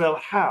Israel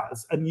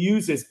has and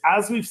uses,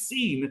 as we've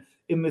seen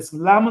in this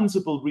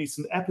lamentable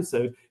recent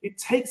episode. It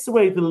takes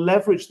away the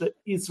leverage that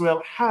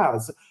Israel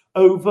has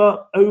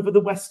over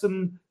the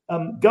Western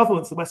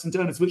governments, the Western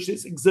donors, which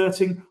it's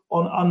exerting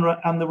on UNRWA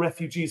and the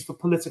refugees for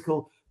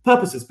political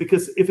purposes.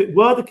 Because if it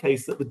were the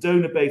case that the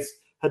donor base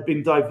had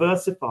been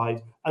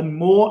diversified and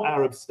more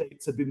Arab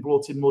states had been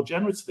brought in more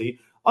generously,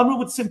 UNRWA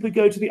would simply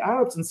go to the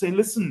Arabs and say,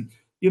 listen,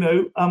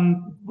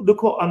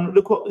 look what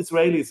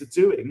Israelis are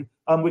doing.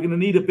 We're going to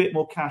need a bit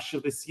more cash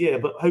this year,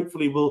 but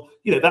hopefully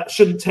that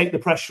shouldn't take the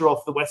pressure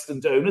off the Western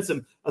donors.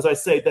 And as I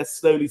say, they're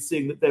slowly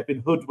seeing that they've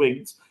been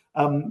hoodwinked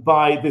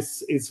by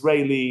this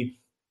Israeli,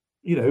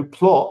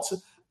 plot.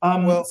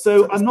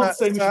 So I'm not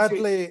saying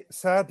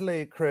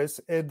sadly, Chris,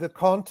 in the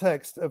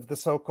context of the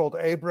so-called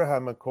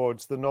Abraham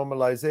Accords, the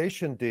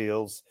normalization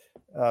deals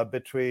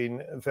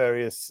between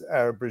various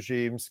Arab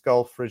regimes,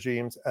 Gulf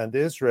regimes, and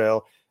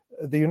Israel,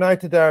 the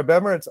United Arab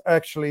Emirates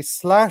actually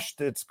slashed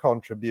its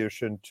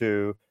contribution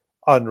to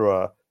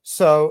UNRWA.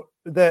 So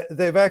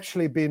they've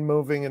actually been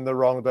moving in the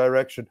wrong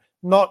direction,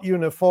 not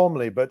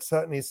uniformly, but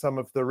certainly some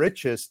of the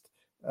richest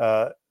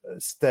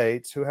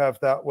states who have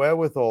that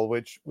wherewithal,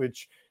 which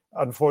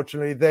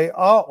unfortunately, they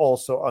are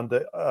also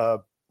under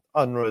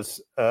UNRWA's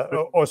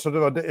or sort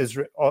of under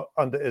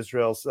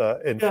Israel's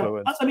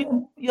influence.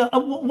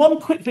 One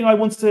quick thing I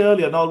wanted to say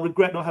earlier, and I'll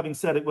regret not having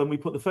said it when we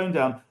put the phone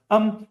down.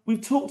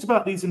 We've talked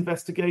about these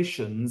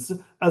investigations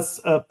as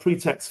a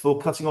pretext for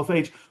cutting off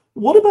aid.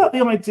 What about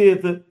the idea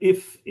that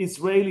if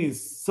Israeli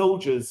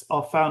soldiers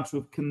are found to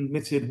have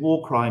committed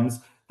war crimes,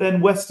 then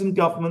Western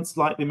governments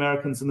like the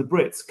Americans and the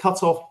Brits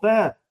cut off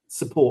their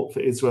support for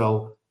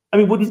Israel? I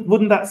mean,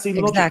 wouldn't that seem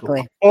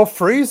logical? Or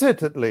freeze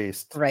it at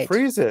least. Right.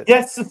 Freeze it.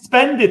 Yes,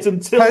 suspend it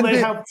until they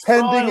have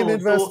pending an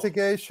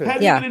investigation.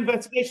 An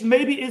investigation.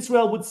 Maybe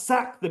Israel would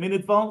sack them in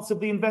advance of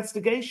the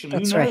investigation.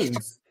 That's Who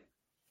knows?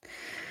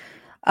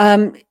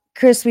 Right.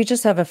 Chris, we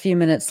just have a few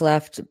minutes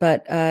left,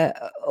 but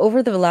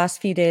over the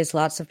last few days,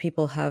 lots of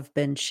people have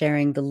been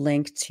sharing the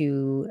link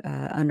to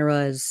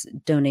UNRWA's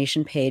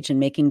donation page and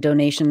making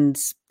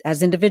donations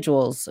as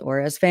individuals or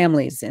as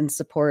families in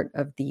support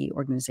of the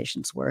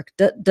organization's work.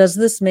 Does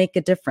this make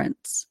a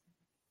difference?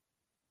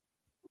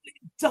 It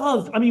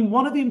does. I mean,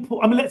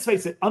 let's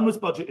face it, UNRWA's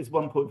budget is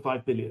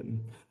 1.5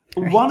 billion.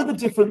 Right. One of the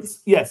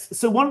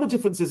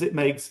differences it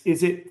makes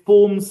is it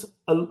forms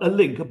a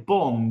link, a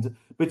bond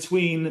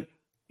between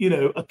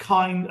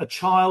a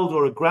child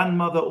or a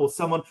grandmother or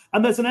someone.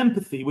 And there's an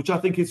empathy, which I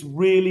think is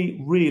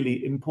really,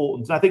 really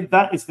important. And I think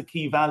that is the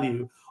key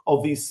value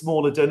of these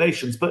smaller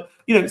donations. But,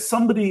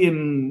 somebody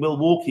in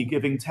Milwaukee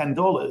giving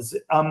 $10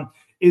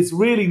 is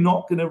really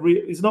not going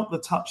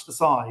to touch the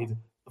side,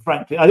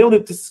 frankly. I don't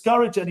want to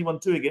discourage anyone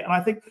doing it. And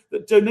I think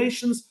that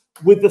donations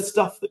with the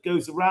stuff that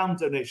goes around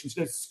donations,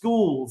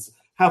 schools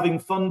having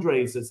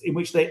fundraisers in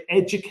which they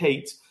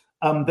educate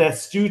their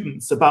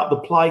students about the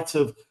plight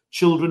of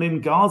children in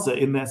Gaza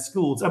in their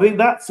schools. I think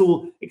that's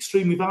all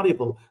extremely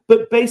valuable.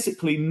 But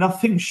basically,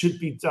 nothing should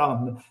be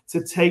done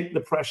to take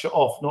the pressure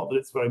off. Not that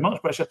it's very much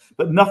pressure,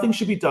 but nothing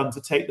should be done to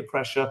take the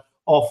pressure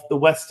off the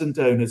Western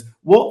donors.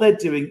 What they're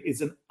doing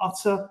is an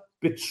utter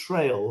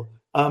betrayal.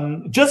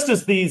 Just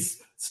as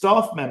these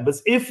staff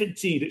members, if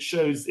indeed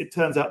it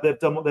turns out they've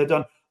done what they've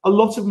done, a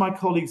lot of my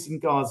colleagues in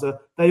Gaza,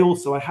 they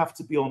also, I have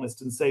to be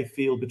honest and say,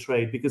 feel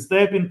betrayed, because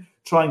they've been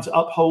trying to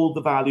uphold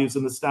the values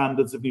and the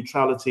standards of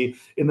neutrality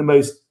in the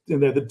most,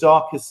 the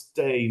darkest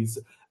days.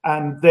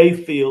 And they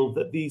feel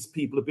that these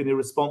people have been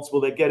irresponsible.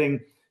 They're getting,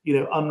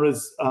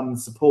 UNRWA's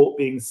support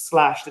being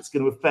slashed. It's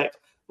going to affect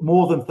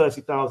more than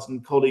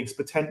 30,000 colleagues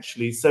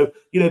potentially. So,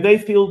 they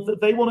feel that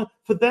they want to,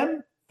 for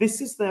them,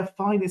 this is their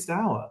finest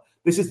hour.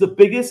 This is the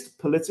biggest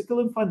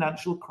political and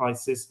financial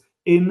crisis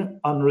in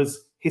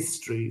UNRWA's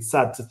history,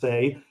 sad to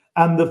say.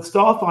 And the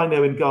staff I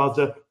know in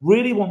Gaza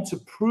really want to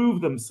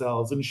prove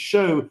themselves and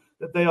show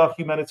that they are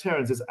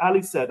humanitarians. As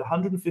Ali said,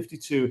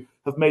 152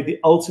 have made the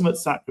ultimate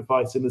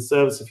sacrifice in the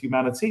service of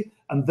humanity,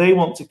 and they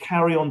want to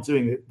carry on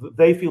doing it.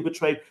 They feel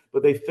betrayed,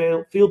 but they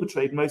feel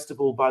betrayed most of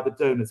all by the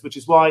donors, which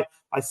is why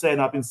I say,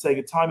 and I've been saying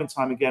it time and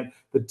time again,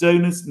 the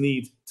donors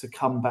need to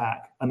come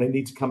back, and they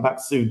need to come back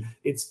soon.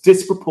 It's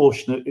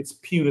disproportionate, it's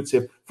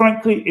punitive.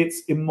 Frankly,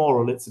 it's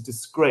immoral, it's a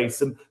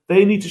disgrace, and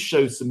they need to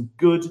show some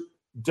good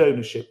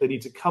donorship. They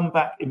need to come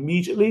back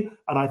immediately,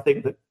 and I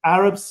think that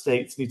Arab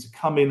states need to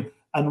come in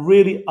and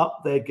really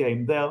up their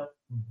game. Their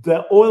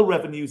oil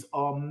revenues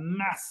are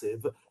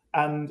massive.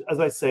 And as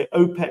I say,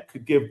 OPEC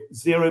could give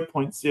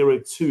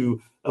 0.02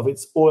 of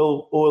its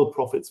oil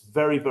profits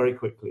very, very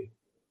quickly.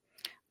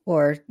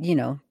 Or,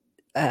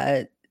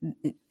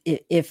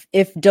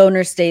 if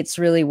donor states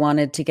really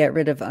wanted to get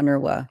rid of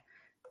UNRWA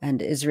and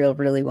Israel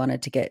really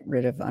wanted to get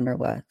rid of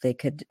UNRWA, they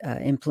could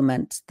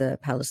implement the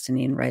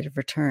Palestinian right of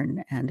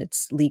return and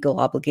its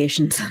legal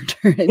obligations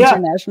under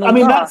international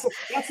law.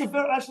 That's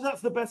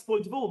the best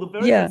point of all. The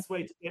very best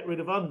way to get rid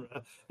of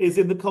UNRWA is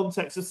in the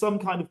context of some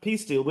kind of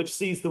peace deal, which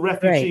sees the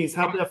refugees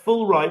have their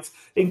full rights,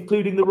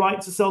 including the right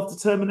to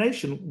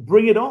self-determination.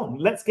 Bring it on.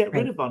 Let's get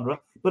rid of UNRWA,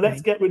 but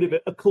let's get rid of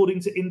it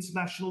according to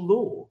international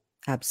law.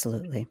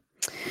 Absolutely.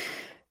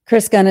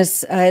 Chris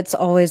Gunness, it's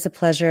always a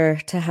pleasure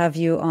to have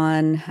you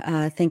on.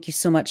 Thank you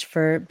so much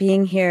for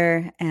being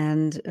here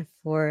and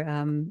for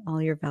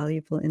all your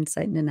valuable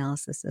insight and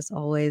analysis, as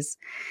always.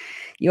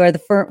 You are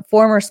the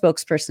former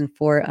spokesperson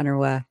for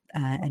UNRWA,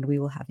 and we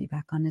will have you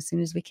back on as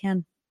soon as we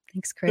can.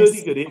 Thanks,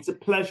 Chris. Goody. It's a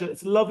pleasure.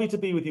 It's lovely to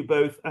be with you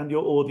both and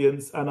your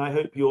audience, and I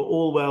hope you're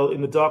all well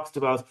in the darkest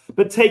of hours.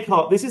 But take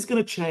heart. This is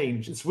going to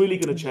change. It's really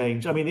going to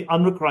change. I mean, the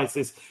UNRWA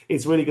crisis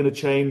is really going to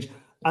change.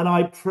 And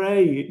I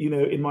pray,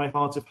 in my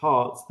heart of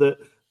hearts, that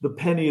the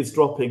penny is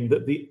dropping,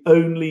 that the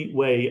only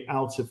way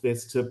out of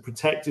this to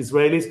protect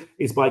Israelis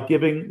is by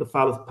giving the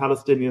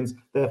Palestinians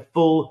their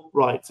full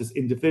rights as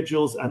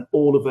individuals and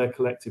all of their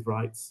collective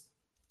rights.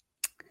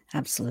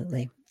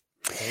 Absolutely.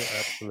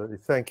 Absolutely.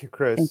 Thank you,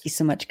 Chris. Thank you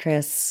so much,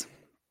 Chris.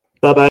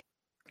 Bye-bye.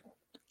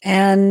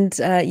 And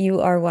you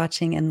are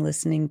watching and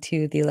listening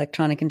to the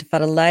Electronic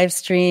Intifada live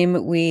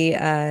stream. We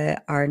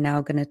are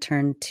now going to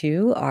turn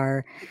to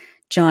our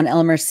Jon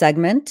Elmer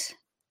segment.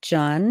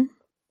 Jon,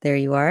 there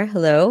you are.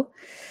 Hello.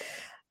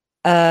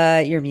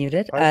 You're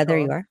muted. Hi, there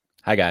you are.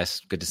 Hi, guys.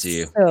 Good to see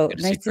you. So good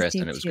to nice see Chris, to see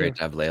and it was you. great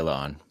to have Laila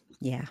on.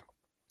 Yeah.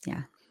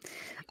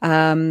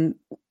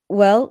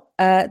 Well,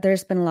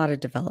 there's been a lot of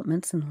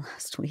developments in the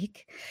last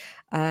week.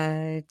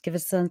 Give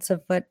us a sense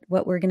of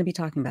what we're going to be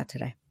talking about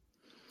today.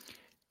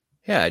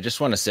 Yeah, I just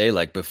want to say,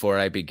 before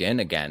I begin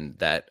again,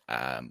 that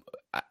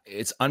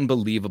it's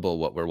unbelievable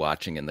what we're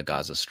watching in the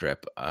Gaza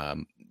Strip.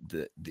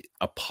 The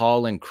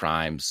appalling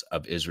crimes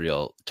of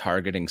Israel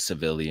targeting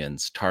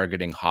civilians,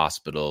 targeting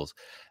hospitals,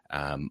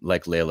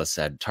 like Laila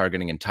said,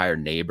 targeting entire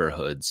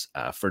neighborhoods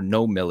for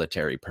no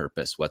military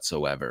purpose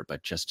whatsoever,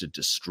 but just to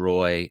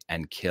destroy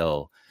and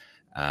kill.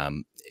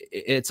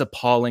 It's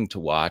appalling to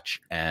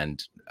watch,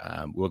 and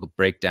we'll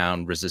break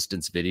down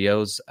resistance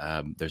videos.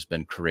 There's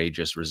been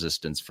courageous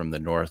resistance from the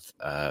north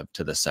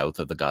to the south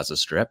of the Gaza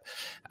Strip,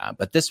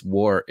 but this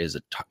war is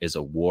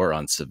a war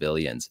on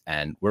civilians,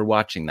 and we're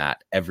watching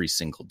that every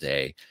single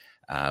day.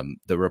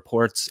 The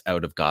reports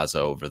out of Gaza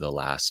over the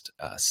last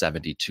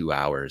 72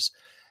 hours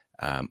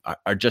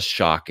are just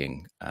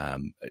shocking.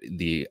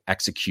 The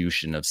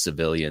execution of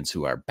civilians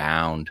who are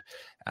bound.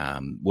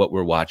 What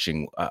we're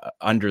watching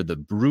under the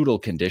brutal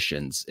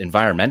conditions,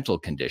 environmental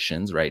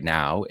conditions right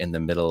now in the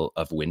middle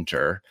of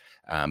winter,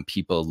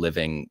 people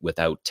living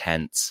without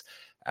tents,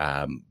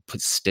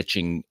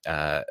 stitching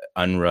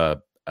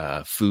UNRWA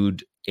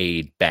food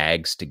aid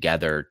bags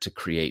together to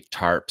create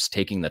tarps,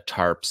 taking the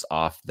tarps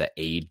off the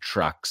aid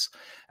trucks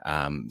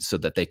so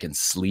that they can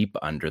sleep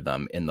under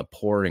them in the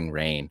pouring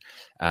rain,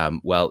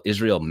 while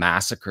Israel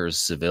massacres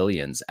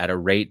civilians at a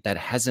rate that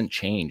hasn't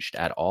changed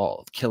at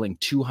all, killing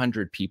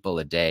 200 people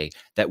a day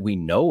that we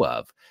know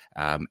of.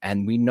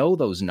 And we know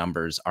those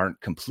numbers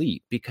aren't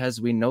complete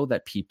because we know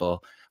that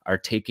people are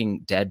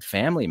taking dead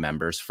family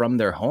members from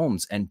their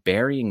homes and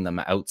burying them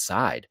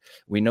outside.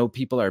 We know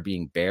people are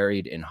being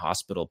buried in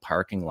hospital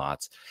parking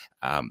lots.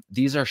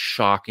 These are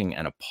shocking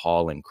and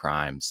appalling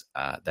crimes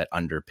that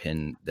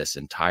underpin this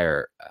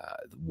entire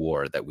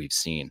war that we've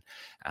seen.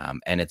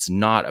 And it's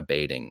not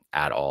abating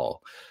at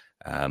all.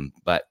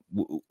 But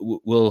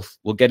we'll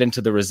get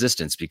into the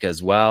resistance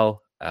because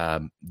while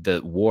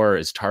the war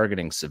is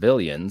targeting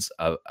civilians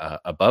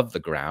above the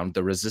ground,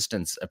 the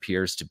resistance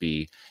appears to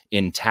be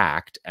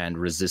intact and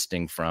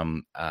resisting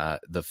from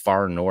the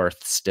far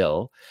north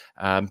still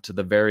to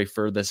the very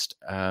furthest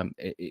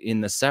in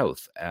the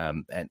south.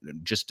 And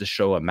just to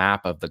show a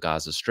map of the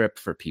Gaza Strip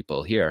for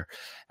people here,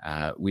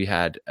 we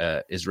had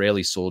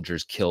Israeli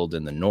soldiers killed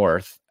in the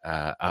north,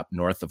 up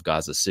north of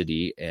Gaza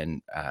City.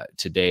 And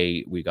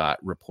today we got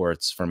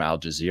reports from Al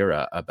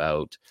Jazeera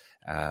about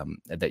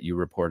that you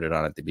reported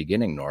on at the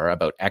beginning, Nora,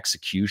 about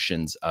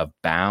executions of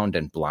bound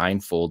and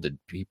blindfolded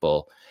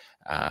people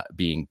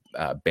being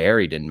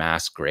buried in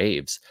mass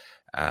graves.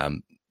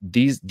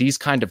 These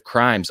kind of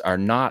crimes are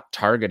not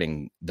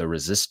targeting the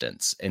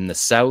resistance. In the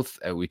south,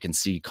 we can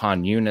see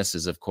Khan Yunis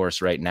is, of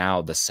course, right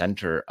now the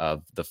center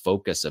of the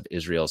focus of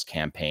Israel's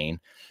campaign.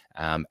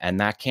 And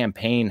that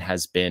campaign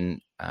has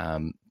been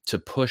to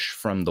push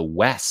from the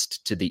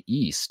west to the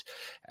east,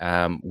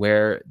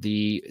 where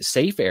the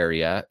safe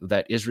area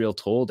that Israel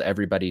told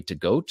everybody to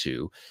go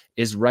to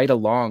is right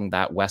along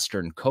that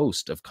western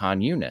coast of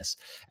Khan Yunis.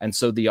 And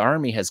so the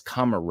army has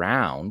come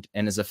around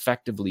and is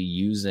effectively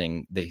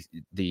using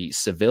the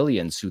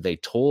civilians who they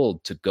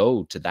told to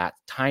go to that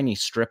tiny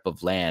strip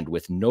of land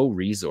with no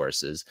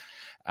resources.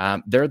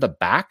 They're the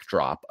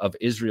backdrop of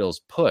Israel's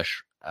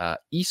push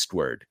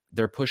eastward.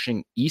 They're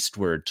pushing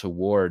eastward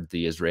toward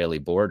the Israeli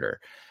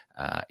border.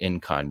 In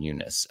Khan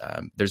Yunis.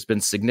 There's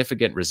been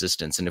significant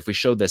resistance. And if we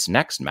show this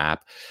next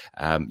map,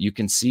 you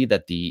can see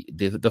that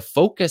the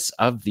focus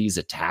of these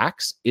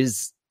attacks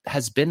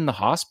has been the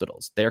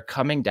hospitals. They're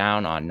coming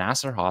down on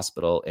Nasser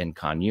Hospital in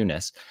Khan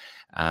Yunis.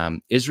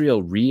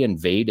 Israel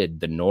reinvaded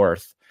the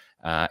north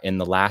in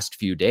the last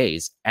few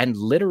days, and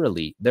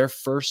literally their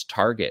first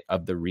target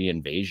of the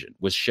reinvasion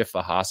was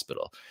Shifa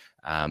Hospital.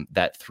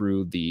 That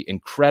through the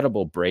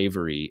incredible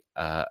bravery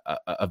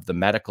of the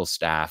medical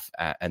staff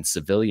and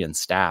civilian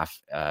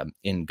staff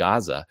in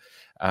Gaza,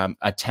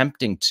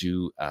 attempting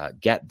to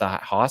get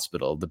that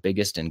hospital, the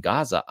biggest in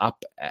Gaza,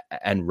 up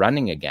and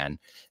running again,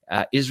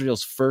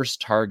 Israel's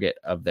first target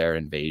of their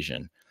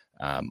invasion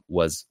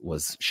was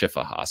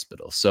Shifa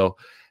Hospital. So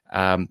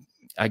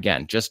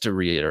again, just to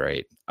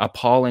reiterate,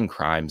 appalling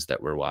crimes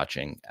that we're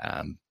watching,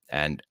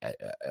 and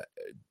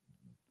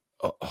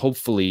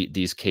hopefully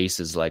these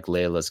cases like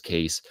Laila's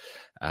case,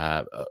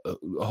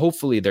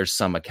 hopefully there's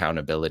some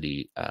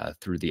accountability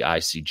through the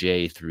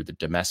ICJ, through the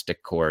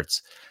domestic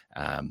courts.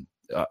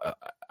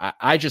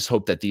 I just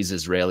hope that these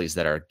Israelis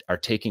that are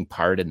taking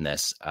part in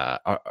this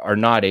are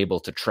not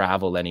able to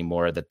travel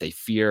anymore, that they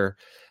fear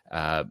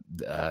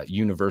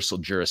universal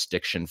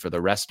jurisdiction for the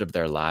rest of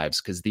their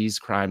lives, because these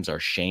crimes are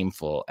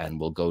shameful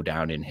and will go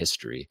down in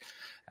history.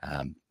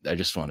 I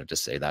just wanted to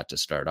say that to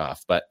start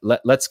off, but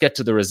let's get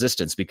to the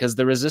resistance, because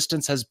the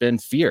resistance has been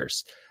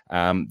fierce.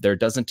 There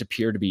doesn't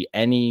appear to be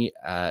any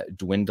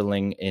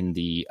dwindling in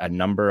the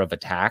number of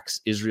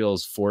attacks.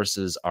 Israel's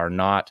forces are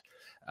not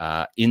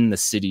in the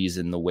cities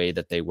in the way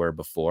that they were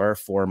before.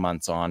 4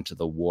 months on to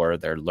the war,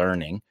 they're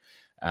learning,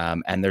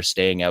 and they're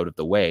staying out of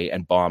the way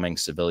and bombing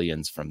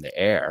civilians from the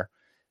air.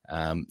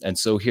 And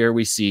so here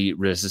we see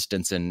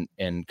resistance in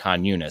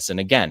Khan Yunis. And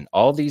again,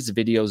 all these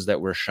videos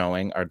that we're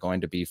showing are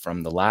going to be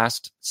from the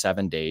last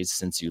 7 days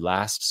since you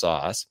last saw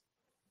us.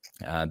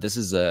 This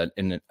is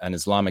an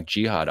Islamic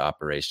Jihad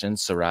operation,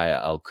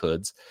 Saraya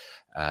al-Quds,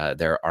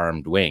 their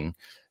armed wing.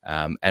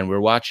 And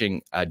we're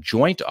watching a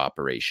joint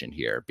operation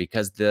here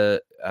because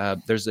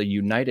there's a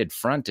united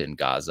front in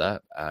Gaza,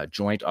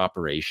 joint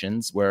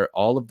operations where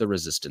all of the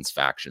resistance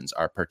factions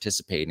are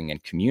participating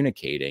and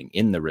communicating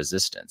in the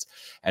resistance.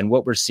 And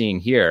what we're seeing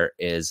here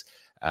is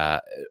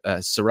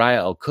Saraya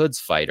al-Quds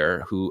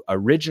fighter who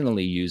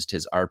originally used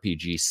his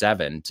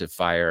RPG-7 to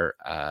fire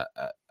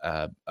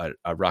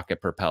a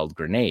rocket-propelled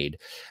grenade.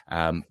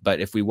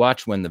 But if we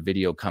watch when the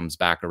video comes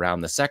back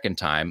around the second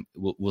time,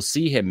 we'll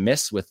see him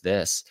miss with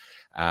this.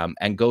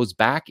 And goes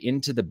back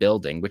into the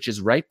building, which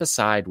is right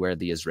beside where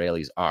the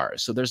Israelis are.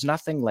 So there's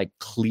nothing like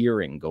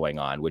clearing going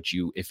on, which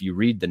if you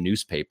read the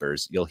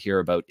newspapers, you'll hear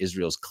about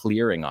Israel's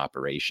clearing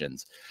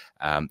operations.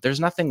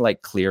 There's nothing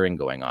like clearing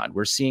going on.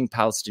 We're seeing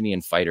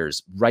Palestinian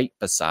fighters right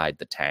beside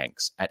the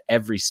tanks at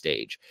every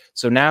stage.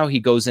 So now he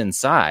goes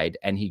inside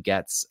and he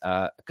gets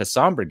a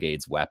Qassam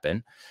Brigade's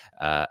weapon,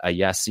 a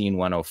Yasin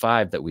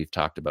 105 that we've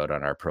talked about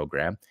on our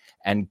program,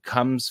 and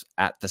comes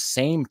at the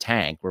same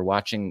tank. We're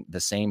watching the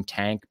same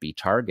tank be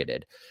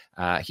targeted.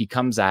 He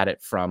comes at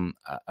it from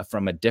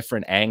a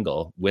different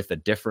angle with a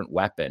different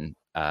weapon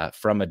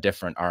from a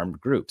different armed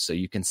group. So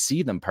you can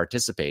see them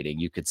participating.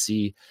 You could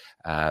see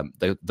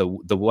the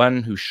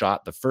one who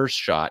shot the first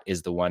shot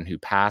is the one who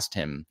passed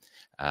him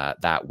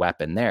that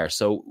weapon there.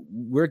 So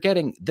we're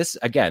getting this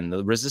again.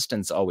 The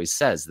resistance always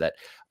says that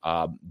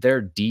their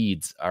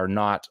deeds are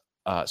not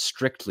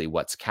strictly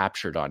what's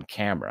captured on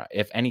camera.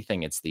 If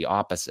anything, it's the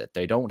opposite.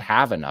 They don't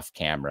have enough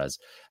cameras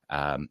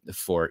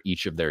for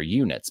each of their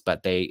units,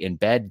 but they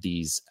embed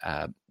these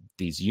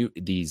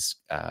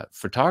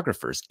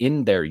photographers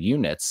in their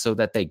units so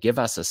that they give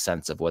us a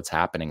sense of what's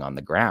happening on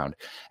the ground.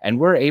 And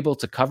we're able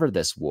to cover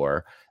this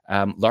war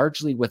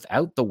largely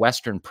without the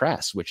Western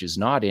press, which is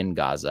not in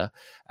Gaza,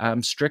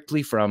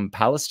 strictly from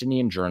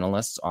Palestinian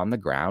journalists on the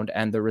ground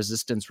and the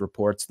resistance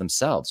reports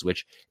themselves,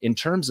 which in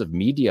terms of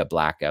media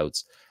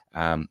blackouts,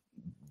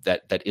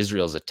 that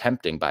Israel's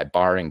attempting by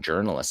barring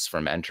journalists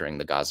from entering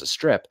the Gaza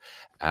Strip,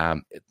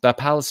 the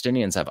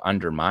Palestinians have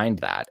undermined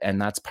that.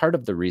 And that's part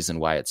of the reason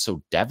why it's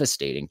so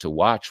devastating to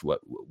watch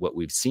what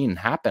we've seen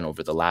happen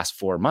over the last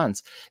 4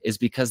 months, is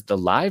because the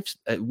lives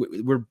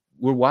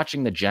we're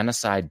watching the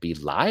genocide be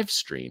live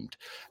streamed,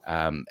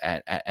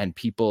 and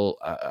people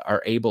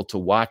are able to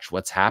watch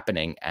what's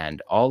happening.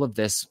 And all of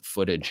this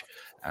footage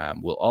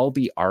will all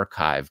be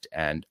archived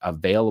and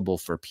available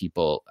for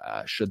people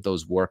should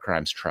those war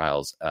crimes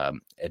trials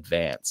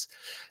advance.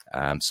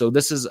 So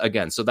this is,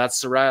 again, so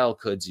that's Saraya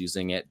al-Quds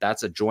using it.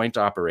 That's a joint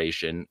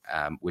operation,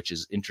 which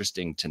is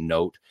interesting to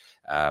note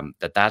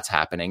that's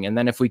happening. And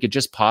then if we could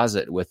just pause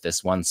it with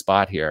this one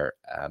spot here,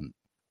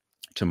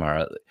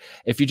 Tamara,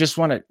 if you just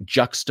want to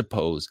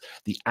juxtapose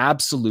the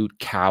absolute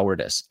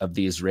cowardice of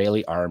the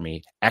Israeli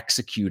army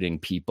executing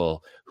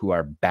people who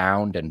are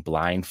bound and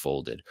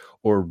blindfolded,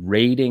 or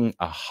raiding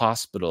a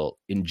hospital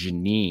in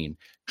Jenin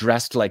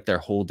dressed like they're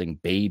holding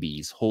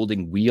babies,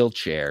 holding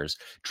wheelchairs,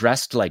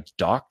 dressed like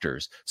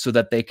doctors, so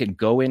that they can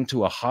go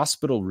into a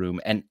hospital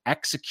room and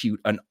execute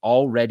an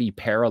already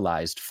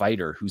paralyzed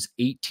fighter who's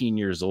 18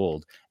 years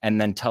old, and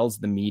then tells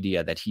the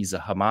media that he's a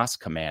Hamas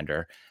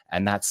commander,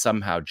 and that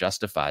somehow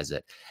justifies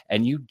it.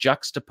 And you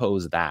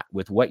juxtapose that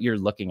with what you're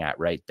looking at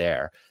right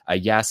there, a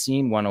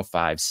Yasin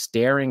 105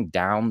 staring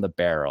down the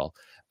barrel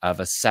of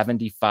a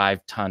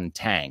 75-ton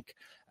tank,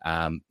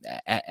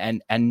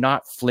 and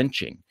not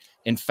flinching.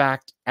 In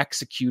fact,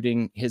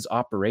 executing his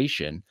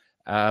operation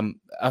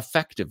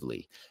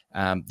effectively.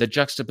 The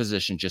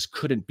juxtaposition just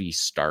couldn't be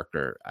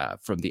starker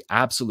from the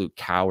absolute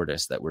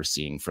cowardice that we're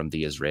seeing from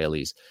the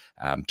Israelis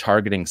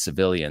targeting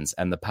civilians,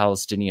 and the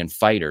Palestinian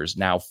fighters,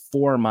 now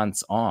 4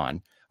 months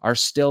on, are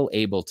still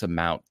able to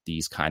mount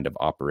these kind of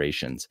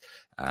operations.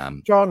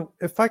 Jon,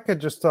 if I could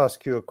just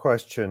ask you a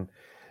question.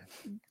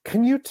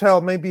 Can you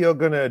tell, maybe you're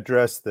going to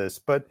address this,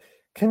 but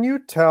can you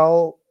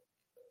tell,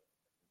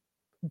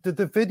 did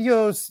the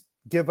videos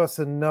give us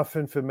enough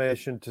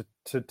information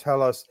to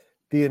tell us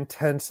the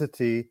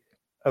intensity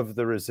of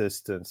the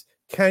resistance?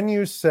 Can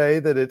you say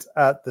that it's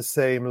at the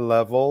same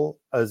level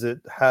as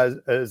it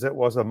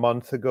was a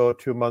month ago,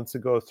 2 months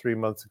ago, 3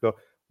 months ago?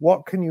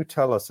 What can you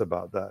tell us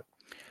about that?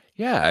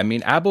 Yeah, I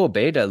mean, Abu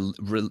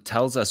Ubaidah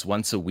tells us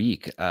once a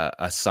week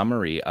a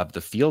summary of the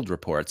field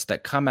reports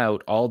that come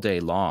out all day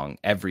long,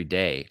 every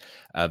day,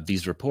 of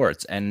these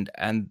reports. And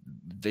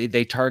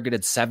they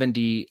targeted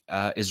 70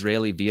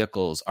 Israeli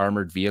vehicles,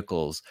 armored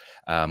vehicles,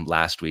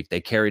 last week.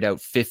 They carried out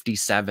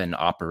 57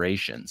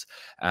 operations.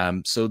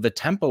 So the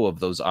tempo of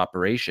those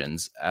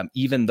operations,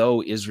 even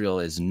though Israel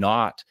is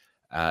not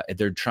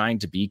they're trying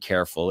to be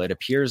careful. It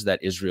appears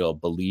that Israel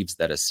believes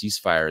that a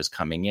ceasefire is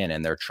coming in,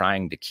 and they're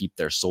trying to keep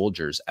their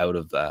soldiers out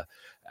of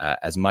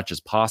as much as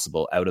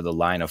possible out of the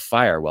line of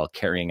fire while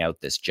carrying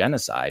out this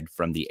genocide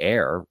from the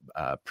air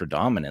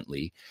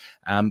predominantly.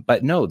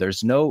 But no,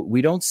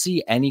 we don't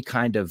see any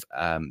kind of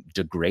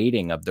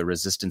degrading of the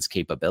resistance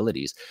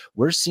capabilities.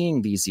 We're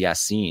seeing these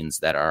Yassins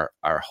that are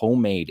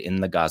homemade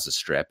in the Gaza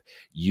Strip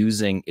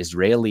using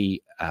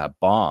Israeli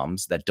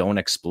bombs that don't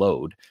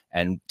explode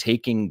and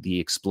taking the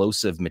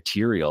explosive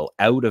material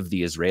out of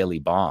the Israeli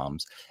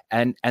bombs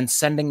and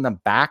sending them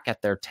back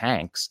at their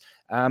tanks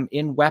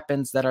in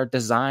weapons that are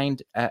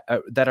designed,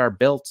 that are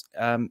built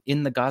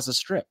in the Gaza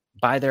Strip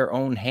by their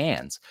own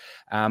hands.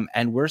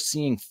 And we're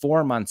seeing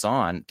 4 months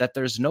on that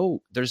there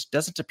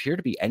doesn't appear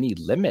to be any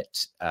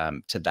limit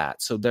to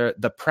that. So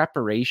the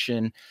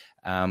preparation,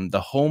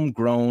 the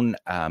homegrown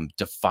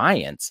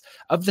defiance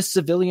of the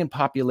civilian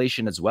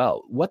population as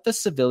well. What the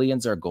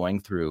civilians are going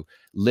through,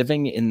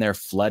 living in their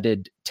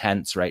flooded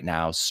tents right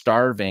now,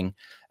 starving,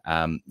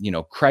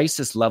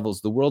 crisis levels.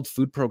 The World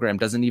Food Program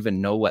doesn't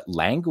even know what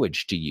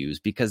language to use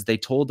because they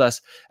told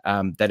us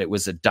that it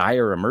was a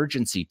dire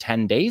emergency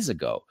 10 days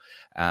ago.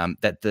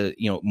 That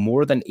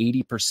more than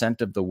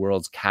 80% of the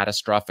world's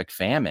catastrophic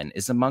famine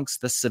is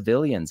amongst the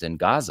civilians in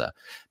Gaza.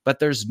 But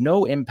there's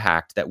no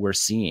impact that we're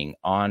seeing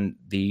on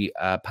the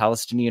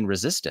Palestinian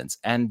resistance.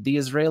 And the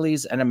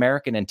Israelis and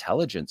American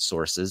intelligence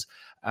sources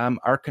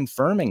are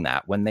confirming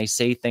that when they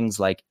say things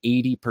like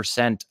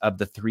 80% of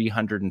the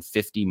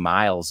 350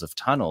 miles of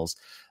tunnels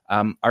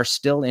are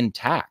still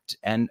intact.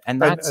 And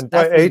that's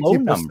a low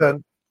number.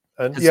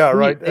 And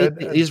right.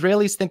 The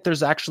Israelis think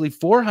there's actually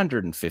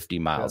 450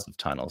 miles of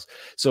tunnels.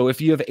 So if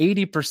you have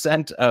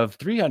 80% of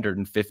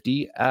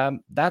 350,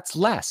 that's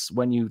less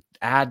when you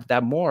add the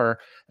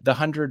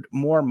 100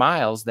 more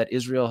miles that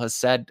Israel has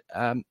said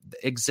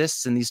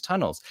exists in these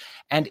tunnels.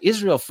 And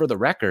Israel, for the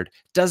record,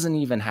 doesn't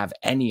even have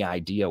any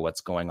idea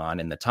what's going on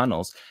in the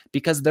tunnels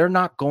because they're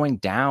not going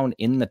down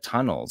in the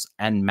tunnels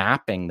and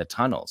mapping the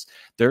tunnels.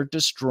 They're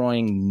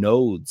destroying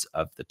nodes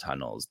of the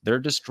tunnels. They're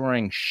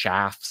destroying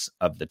shafts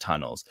of the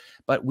tunnels.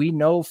 But we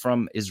know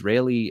from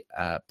Israeli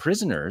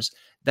prisoners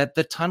that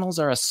the tunnels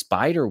are a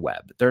spider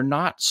web. They're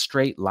not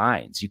straight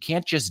lines. You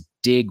can't just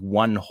dig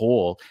one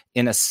hole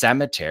in a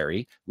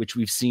cemetery, which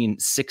we've seen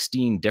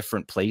 16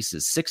 different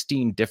places,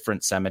 16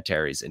 different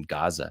cemeteries in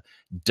Gaza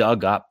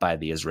dug up by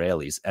the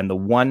Israelis. And the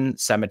one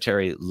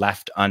cemetery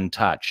left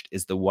untouched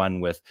is the one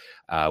with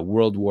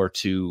World War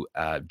II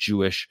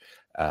Jewish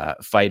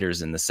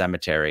fighters in the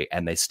cemetery.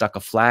 And they stuck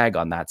a flag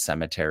on that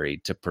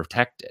cemetery to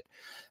protect it.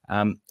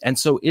 And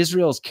so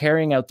Israel's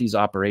carrying out these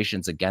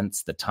operations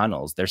against the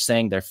tunnels. They're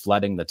saying they're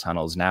flooding the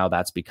tunnels. Now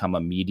that's become a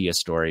media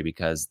story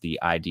because the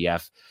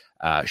IDF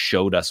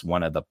showed us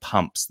one of the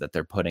pumps that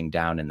they're putting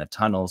down in the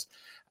tunnels.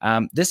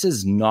 This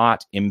is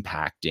not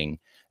impacting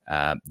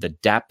the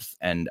depth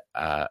and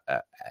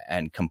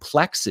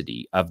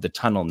complexity of the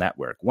tunnel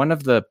network. One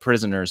of the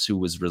prisoners who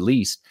was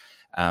released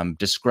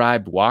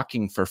described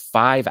walking for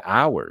 5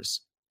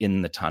 hours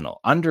in the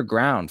tunnel,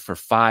 underground for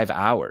 5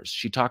 hours.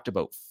 She talked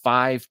about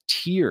 5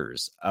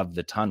 tiers of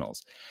the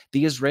tunnels.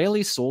 The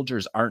Israeli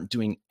soldiers aren't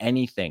doing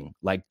anything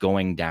like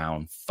going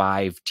down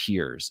 5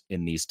 tiers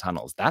in these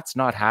tunnels. That's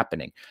not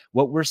happening.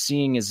 What we're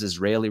seeing is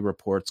Israeli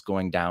reports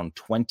going down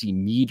 20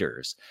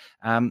 meters,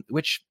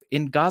 which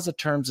in Gaza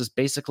terms is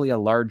basically a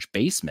large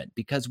basement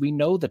because we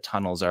know the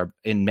tunnels are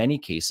in many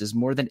cases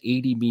more than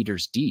 80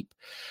 meters deep.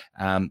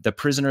 The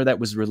prisoner that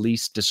was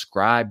released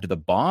described the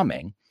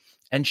bombing.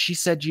 And she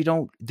said,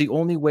 the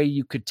only way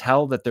you could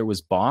tell that there was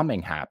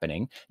bombing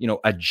happening,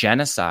 a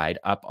genocide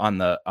up on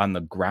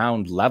the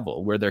ground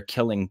level where they're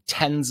killing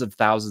tens of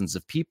thousands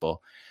of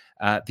people.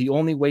 The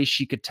only way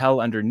she could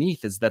tell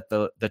underneath is that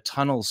the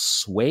tunnels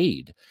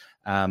swayed,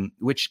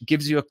 which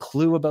gives you a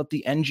clue about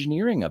the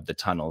engineering of the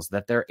tunnels,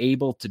 that they're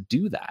able to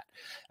do that.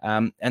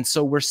 And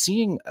so we're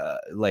seeing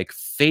like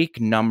fake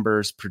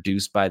numbers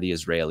produced by the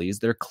Israelis.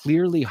 They're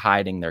clearly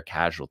hiding their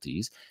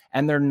casualties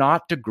and they're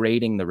not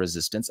degrading the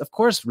resistance. Of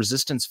course,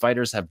 resistance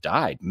fighters have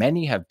died.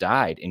 Many have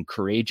died in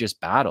courageous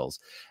battles,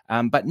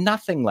 but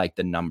nothing like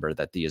the number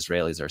that the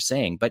Israelis are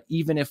saying. But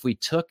even if we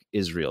took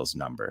Israel's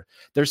number,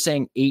 they're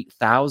saying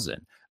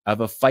 8,000.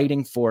 Of a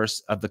fighting force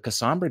of the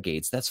Qassam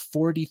brigades. That's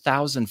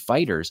 40,000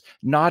 fighters,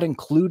 not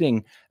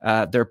including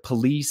their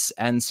police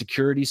and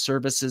security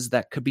services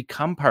that could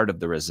become part of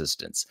the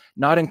resistance,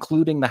 not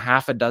including the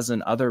half a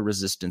dozen other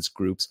resistance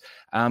groups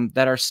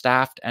that are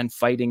staffed and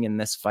fighting in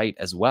this fight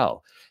as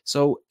well.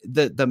 So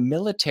the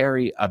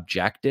military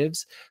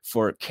objectives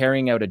for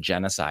carrying out a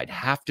genocide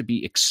have to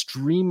be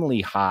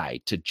extremely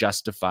high to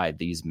justify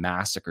these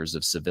massacres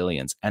of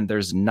civilians. And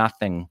there's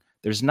nothing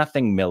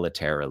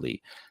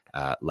militarily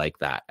like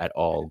that at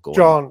all going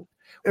Jon,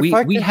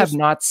 on. We have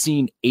not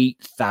seen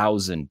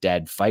 8,000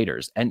 dead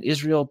fighters, and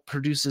Israel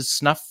produces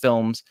snuff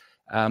films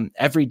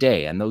every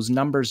day, and those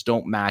numbers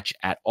don't match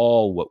at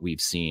all what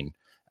we've seen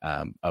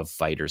of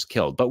fighters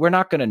killed. But we're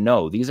not going to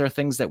know. These are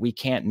things that we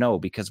can't know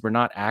because we're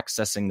not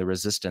accessing the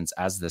resistance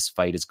as this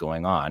fight is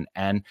going on.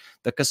 And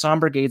the Qassam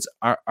brigades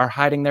are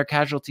hiding their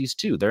casualties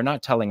too. They're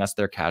not telling us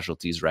their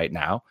casualties right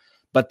now,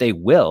 but they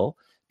will,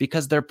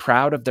 because they're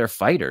proud of their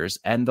fighters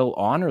and they'll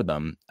honor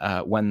them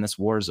when this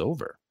war is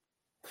over.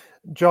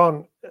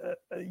 Jon,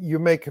 you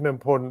make an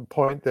important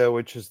point there,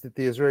 which is that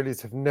the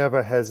Israelis have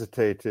never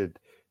hesitated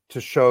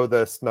to show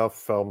their snuff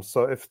films.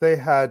 So if they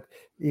had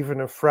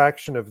even a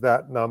fraction of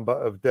that number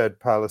of dead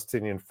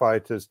Palestinian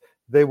fighters,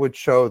 they would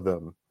show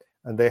them,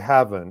 and they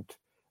haven't.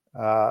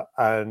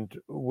 And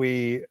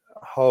we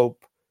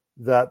hope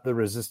that the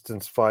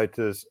resistance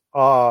fighters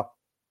are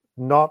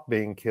not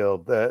being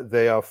killed.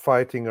 They are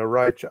fighting a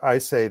right. I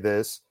say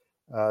this.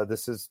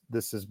 This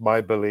is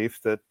my belief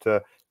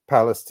that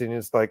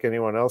Palestinians, like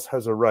anyone else,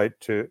 have a right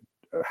to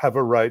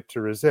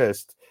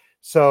resist.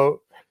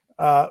 So,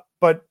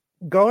 but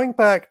going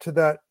back to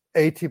that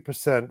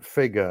 80%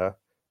 figure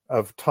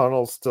of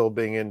tunnels still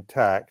being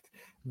intact,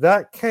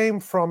 that came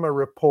from a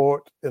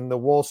report in the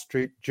Wall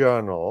Street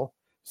Journal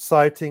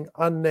citing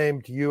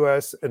unnamed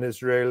US and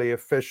Israeli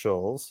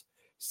officials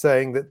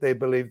saying that they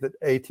believe that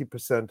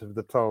 80% of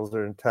the tunnels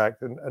are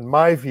intact. And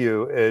my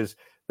view is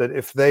that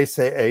if they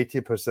say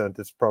 80%,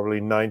 it's probably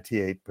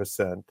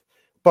 98%.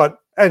 But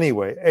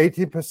anyway,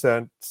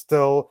 80%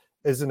 still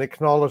is an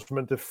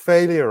acknowledgement of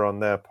failure on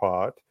their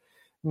part.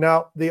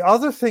 Now, the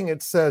other thing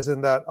it says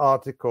in that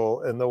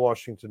article in the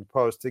Washington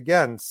Post,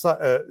 again, in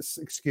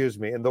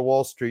the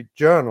Wall Street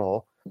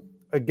Journal,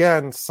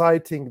 again,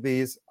 citing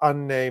these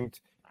unnamed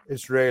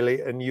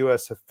Israeli and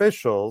US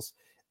officials,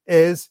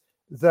 is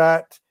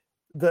that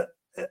the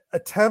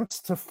attempts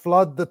to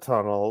flood the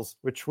tunnels,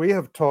 which we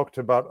have talked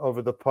about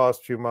over the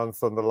past few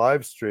months on the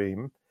live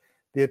stream,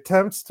 the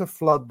attempts to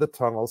flood the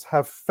tunnels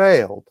have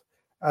failed.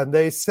 And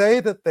they say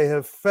that they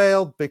have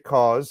failed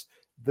because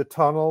the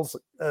tunnels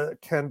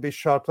can be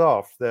shut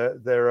off.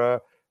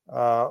 There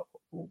are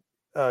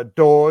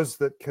doors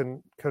that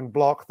can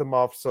block them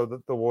off so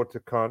that the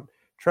water can't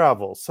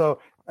travel. So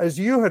as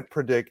you had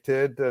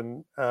predicted,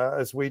 and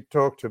as we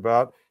talked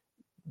about,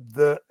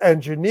 the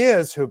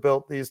engineers who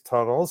built these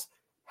tunnels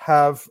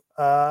have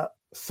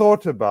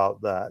thought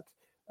about that.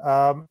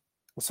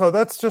 So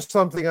that's just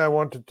something I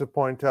wanted to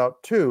point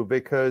out too,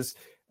 because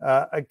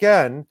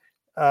again,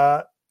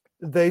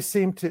 they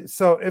seem to,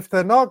 so if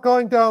they're not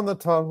going down the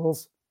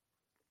tunnels,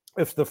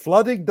 if the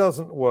flooding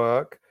doesn't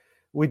work,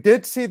 we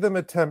did see them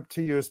attempt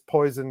to use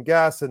poison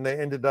gas, and they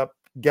ended up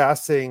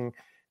gassing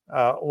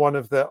one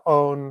of their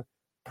own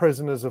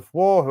prisoners of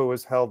war who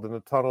was held in a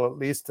tunnel, at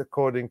least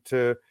according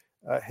to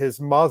his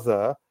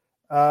mother.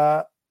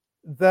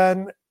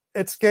 Then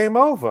it's game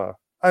over.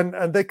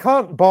 And they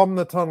can't bomb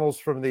the tunnels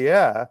from the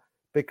air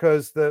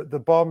because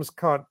the bombs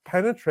can't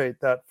penetrate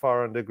that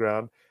far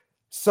underground.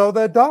 So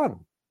they're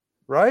done,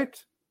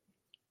 right?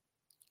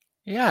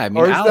 Yeah, I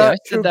mean, Ali, I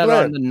said that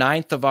on the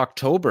 9th of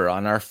October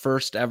on our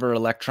first ever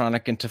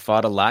Electronic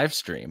Intifada live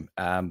stream.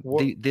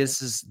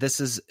 This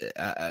is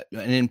an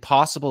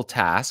impossible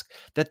task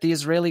that the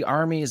Israeli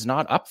army is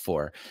not up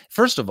for.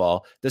 First of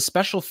all, the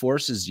Special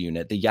Forces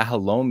unit, the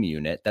Yahalom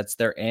unit, that's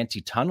their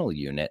anti-tunnel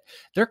unit,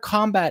 they're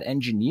combat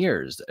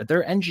engineers.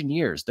 They're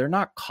engineers. They're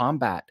not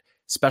combat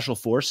Special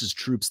Forces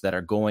troops that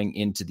are going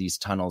into these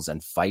tunnels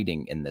and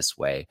fighting in this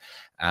way.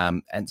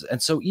 And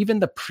so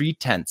even the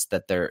pretense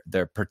that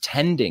they're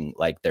pretending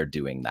like they're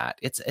doing that,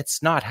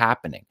 it's not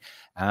happening.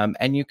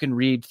 And you can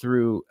read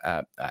through,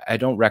 I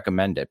don't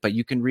recommend it, but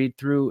you can read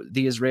through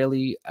the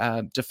Israeli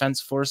Defense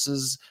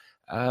Forces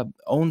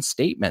own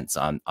statements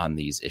on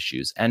these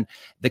issues. And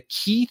the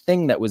key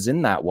thing that was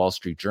in that Wall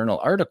Street Journal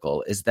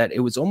article is that it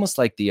was almost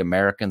like the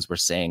Americans were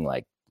saying,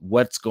 like,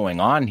 what's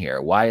going on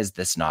here? Why is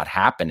this not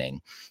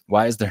happening?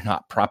 Why is there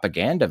not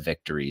propaganda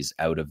victories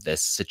out of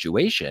this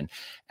situation?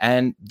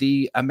 And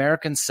the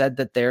Americans said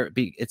that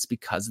it's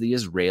because the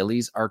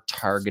Israelis are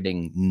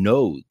targeting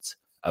nodes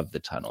of the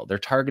tunnel. They're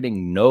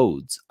targeting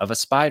nodes of a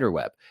spider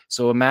web.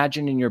 So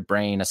imagine in your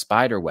brain a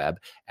spider web,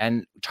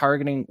 and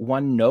targeting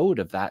one node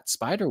of that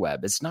spider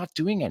web is not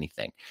doing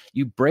anything.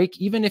 You break,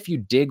 even if you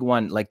dig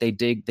one, like they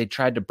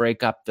tried to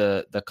break up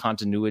the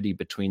continuity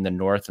between the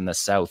north and the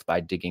south by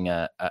digging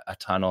a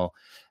tunnel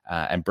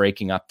and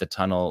breaking up the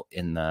tunnel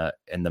in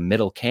the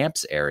middle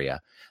camps area.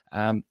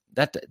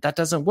 That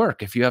doesn't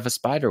work if you have a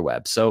spider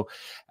web. So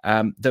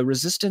the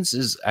resistance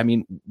is, I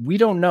mean, we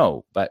don't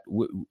know, but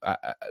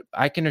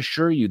I can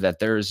assure you that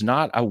there is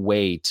not a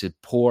way to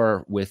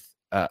pour with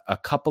a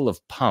couple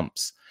of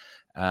pumps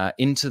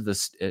into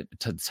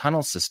to the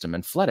tunnel system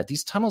and flood it.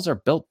 These tunnels are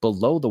built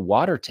below the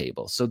water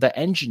table. So the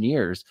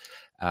engineers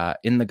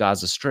in the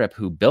Gaza Strip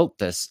who built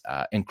this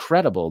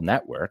incredible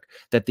network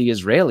that the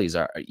Israelis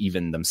are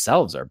even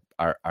themselves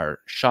are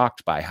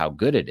shocked by how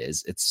good it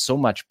is. It's so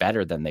much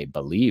better than they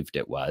believed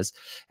it was.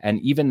 And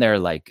even their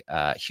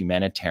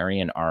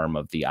humanitarian arm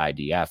of the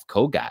IDF,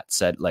 Kogat,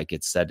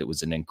 said it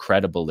was an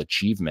incredible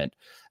achievement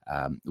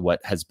what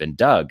has been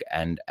dug.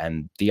 And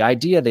the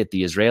idea that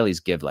the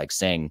Israelis give, like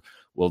saying,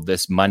 well,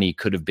 this money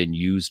could have been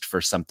used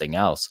for something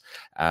else.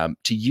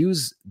 To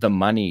use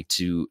money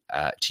to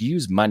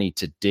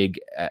dig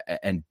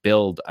and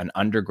build an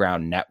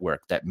underground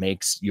network that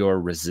makes your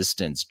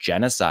resistance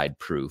genocide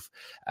proof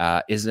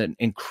is an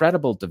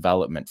incredible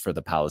development for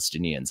the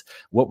Palestinians.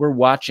 What we're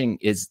watching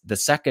is the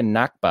second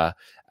Nakba,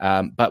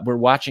 but we're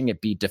watching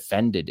it be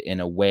defended in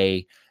a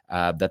way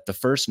that the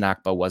first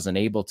Nakba wasn't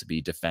able to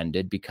be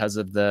defended because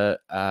of the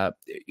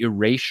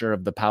erasure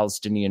of the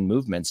Palestinian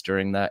movements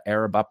during the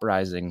Arab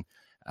uprising,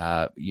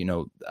 a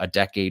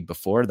decade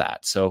before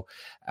that. So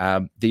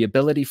the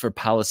ability for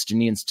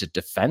Palestinians to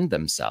defend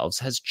themselves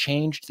has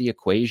changed the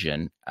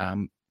equation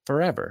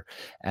forever.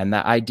 And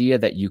the idea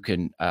that you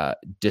can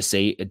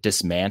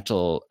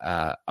dismantle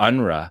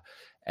UNRWA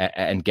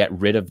and get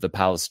rid of the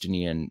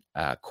Palestinian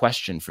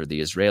question for the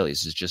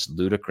Israelis is just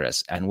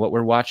ludicrous. And what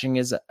we're watching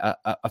is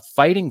a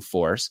fighting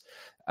force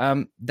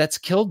that's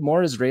killed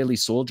more Israeli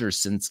soldiers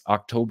since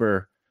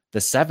October the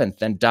 7th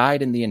than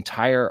died in the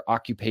entire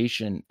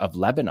occupation of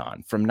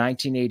Lebanon from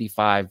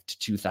 1985 to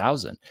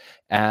 2000.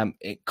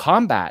 In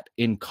combat,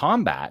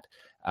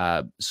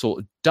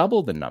 so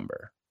double the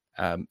number.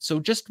 So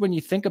just when you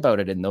think about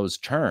it in those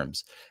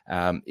terms,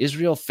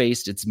 Israel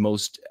faced its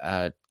most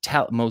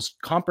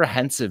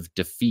comprehensive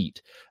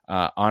defeat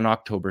on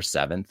October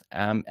 7th,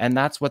 and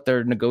that's what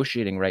they're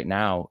negotiating right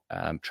now,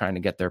 trying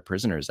to get their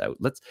prisoners out.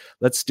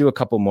 Let's do a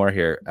couple more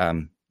here.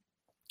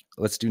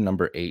 Let's do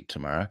number 8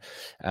 tomorrow.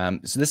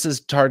 So this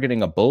is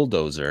targeting a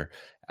bulldozer.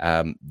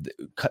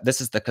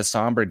 This is the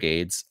Qassam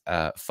brigades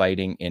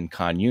fighting in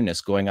Khan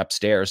Yunis, going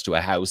upstairs to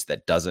a house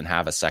that doesn't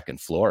have a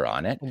second floor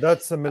on it. And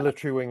that's the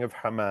military wing of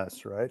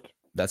Hamas, right?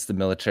 That's the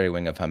military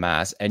wing of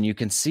Hamas. And you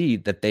can see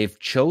that they've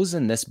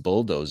chosen this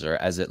bulldozer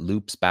as it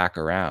loops back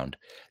around.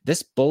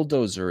 This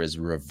bulldozer is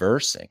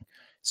reversing.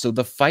 So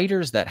the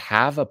fighters that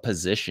have a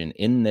position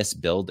in this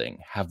building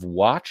have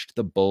watched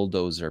the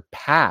bulldozer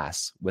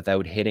pass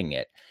without hitting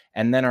it,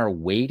 and then are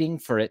waiting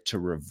for it to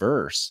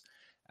reverse.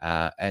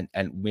 And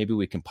maybe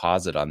we can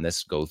pause it on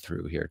this go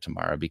through here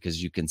tomorrow,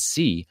 because you can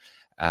see,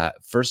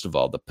 first of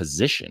all, the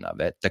position of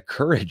it, the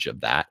courage of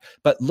that.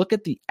 But look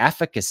at the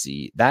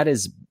efficacy. That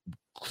is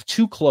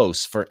too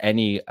close for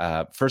any,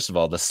 first of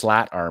all, the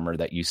slat armor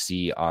that you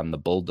see on the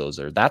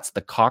bulldozer. That's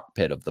the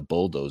cockpit of the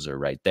bulldozer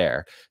right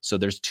there. So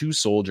there's 2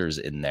 soldiers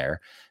in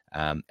there.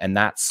 And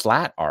that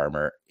slat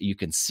armor, you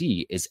can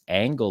see, is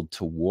angled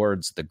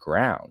towards the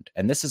ground.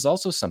 And this is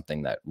also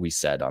something that we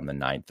said on the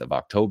 9th of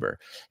October,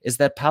 is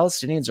that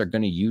Palestinians are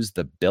going to use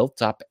the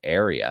built-up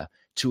area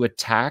to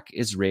attack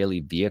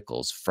Israeli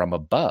vehicles from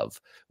above,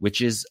 which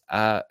is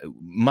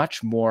it's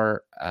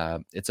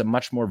a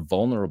much more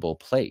vulnerable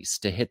place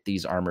to hit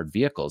these armored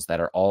vehicles that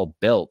are all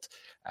built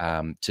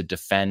to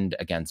defend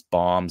against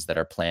bombs that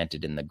are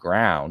planted in the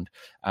ground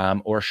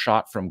or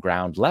shot from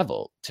ground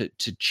level. To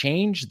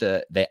change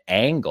the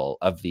angle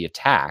of the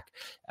attack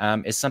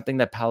is something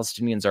that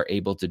Palestinians are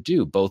able to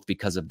do, both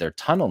because of their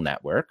tunnel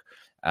network,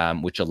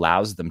 which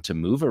allows them to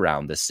move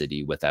around the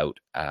city without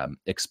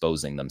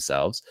exposing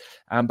themselves,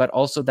 but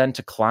also then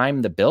to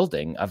climb the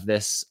building of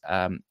this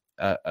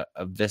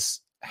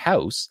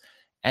house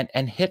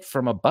and hit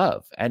from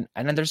above. And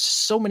then there's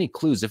so many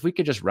clues. If we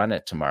could just run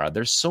it tomorrow,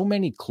 there's so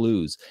many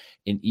clues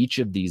in each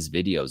of these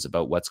videos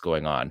about what's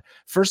going on.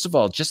 First of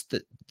all, just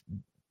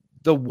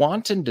the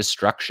wanton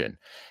destruction,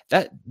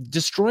 that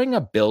destroying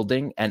a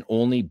building and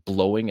only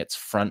blowing its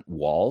front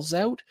walls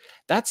out,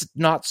 that's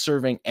not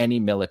serving any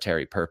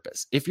military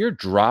purpose. If you're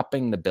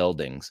dropping the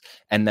buildings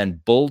and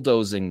then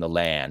bulldozing the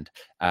land,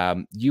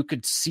 you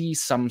could see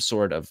some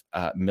sort of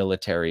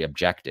military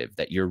objective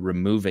that you're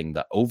removing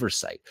the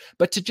oversight.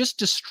 But to just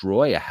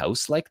destroy a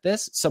house like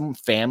this, some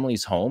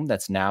family's home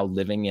that's now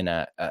living in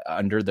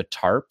under the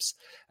tarps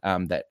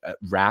that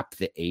wrap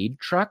the aid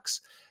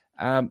trucks,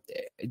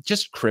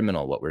 just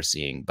criminal what we're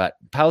seeing. But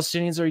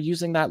Palestinians are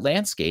using that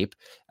landscape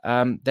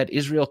that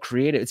Israel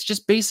created. It's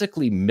just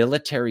basically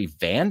military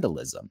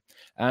vandalism.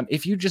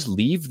 If you just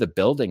leave the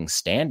building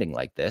standing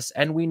like this,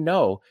 and we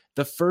know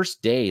the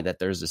first day that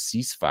there's a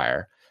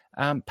ceasefire,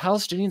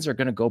 Palestinians are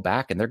going to go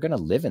back and they're going to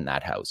live in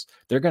that house.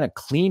 They're going to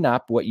clean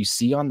up what you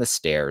see on the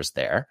stairs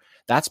there.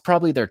 That's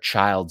probably their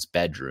child's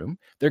bedroom.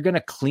 They're going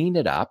to clean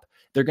it up.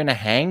 They're going to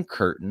hang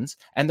curtains,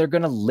 and they're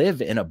going to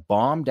live in a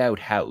bombed out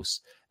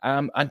house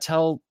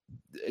until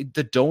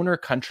the donor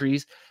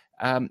countries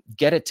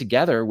get it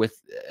together with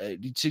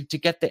to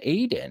get the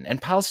aid in.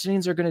 And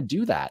Palestinians are going to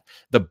do that.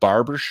 The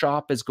barber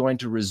shop is going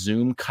to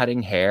resume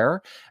cutting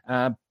hair.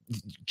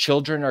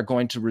 Children are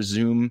going to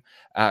resume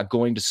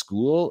going to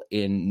school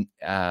in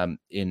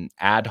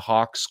ad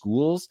hoc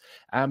schools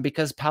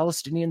because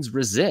Palestinians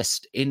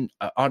resist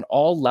on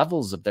all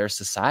levels of their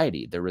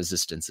society. The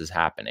resistance is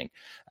happening,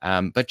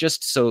 but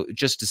just to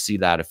see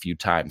that a few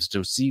times,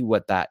 to see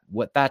what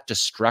that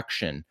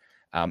destruction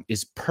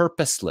is,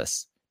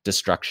 purposeless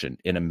destruction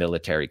in a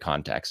military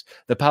context.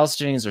 The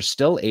Palestinians are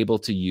still able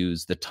to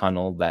use the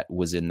tunnel that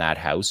was in that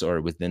house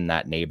or within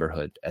that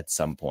neighborhood at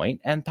some point,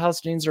 and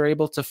Palestinians are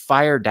able to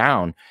fire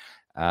down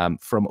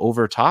from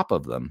over top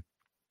of them.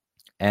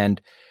 And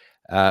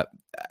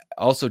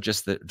also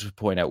just to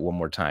point out one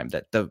more time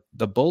that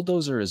the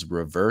bulldozer is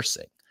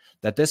reversing,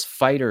 that this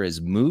fighter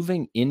is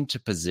moving into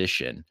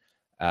position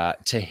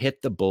to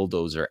hit the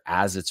bulldozer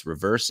as it's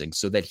reversing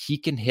so that he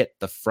can hit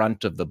the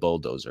front of the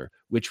bulldozer,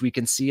 which we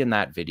can see in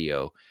that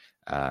video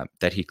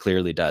that he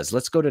clearly does.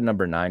 Let's go to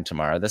number 9,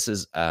 Tamara. This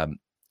is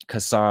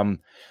Qassam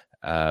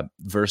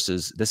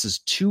versus, this is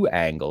 2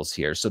 angles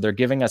here. So they're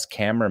giving us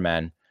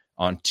cameramen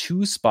on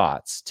 2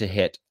 spots to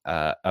hit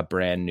a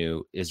brand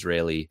new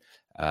Israeli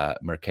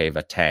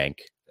Merkava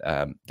tank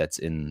that's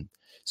in.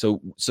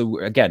 So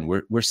again,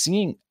 we're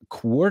seeing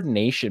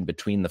coordination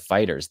between the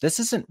fighters.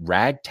 This isn't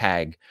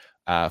ragtag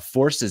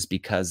forces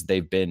because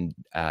they've been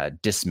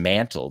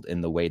dismantled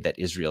in the way that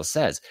Israel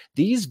says.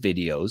 These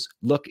videos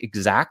look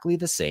exactly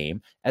the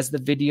same as the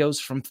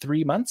videos from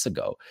 3 months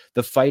ago.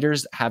 The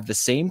fighters have the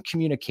same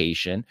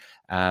communication,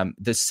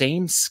 the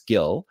same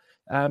skill.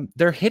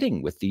 They're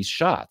hitting with these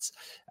shots,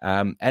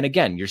 and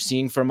again, you're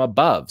seeing from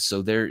above.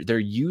 So they're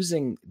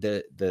using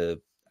the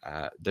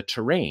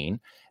terrain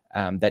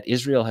that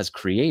Israel has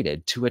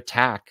created to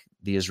attack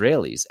the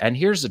Israelis. And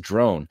here's a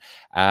drone.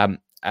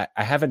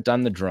 I haven't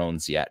done the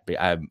drones yet, but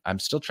I'm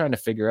still trying to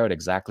figure out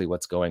exactly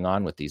what's going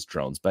on with these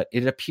drones. But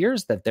it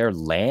appears that they're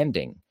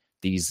landing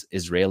these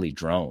Israeli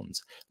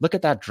drones. Look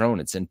at that drone.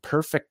 It's in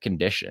perfect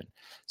condition.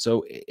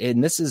 So,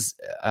 and this is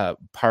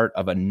part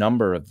of a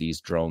number of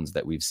these drones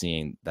that we've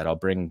seen that I'll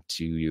bring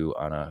to you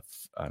on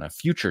a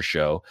future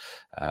show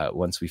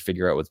once we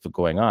figure out what's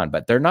going on.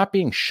 But they're not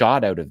being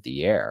shot out of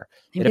the air.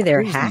 Maybe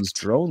they're hacked. These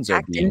drones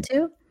are being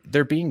into.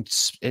 They're being.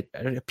 It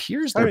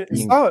appears they're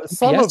being.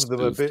 Some of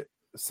them a bit.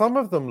 Some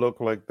of them look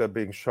like they're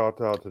being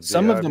shot out.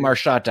 Some of them are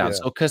shot down. Yeah.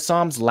 So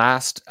Qassam's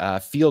last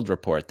field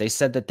report, they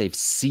said that they've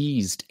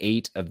seized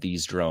 8 of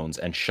these drones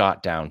and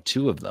shot down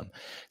 2 of them.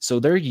 So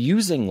they're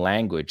using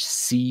language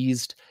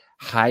seized,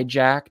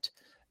 hijacked.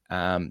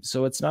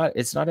 So it's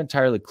not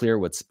entirely clear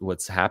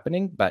what's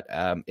happening, but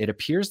it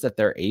appears that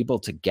they're able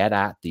to get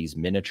at these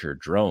miniature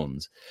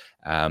drones.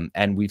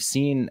 And we've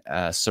seen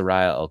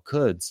Soraya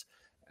Al-Quds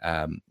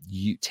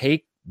you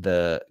take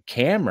the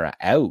camera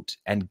out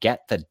and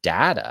get the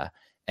data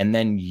and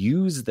then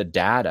use the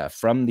data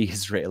from the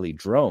Israeli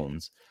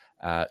drones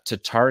to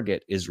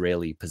target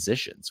Israeli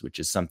positions, which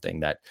is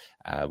something that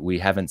we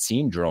haven't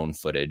seen drone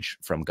footage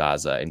from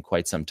Gaza in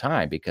quite some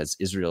time, because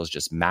Israel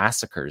just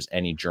massacres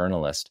any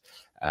journalist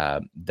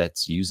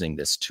that's using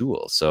this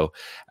tool. So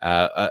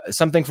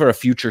something for a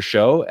future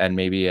show, and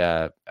maybe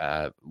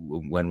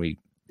when we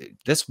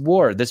this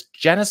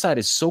genocide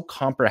is so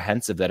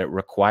comprehensive that it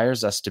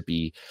requires us to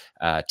be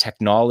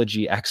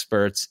technology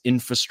experts,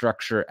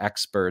 infrastructure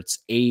experts,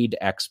 aid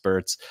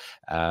experts.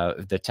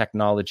 The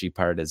technology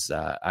part is,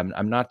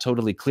 I'm not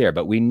totally clear,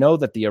 but we know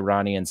that the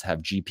Iranians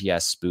have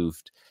GPS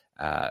spoofed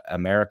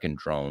American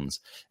drones.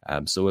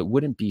 So it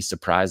wouldn't be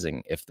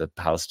surprising if the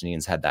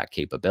Palestinians had that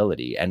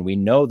capability. And we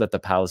know that the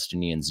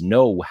Palestinians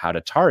know how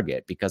to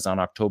target, because on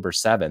October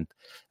 7th,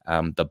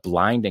 the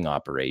blinding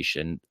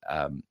operation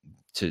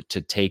to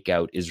take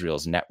out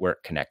Israel's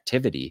network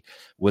connectivity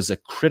was a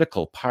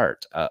critical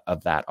part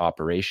of that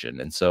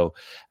operation. And so,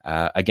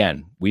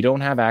 again, we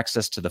don't have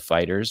access to the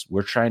fighters.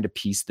 We're trying to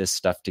piece this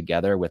stuff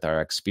together with our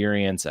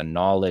experience and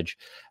knowledge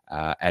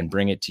and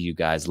bring it to you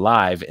guys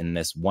live in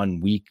this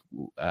 1 week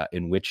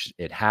in which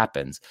it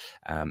happens.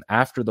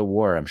 After the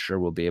war, I'm sure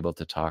we'll be able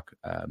to talk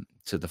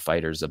to the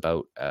fighters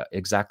about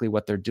exactly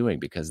what they're doing,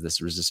 because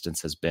this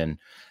resistance has been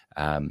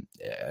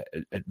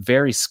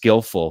very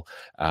skillful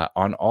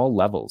on all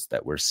levels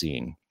that we're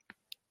seeing.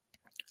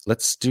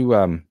 Let's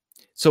do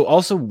so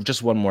also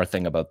just one more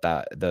thing about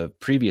the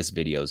previous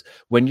videos.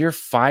 When you're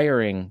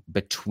firing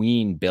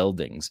between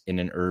buildings in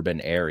an urban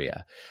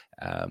area,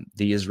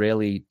 the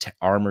Israeli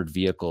armored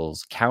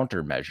vehicles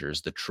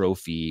countermeasures, the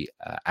Trophy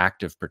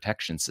active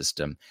protection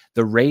system,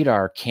 the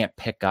radar can't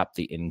pick up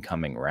the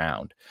incoming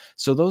round.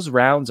 So those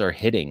rounds are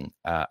hitting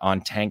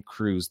on tank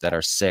crews that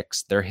are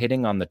 6. They're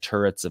hitting on the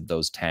turrets of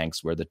those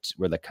tanks where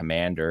the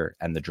commander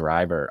and the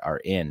driver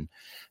are in.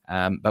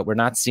 But we're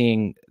not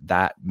seeing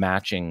that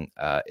matching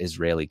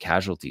Israeli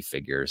casualty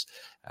figures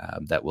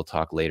that we'll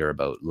talk later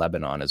about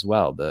Lebanon as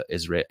well, the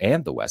Israel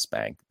and the West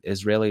Bank.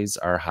 Israelis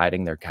are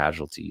hiding their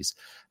casualties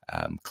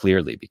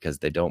clearly, because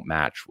they don't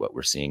match what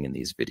we're seeing in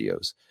these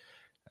videos.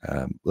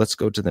 Let's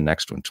go to the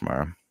next one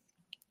tomorrow.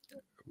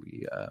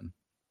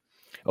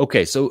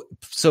 Okay, so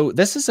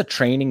this is a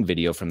training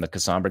video from the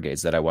Qassam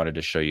brigades that I wanted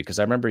to show you, because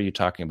I remember you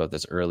talking about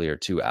this earlier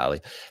too,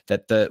 Ali,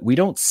 that we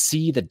don't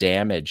see the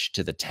damage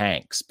to the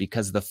tanks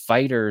because the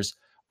fighters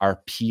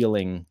are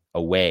peeling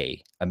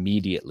away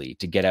immediately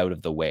to get out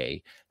of the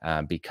way,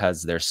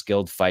 because they're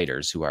skilled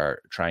fighters who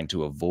are trying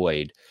to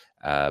avoid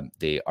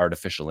the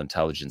artificial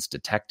intelligence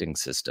detecting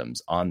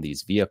systems on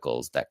these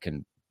vehicles that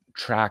can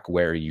track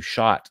where you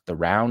shot the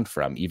round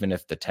from, even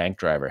if the tank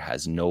driver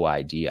has no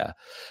idea.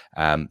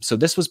 So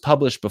this was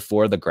published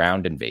before the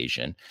ground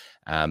invasion.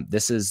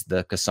 This is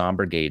the Qassam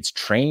Brigade's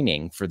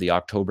training for the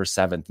October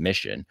 7th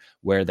mission,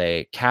 where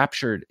they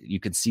captured, you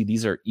can see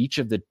these are each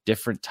of the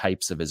different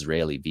types of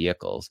Israeli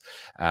vehicles,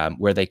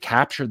 where they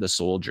capture the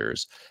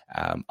soldiers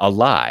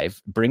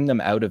alive, bring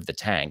them out of the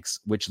tanks,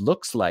 which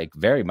looks like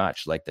very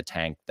much like the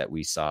tank that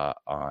we saw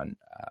on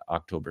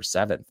October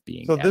 7th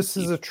being So this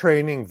emptied. is a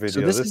training video.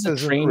 So this is a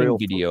training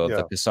video of yeah.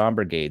 the Qassam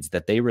Brigades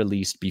that they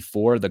released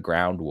before the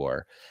ground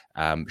war,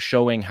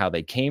 showing how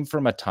they came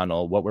from a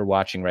tunnel. What we're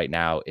watching right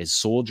now is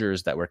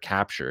soldiers that were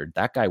captured.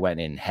 That guy went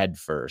in head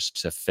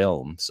first to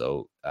film.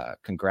 So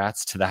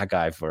congrats to that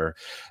guy for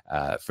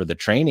the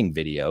training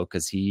video,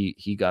 because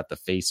he got the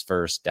face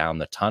first down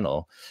the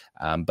tunnel.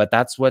 But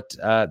that's what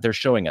they're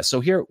showing us.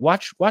 So here,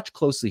 watch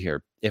closely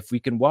here. If we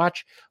can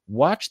watch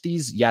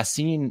these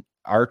Yasin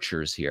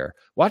archers here,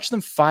 watch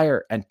them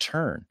fire and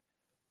turn.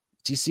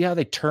 Do you see how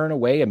they turn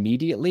away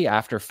immediately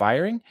after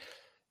firing?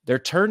 They're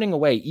turning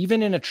away,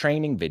 even in a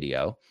training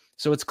video.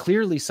 So it's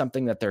clearly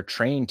something that they're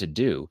trained to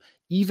do,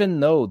 even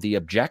though the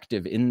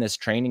objective in this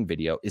training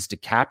video is to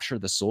capture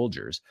the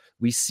soldiers.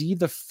 We see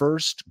the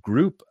first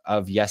group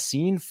of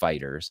Yasin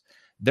fighters.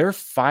 They're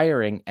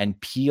firing and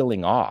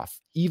peeling off,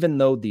 even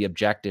though the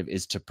objective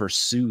is to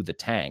pursue the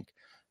tank.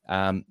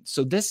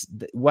 So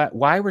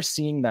why we're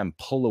seeing them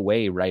pull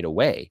away right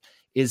away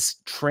is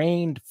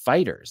trained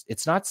fighters.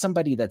 It's not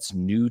somebody that's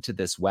new to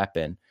this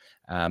weapon,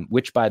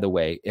 which, by the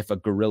way, if a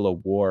guerrilla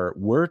war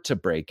were to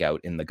break out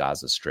in the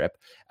Gaza Strip,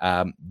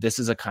 this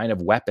is a kind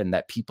of weapon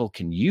that people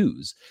can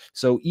use.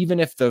 So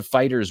even if the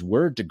fighters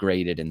were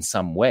degraded in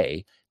some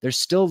way, there's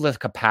still the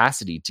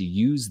capacity to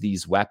use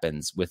these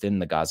weapons within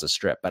the Gaza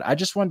Strip. But I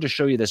just wanted to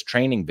show you this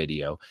training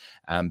video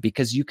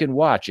because you can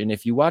watch, and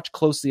if you watch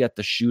closely at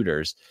the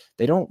shooters,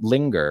 they don't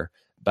linger,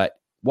 but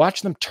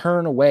watch them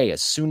turn away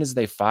as soon as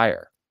they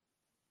fire.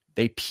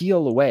 They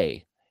peel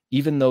away,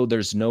 even though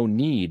there's no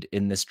need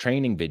in this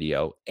training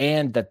video,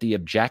 and that the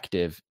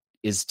objective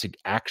is to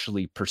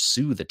actually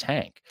pursue the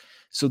tank.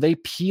 So they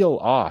peel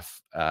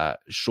off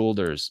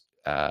shoulders.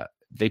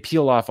 They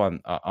peel off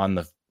on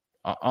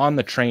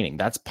the training.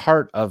 That's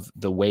part of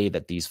the way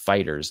that these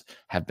fighters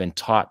have been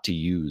taught to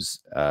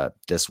use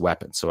this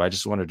weapon. So I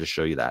just wanted to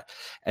show you that.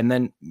 And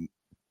then,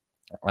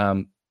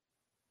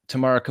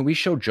 Tamara, can we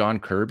show John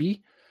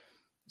Kirby?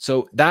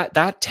 So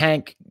that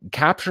tank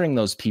capturing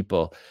those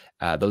people,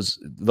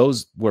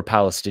 those were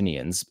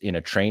Palestinians in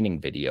a training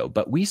video.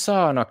 But we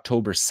saw on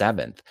October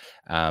 7th,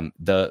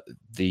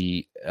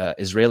 the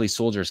Israeli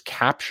soldiers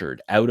captured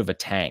out of a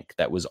tank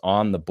that was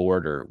on the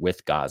border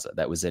with Gaza.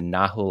 That was in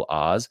Nahal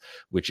Oz,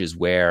 which is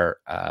where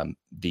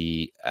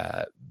the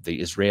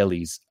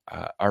Israelis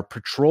are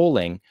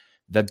patrolling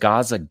the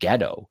Gaza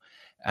ghetto.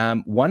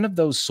 One of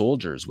those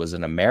soldiers was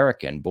an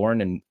American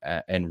born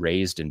and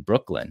raised in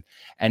Brooklyn.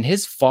 And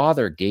his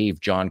father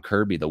gave John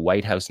Kirby, the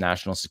White House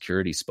national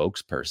security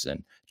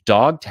spokesperson,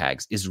 dog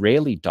tags,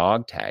 Israeli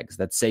dog tags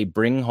that say,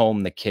 "Bring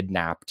home the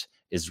kidnapped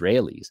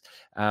Israelis,"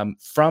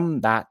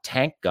 from that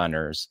tank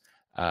gunner's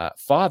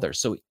father.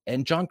 So,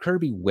 and John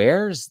Kirby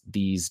wears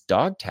these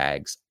dog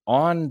tags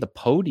on the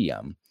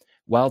podium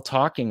while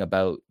talking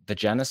about the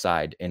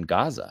genocide in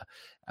Gaza.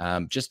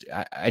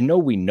 I know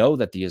we know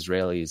that the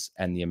Israelis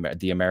and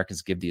the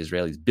Americans give the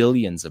Israelis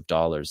billions of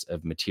dollars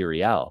of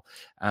materiel,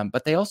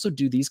 but they also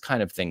do these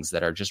kind of things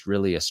that are just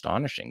really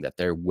astonishing, that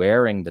they're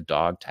wearing the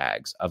dog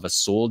tags of a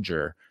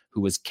soldier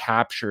who was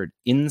captured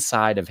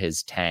inside of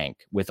his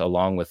tank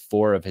along with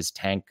 4 of his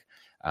tank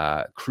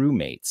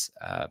crewmates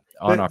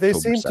on October 7th. They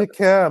seem to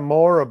care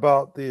more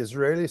about the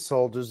Israeli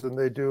soldiers than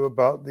they do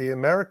about the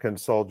American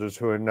soldiers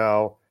who are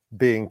now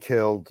being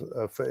killed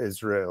for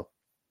Israel.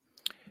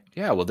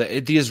 Yeah, well, the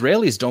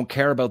Israelis don't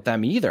care about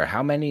them either.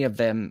 How many of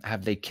them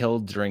have they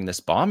killed during this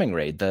bombing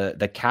raid?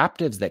 The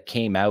captives that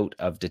came out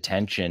of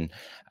detention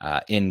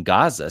in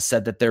Gaza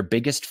said that their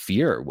biggest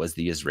fear was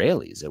the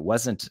Israelis. It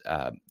wasn't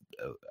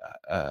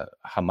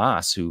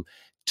Hamas who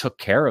took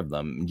care of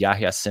them.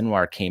 Yahya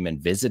Sinwar came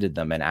and visited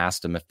them and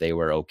asked them if they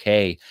were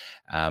okay.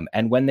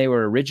 And when they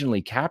were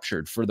originally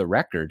captured, for the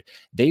record,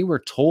 they were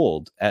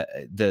told,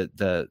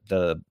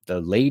 the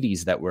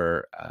ladies that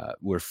were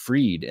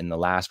freed in the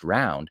last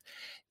round,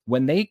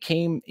 when they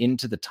came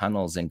into the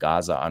tunnels in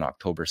Gaza on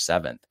October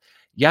 7th,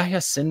 Yahya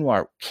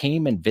Sinwar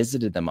came and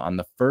visited them on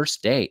the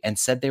first day and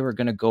said they were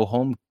going to go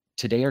home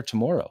today or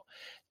tomorrow.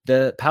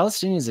 The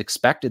Palestinians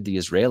expected the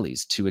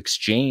Israelis to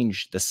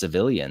exchange the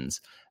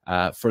civilians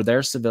for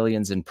their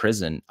civilians in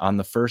prison on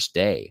the first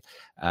day.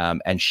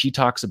 And she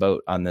talks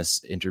about on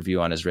this interview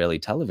on Israeli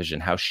television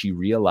how she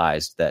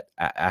realized that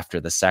after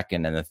the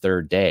second and the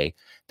third day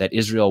that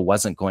Israel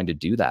wasn't going to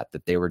do that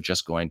they were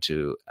just going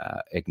to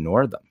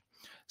ignore them.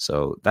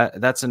 So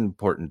that's an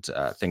important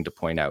thing to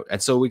point out.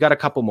 And so we got a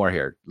couple more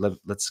here.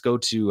 Let's go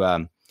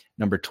to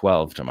number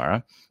 12,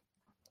 Tamara.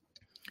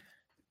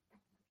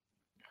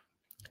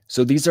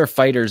 So these are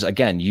fighters,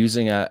 again,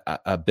 using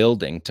a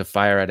building to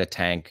fire at a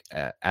tank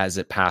as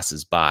it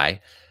passes by.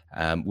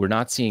 We're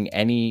not seeing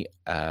any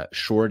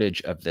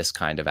shortage of this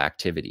kind of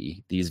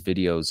activity. These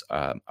videos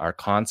are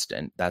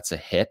constant. That's a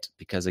hit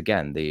because,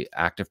 again, the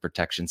active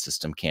protection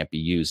system can't be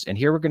used. And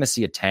here we're going to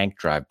see a tank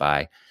drive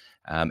by.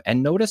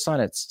 And notice on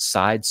its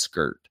side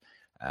skirt,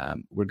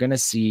 we're going to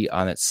see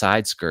on its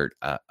side skirt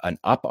an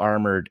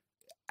up-armored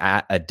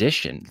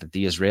addition that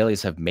the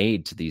Israelis have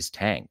made to these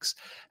tanks.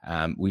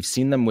 We've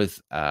seen them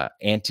with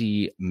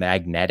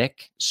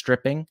anti-magnetic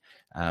stripping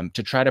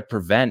to try to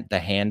prevent the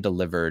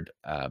hand-delivered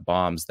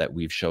bombs that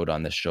we've showed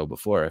on this show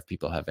before. If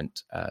people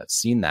haven't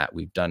seen that,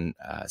 we've done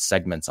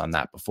segments on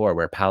that before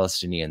where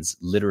Palestinians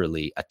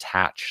literally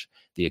attach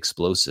the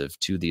explosive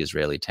to the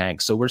Israeli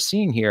tanks. So we're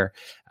seeing here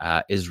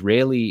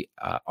Israeli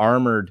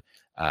armored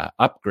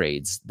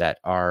upgrades that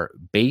are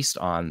based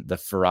on the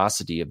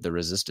ferocity of the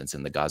resistance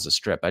in the Gaza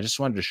Strip. I just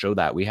wanted to show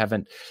that. We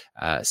haven't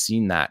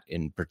seen that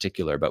in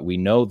particular, but we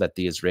know that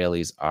the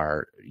Israelis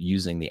are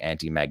using the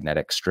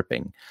anti-magnetic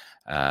stripping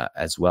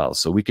as well.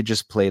 So we could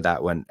just play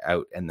that one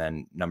out. And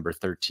then number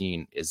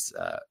 13 is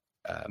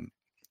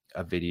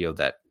a video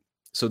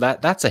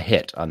that's a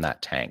hit on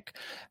that tank.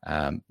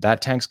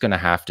 That tank's going to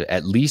have to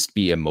at least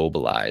be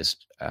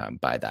immobilized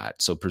by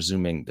that. So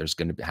presuming there's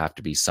going to have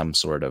to be some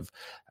sort of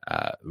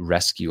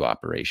rescue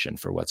operation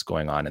for what's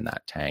going on in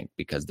that tank,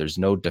 because there's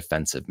no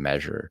defensive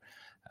measure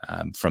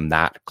from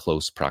that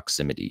close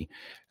proximity.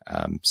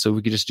 So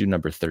we could just do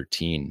number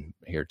 13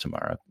 here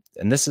tomorrow.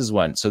 And this is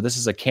one. So this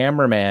is a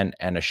cameraman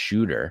and a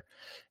shooter.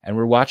 And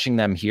we're watching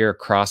them here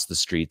across the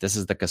street. This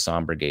is the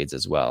Qassam brigades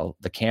as well.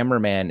 The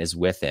cameraman is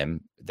with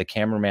him. The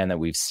cameraman that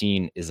we've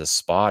seen is a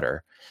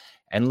spotter.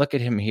 And look at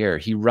him here.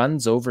 He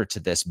runs over to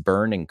this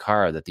burning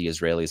car that the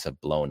Israelis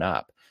have blown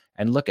up.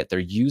 And look at, they're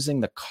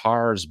using the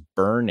cars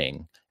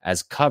burning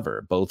as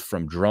cover, both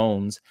from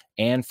drones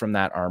and from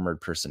that armored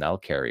personnel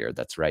carrier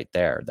that's right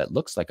there. That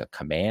looks like a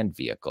command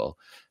vehicle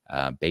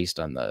based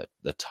on the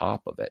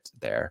top of it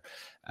there.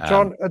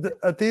 John,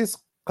 are these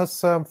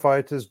Qassam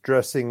fighters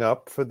dressing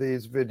up for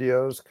these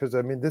videos? Because,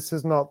 I mean, this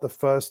is not the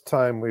first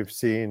time we've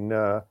seen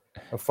a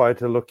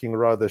fighter looking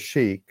rather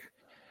chic.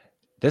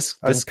 This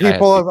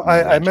people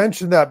I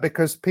mentioned that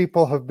because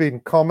people have been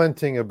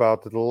commenting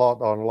about it a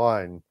lot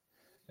online.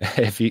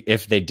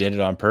 If they did it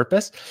on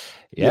purpose,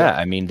 yeah.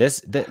 I mean,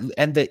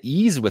 and the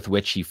ease with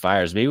which he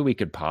fires. Maybe we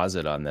could pause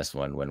it on this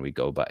one when we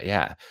go. But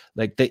yeah,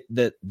 like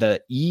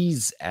the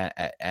ease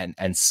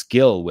and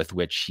skill with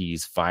which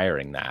he's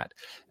firing that,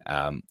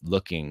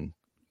 looking.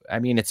 I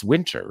mean, it's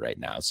winter right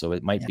now, so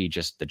it might be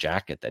just the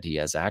jacket that he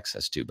has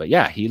access to. But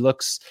yeah, he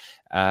looks.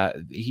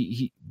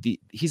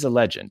 He's a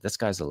legend. This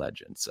guy's a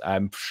legend. So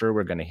I'm sure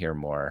we're going to hear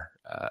more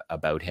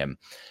about him.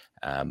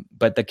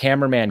 But the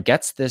cameraman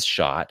gets this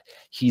shot.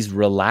 He's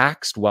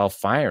relaxed while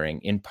firing,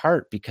 in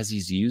part because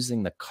he's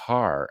using the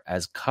car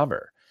as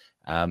cover.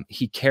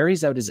 He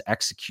carries out his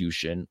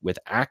execution with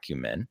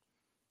acumen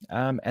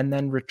and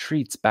then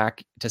retreats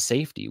back to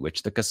safety,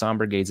 which the Qassam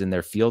brigades in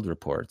their field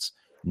reports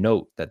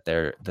note that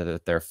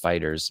their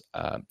fighters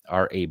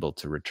are able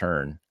to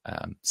return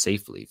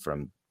safely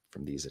from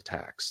these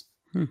attacks.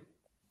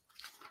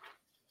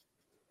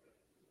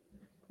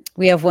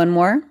 We have one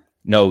more.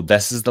 No,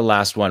 this is the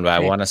last one. But I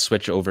want to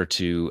switch over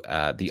to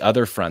the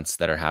other fronts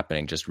that are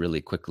happening just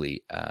really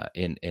quickly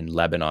in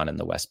Lebanon and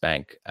the West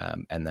Bank.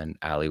 And then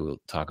Ali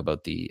will talk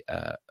about the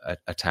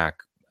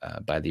attack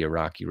by the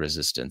Iraqi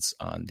resistance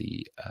on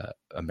the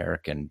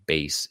American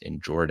base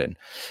in Jordan.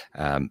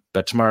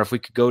 But tomorrow, if we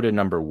could go to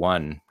number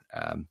 1.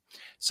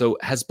 So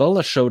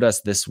Hezbollah showed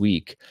us this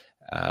week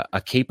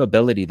a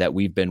capability that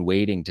we've been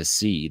waiting to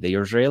see. The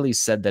Israelis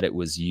said that it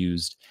was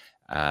used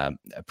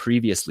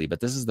previously, but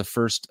this is the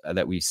first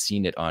that we've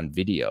seen it on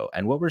video.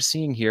 And what we're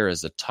seeing here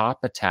is a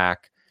top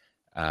attack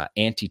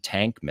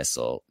anti-tank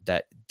missile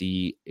that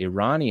the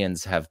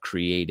Iranians have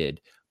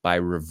created by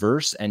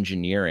reverse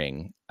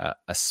engineering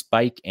a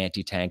Spike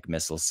anti-tank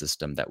missile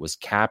system that was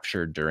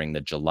captured during the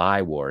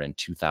July war in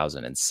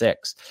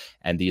 2006.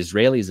 And the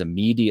Israelis,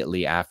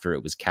 immediately after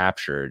it was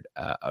captured,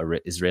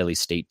 Israeli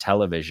state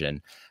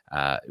television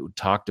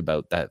talked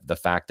about the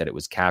fact that it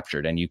was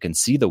captured. And you can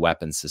see the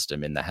weapon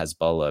system in the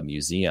Hezbollah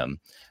museum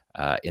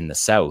in the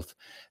south.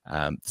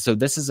 So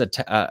this is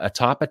a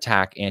top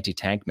attack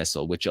anti-tank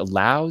missile, which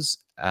allows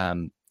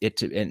it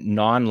to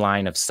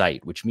non-line of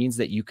sight, which means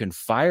that you can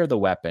fire the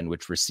weapon,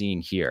 which we're seeing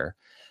here.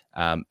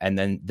 And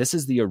then this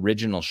is the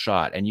original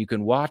shot. And you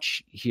can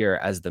watch here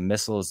as the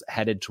missile's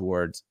headed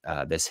towards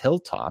this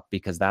hilltop,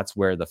 because that's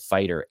where the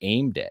fighter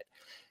aimed it.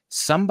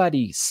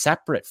 Somebody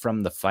separate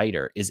from the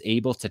fighter is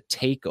able to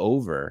take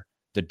over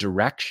the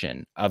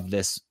direction of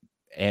this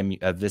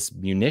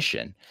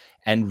munition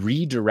and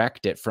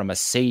redirect it from a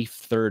safe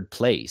third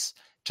place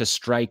to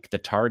strike the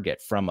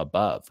target from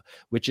above,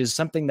 which is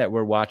something that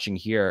we're watching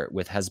here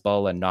with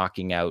Hezbollah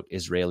knocking out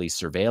Israeli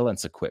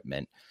surveillance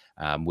equipment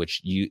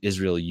which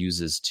Israel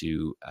uses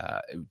to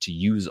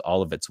use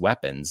all of its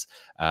weapons,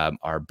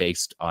 are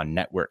based on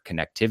network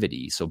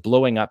connectivity. So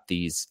blowing up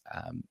these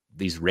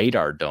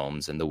radar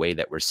domes in the way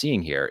that we're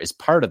seeing here is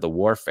part of the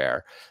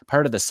warfare,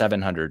 part of the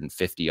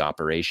 750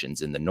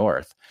 operations in the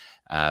north.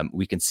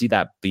 We can see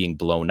that being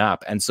blown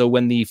up. And so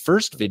when the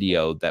first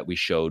video that we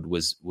showed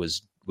was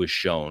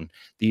shown,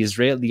 the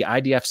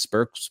IDF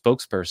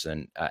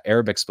spokesperson,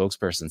 Arabic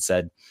spokesperson,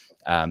 said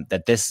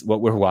that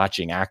what we're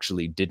watching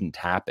actually didn't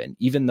happen.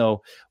 Even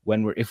though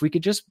when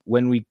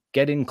we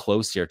get in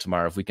close here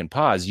tomorrow, if we can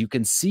pause, you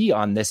can see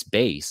on this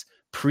base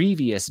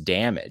previous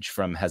damage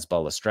from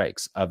Hezbollah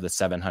strikes of the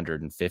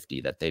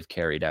 750 that they've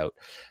carried out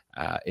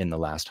in the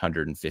last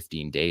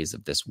 115 days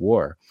of this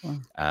war.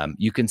 Wow.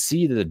 You can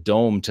see the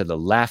dome to the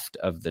left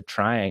of the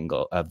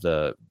triangle of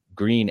the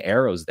green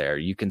arrows there.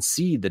 You can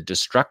see the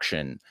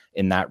destruction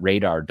in that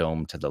radar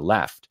dome to the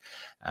left.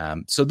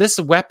 So this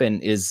weapon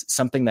is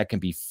something that can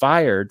be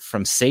fired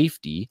from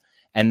safety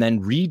and then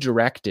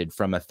redirected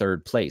from a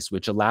third place,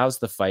 which allows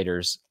the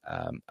fighters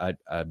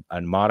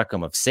a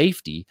modicum of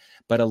safety,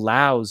 but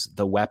allows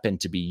the weapon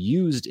to be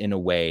used in a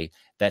way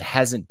that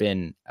hasn't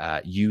been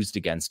used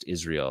against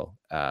Israel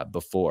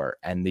before.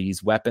 And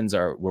these weapons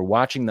we're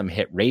watching them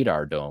hit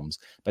radar domes,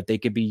 but they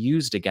could be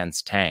used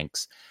against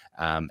tanks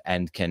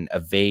and can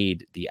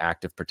evade the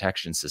active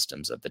protection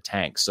systems of the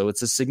tanks. So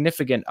it's a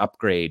significant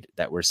upgrade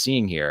that we're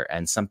seeing here,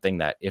 and something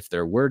that if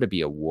there were to be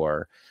a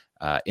war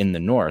in the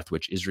north,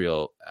 which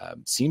Israel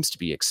seems to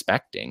be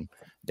expecting,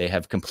 they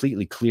have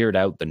completely cleared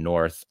out the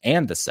north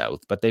and the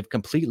south, but they've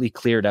completely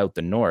cleared out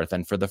the north.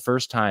 And for the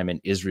first time in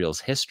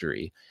Israel's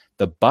history,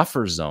 the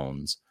buffer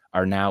zones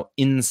are now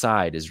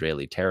inside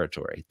Israeli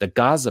territory. The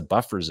Gaza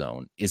buffer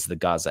zone is the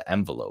Gaza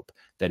envelope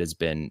that has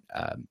been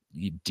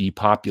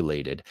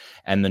depopulated,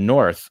 and the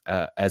north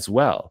as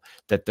well,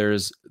 that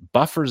there's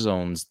buffer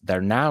zones that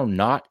are now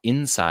not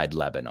inside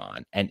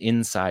Lebanon and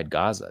inside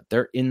Gaza.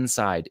 They're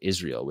inside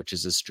Israel, which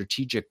is a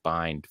strategic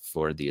bind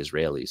for the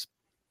Israelis.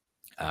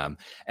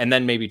 And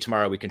then maybe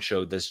tomorrow we can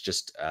show this,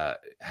 just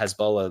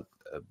Hezbollah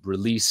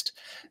released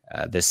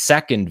the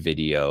second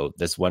video,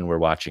 this one we're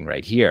watching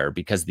right here,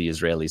 because the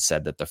Israelis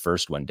said that the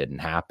first one didn't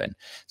happen.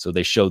 So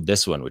they showed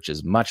this one, which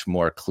is much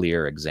more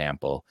clear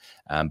example.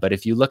 But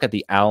if you look at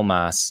the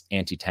Almas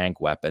anti-tank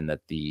weapon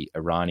that the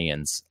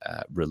Iranians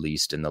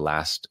released in the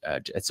last,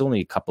 it's only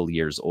a couple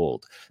years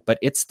old, but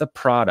it's the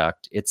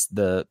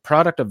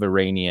product of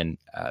Iranian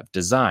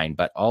design,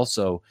 but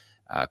also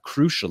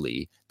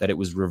crucially, that it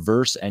was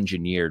reverse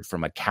engineered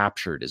from a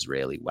captured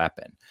Israeli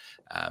weapon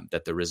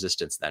that the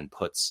resistance then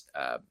puts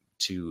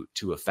to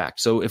effect.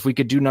 So if we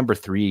could do number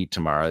 3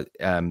 tomorrow.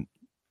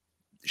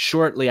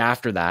 Shortly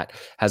after that,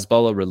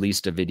 Hezbollah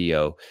released a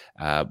video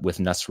with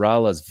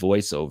Nasrallah's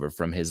voiceover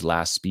from his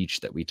last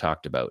speech that we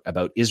talked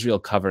about Israel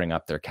covering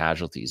up their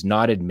casualties,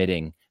 not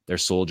admitting their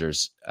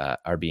soldiers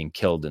are being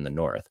killed in the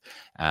north.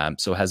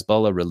 So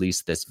Hezbollah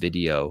released this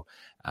video,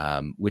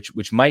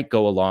 which might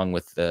go along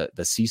with the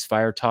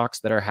ceasefire talks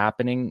that are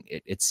happening.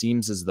 It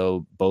seems as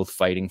though all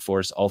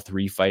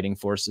three fighting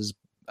forces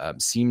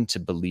seem to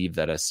believe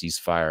that a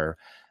ceasefire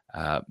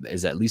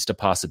is at least a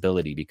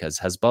possibility, because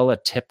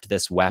Hezbollah tipped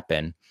this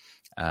weapon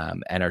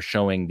and are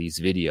showing these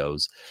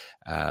videos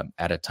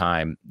at a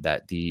time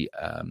that the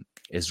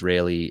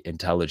Israeli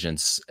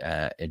intelligence,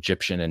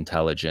 Egyptian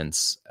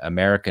intelligence,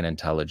 American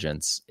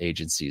intelligence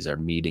agencies are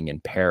meeting in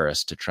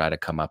Paris to try to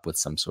come up with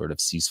some sort of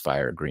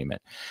ceasefire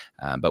agreement.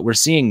 But we're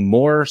seeing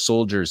more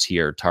soldiers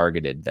here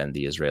targeted than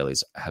the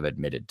Israelis have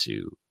admitted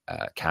to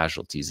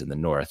casualties in the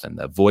north. And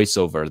the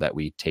voiceover that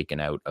we've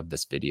taken out of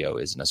this video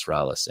is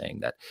Nasrallah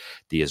saying that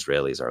the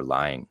Israelis are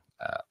lying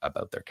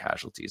about their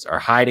casualties, are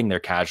hiding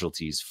their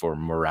casualties for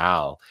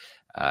morale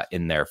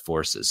in their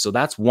forces. So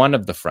that's one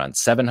of the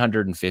fronts,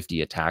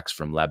 750 attacks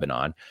from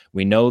Lebanon.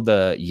 We know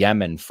the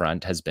Yemen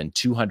front has been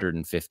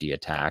 250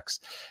 attacks,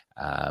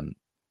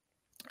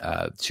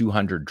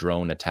 200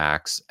 drone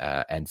attacks,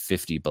 and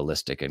 50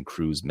 ballistic and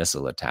cruise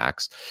missile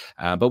attacks.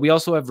 But we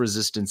also have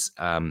resistance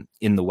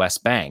in the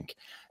West Bank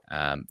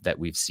that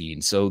we've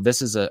seen. So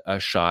this is a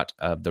shot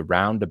of the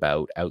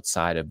roundabout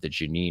outside of the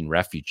Jenin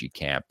refugee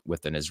camp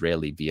with an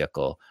Israeli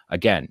vehicle.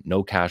 Again,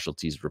 no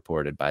casualties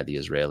reported by the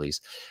Israelis.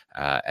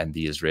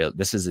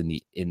 This is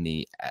in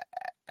the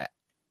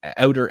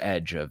outer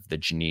edge of the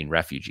Jenin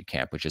refugee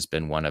camp, which has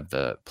been one of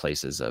the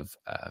places of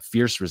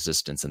fierce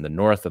resistance in the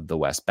north of the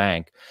West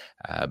Bank.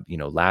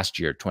 Last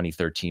year,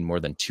 2013,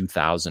 more than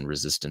 2,000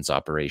 resistance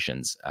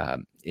operations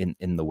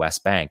in the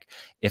West Bank.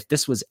 If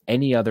this was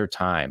any other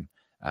time,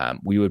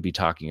 we would be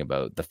talking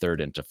about the third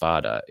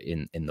intifada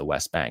in the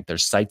West Bank.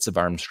 There's sites of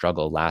armed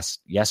struggle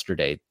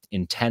yesterday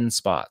in 10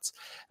 spots.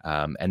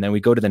 And then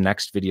we go to the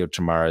next video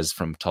tomorrow is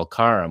from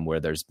Tulkarm, where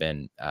there's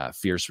been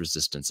fierce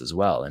resistance as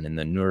well. And in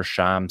the Nur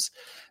Shams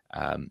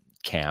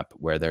camp,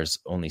 where there's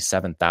only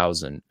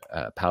 7,000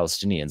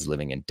 Palestinians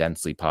living in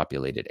densely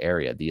populated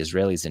area, the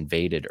Israelis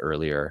invaded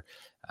earlier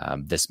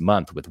this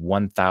month with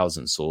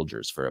 1,000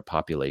 soldiers for a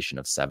population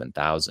of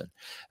 7,000,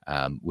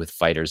 with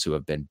fighters who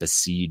have been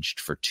besieged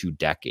for 2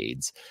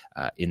 decades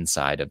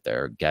inside of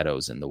their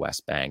ghettos in the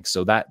West Bank.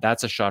 So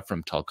that's a shot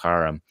from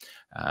Tulkarm.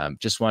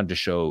 Just wanted to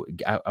show,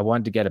 I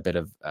wanted to get a bit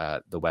of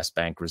the West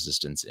Bank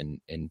resistance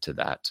into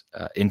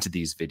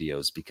these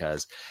videos,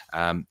 because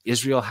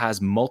Israel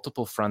has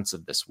multiple fronts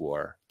of this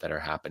war that are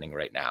happening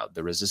right now.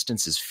 The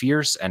resistance is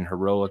fierce and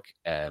heroic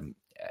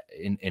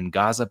in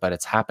Gaza, but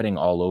it's happening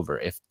all over.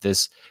 If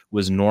this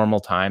was normal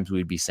times,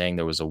 we'd be saying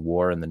there was a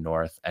war in the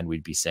north, and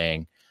we'd be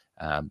saying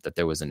that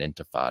there was an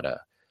intifada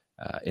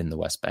in the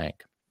West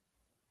Bank.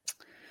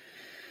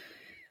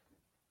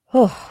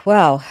 Oh,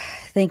 wow.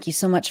 Thank you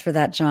so much for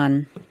that,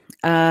 Jon.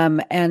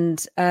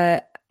 And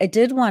I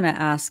did want to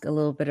ask a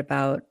little bit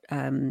about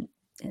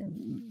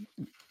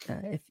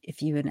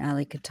if you and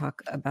Ali could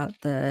talk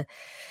about the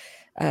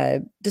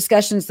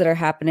discussions that are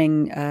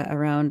happening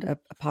around a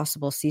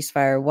possible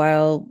ceasefire.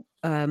 While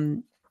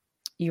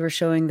you were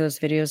showing those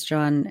videos,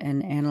 Jon,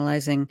 and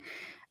analyzing,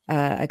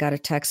 I got a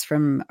text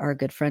from our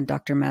good friend,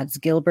 Dr. Mads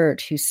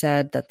Gilbert, who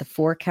said that the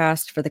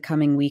forecast for the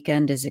coming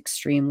weekend is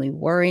extremely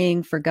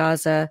worrying for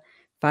Gaza.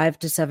 5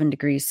 to 7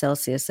 degrees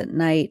Celsius at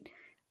night,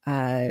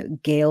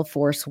 gale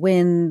force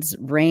winds,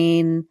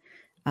 rain,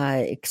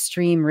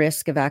 extreme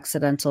risk of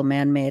accidental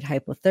man-made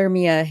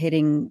hypothermia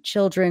hitting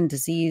children,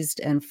 diseased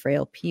and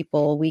frail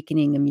people,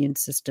 weakening immune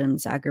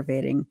systems,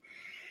 aggravating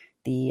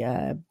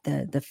the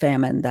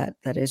famine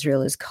that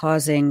Israel is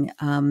causing.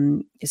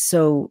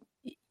 So,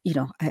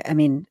 I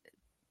mean,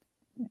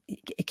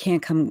 it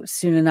can't come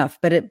soon enough.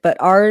 But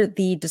are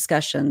the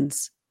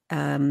discussions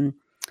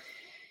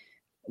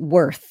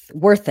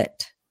worth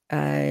it?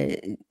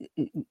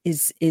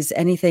 Is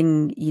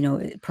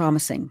anything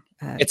promising?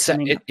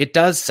 It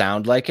does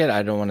sound like it.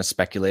 I don't want to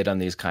speculate on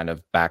these kind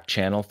of back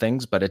channel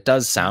things, but it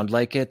does sound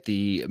like it.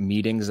 The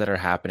meetings that are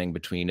happening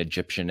between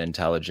Egyptian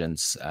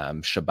intelligence,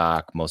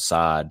 Shabak,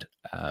 Mossad,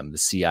 the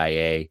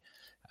CIA,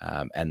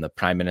 and the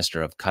Prime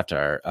Minister of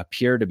Qatar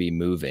appear to be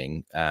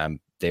moving.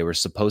 They were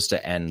supposed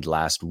to end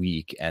last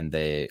week, and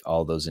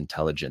all those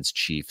intelligence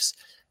chiefs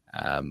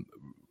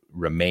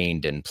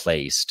remained in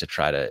place to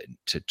try to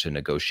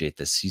negotiate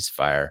the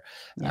ceasefire.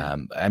 Yeah.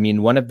 I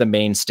mean, one of the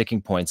main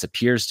sticking points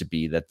appears to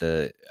be that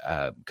the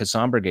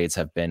Qassam brigades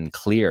have been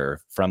clear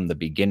from the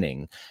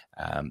beginning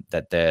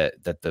that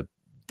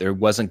there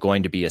wasn't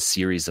going to be a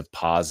series of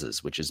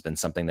pauses, which has been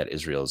something that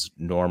Israel's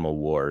normal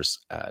wars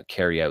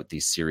carry out,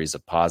 these series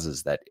of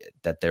pauses, that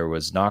there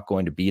was not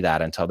going to be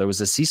that until there was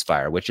a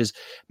ceasefire, which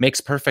makes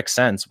perfect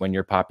sense when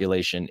your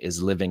population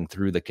is living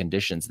through the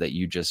conditions that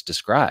you just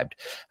described.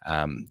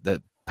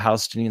 The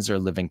Palestinians are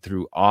living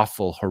through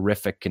awful,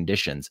 horrific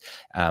conditions.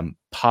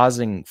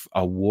 Pausing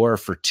a war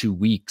for 2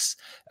 weeks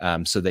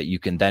so that you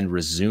can then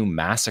resume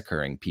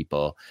massacring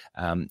people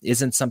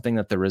isn't something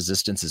that the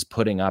resistance is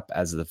putting up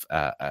as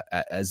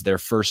their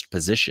first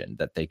position,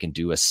 that they can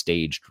do a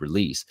staged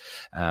release.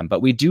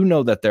 But we do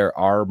know that there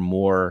are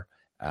more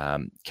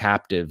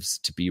captives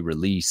to be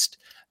released.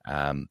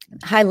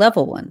 High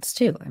level ones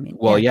too. I mean,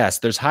 well, yes,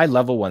 there's high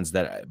level ones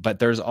but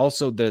there's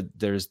also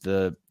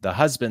the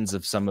husbands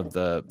of some of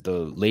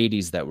the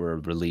ladies that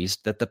were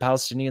released, that the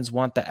Palestinians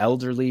want the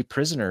elderly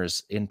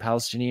prisoners in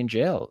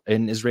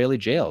Israeli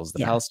jails,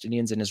 the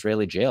Palestinians in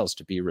Israeli jails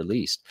to be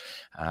released.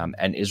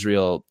 And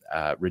Israel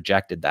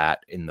rejected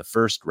that in the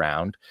first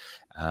round.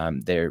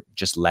 They're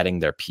just letting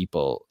their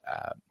people,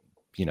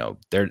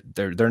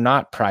 they're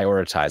not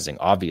prioritizing,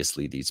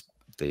 obviously,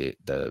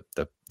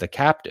 the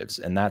captives.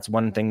 And that's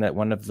one thing that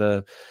one of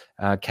the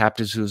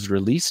captives who was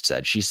released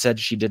said. She said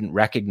she didn't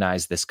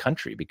recognize this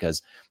country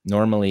because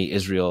normally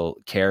Israel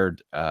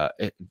cared,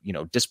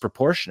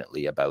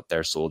 disproportionately about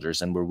their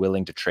soldiers and were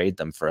willing to trade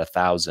them for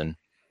 1,000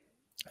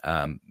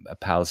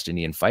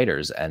 Palestinian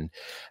fighters. And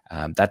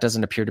that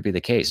doesn't appear to be the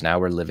case. Now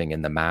we're living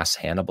in the mass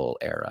Hannibal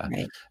era.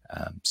 Right.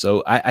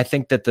 So I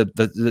think that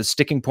the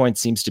sticking point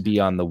seems to be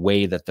on the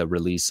way that the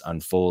release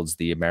unfolds.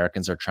 The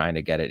Americans are trying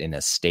to get it in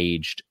a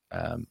staged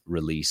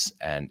release,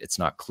 and it's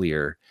not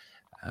clear.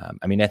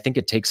 I think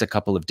it takes a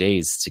couple of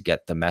days to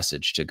get the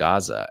message to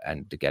Gaza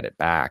and to get it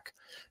back.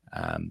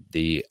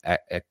 The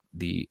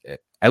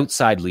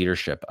outside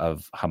leadership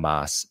of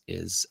Hamas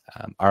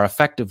are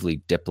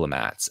effectively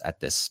diplomats at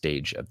this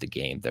stage of the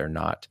game. They're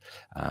not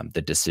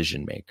the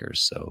decision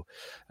makers. So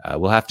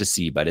we'll have to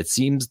see. But it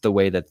seems the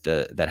way that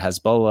that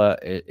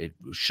Hezbollah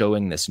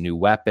showing this new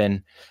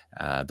weapon,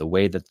 the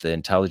way that the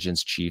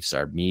intelligence chiefs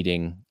are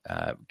meeting,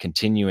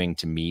 continuing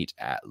to meet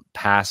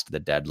past the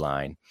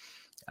deadline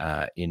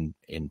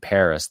in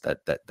Paris,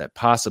 that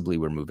possibly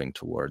we're moving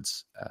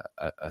towards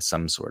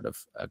some sort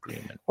of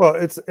agreement. Well,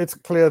 it's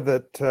clear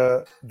that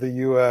the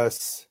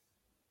US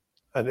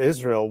and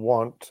Israel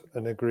want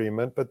an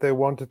agreement, but they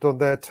want it on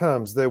their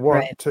terms. They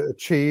want to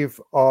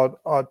achieve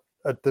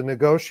at the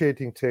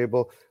negotiating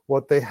table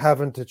what they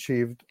haven't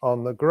achieved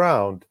on the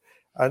ground.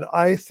 And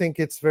I think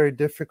it's very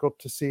difficult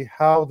to see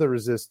how the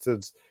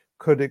resistance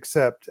could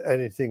accept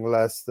anything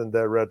less than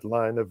their red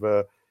line of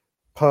a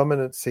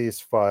permanent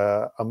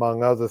ceasefire,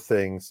 among other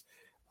things.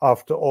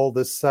 after all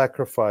this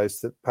sacrifice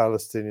that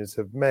Palestinians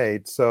have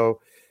made. So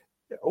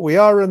we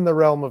are in the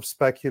realm of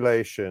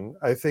speculation.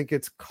 I think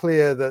it's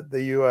clear that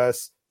the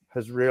US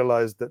has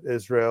realized that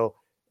Israel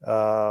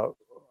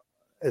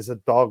is a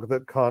dog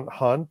that can't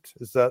hunt.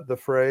 Is that the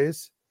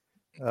phrase?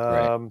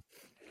 Right.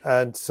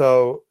 And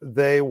so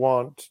they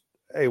want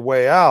a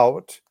way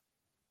out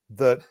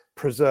that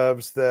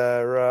preserves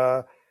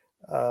their,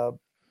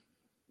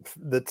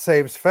 that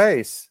saves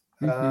face.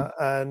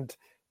 And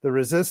the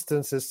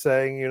resistance is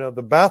saying,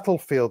 the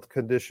battlefield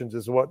conditions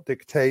is what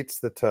dictates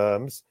the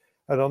terms.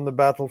 And on the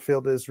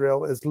battlefield,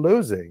 Israel is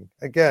losing.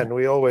 Again,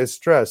 we always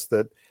stress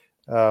that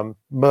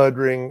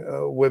murdering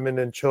women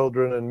and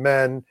children and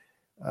men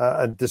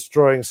and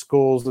destroying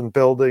schools and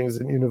buildings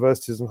and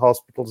universities and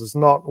hospitals is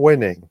not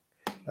winning.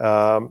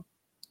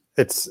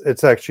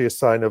 It's actually a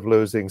sign of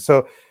losing.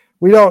 So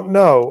we don't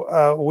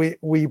know.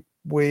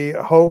 We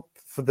hope,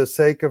 for the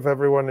sake of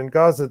everyone in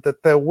Gaza,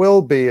 that there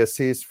will be a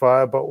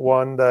ceasefire, but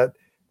one that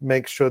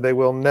makes sure they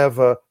will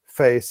never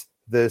face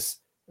this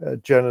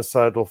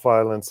genocidal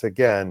violence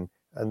again.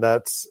 And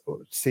that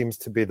seems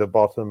to be the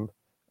bottom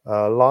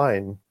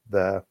line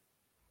there.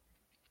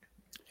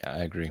 Yeah, I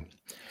agree.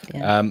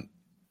 Yeah.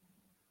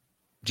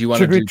 Do you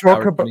want to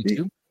talk about?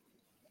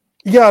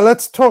 Yeah,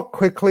 let's talk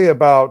quickly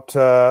about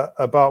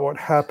what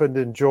happened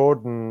in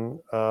Jordan.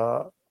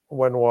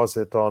 When was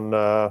it? On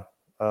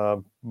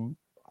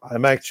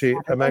I'm actually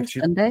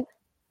Sunday.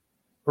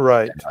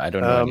 Right. I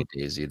don't know any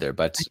days either,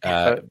 but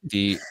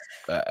the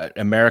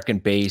American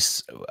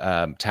base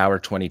Tower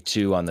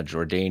 22 on the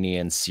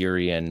Jordanian,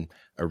 Syrian,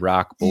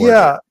 Iraq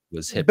border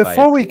was hit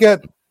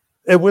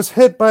it was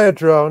hit by a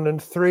drone,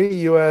 and 3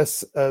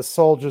 U.S.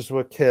 soldiers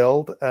were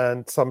killed,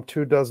 and some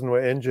 24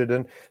 were injured.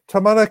 And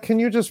Tamara, can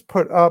you just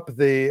put up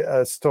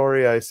the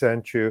story I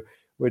sent you,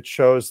 which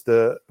shows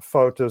the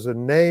photos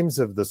and names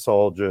of the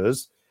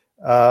soldiers?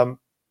 And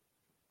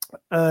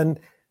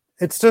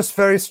it's just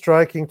very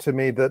striking to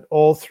me that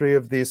all 3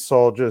 of these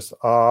soldiers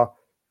are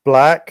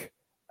Black.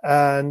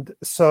 And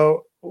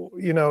so,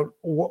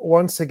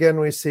 once again,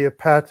 we see a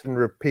pattern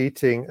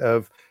repeating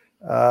of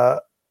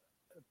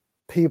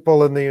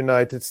people in the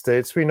United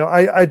States. We know,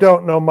 I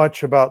don't know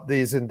much about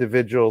these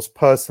individuals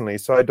personally,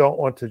 so I don't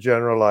want to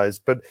generalize,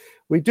 but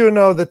we do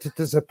know that it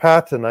is a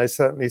pattern. I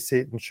certainly see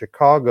it in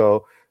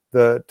Chicago,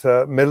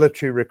 that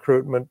military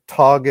recruitment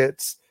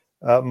targets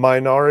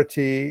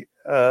minority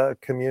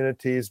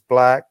communities,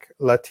 Black,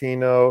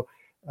 Latino,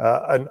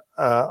 and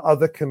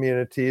other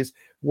communities,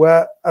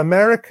 where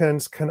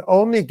Americans can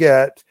only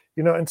get,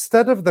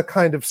 instead of the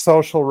kind of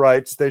social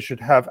rights they should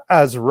have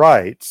as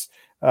rights,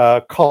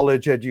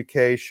 college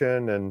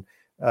education and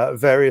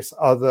various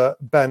other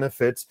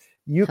benefits,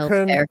 you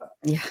can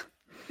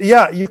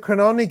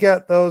only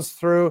get those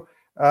through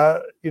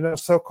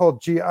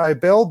so-called GI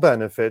Bill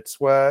benefits,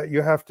 where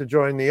you have to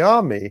join the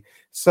army.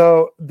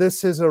 So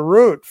this is a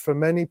route for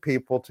many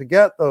people to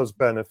get those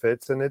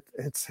benefits, and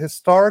it's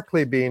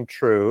historically been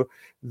true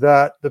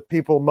that the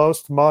people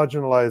most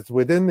marginalized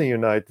within the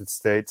United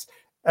States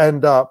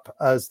end up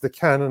as the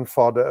cannon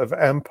fodder of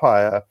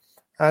empire.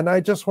 And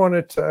I just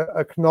wanted to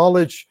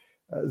acknowledge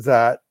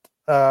that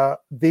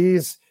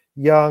these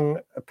young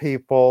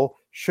people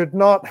should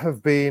not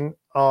have been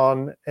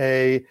on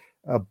a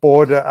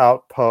border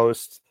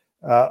outpost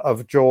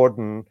of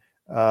Jordan,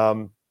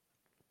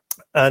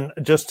 and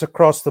just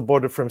across the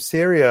border from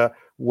Syria,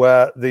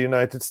 where the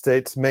United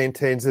States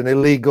maintains an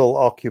illegal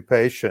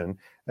occupation.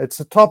 It's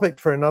a topic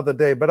for another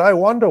day, but I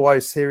wonder why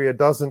Syria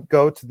doesn't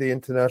go to the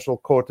International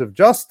Court of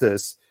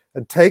Justice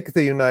and take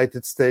the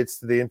United States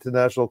to the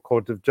International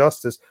Court of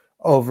Justice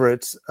over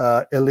its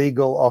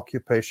illegal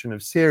occupation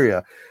of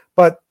Syria.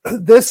 But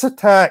this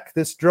attack,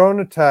 this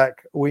drone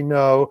attack, we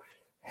know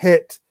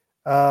hit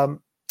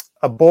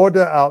a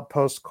border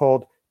outpost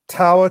called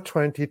Tower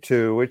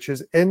 22, which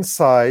is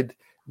inside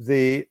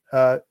the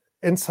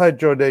inside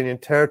Jordanian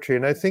territory.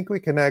 And I think we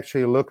can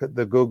actually look at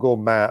the Google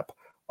map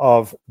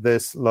of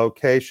this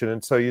location.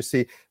 And so you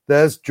see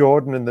there's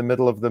Jordan in the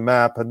middle of the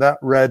map, and that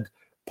red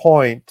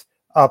point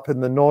up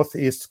in the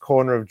northeast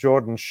corner of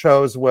Jordan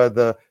shows where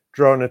the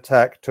drone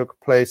attack took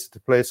place at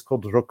a place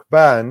called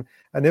Rukban.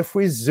 And if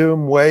we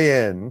zoom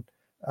way in,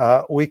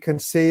 we can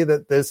see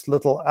that this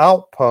little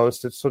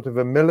outpost, it's sort of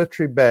a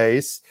military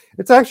base.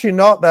 It's actually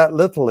not that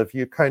little if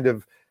you kind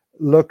of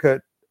look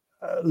at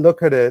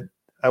it.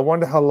 I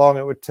wonder how long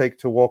it would take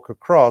to walk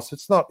across.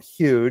 It's not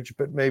huge,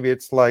 but maybe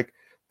it's like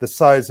the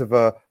size of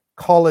a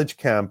college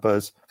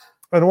campus.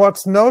 And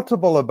what's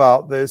notable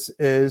about this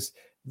is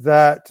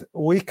that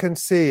we can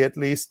see, at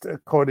least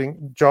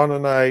according, Jon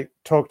and I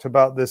talked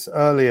about this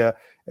earlier,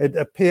 it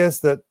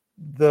appears that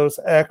those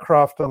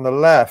aircraft on the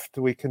left,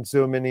 we can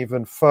zoom in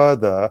even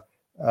further,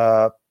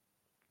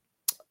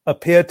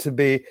 appear to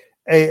be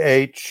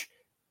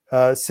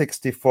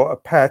AH-64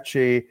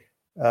 Apache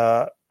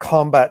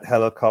combat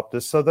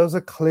helicopters. So those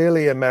are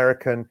clearly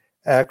American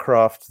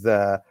aircraft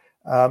there.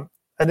 And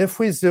if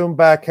we zoom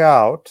back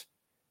out,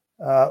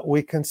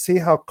 we can see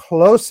how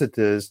close it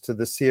is to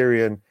the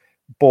Syrian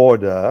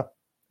border,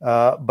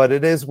 but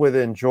it is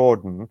within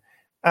Jordan.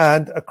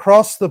 And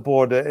across the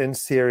border in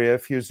Syria,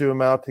 if you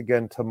zoom out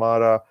again,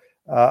 Tamara,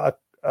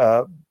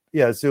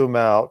 zoom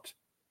out.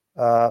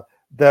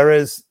 There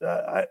is,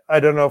 I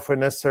don't know if we're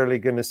necessarily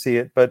going to see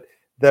it, but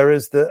there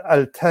is the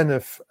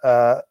Al-Tanif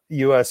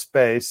U.S.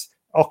 base,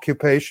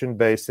 occupation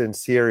base in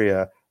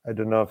Syria. I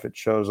don't know if it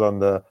shows on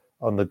the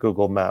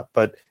Google map,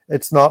 but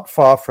it's not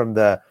far from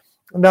there.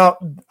 Now,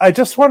 I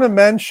just want to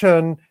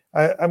mention,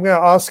 I'm going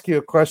to ask you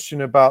a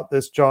question about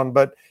this, Jon,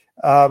 but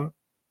all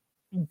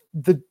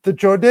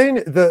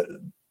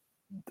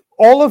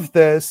of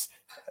this,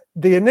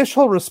 the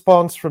initial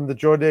response from the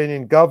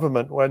Jordanian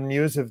government when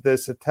news of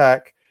this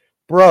attack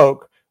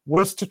broke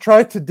was to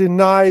try to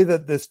deny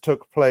that this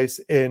took place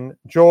in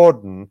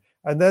Jordan.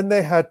 And then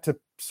they had to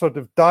sort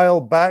of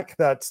dial back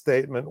that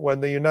statement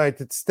when the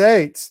United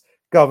States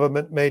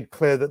government made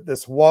clear that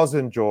this was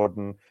in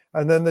Jordan.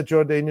 And then the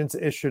Jordanians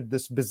issued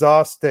this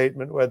bizarre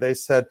statement where they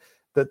said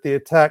that the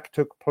attack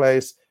took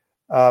place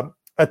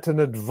at an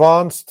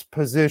advanced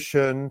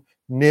position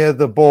near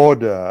the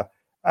border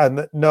and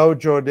that no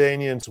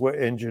Jordanians were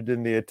injured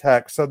in the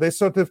attack. So they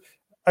sort of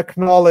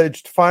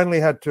finally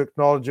had to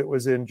acknowledge it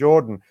was in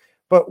Jordan.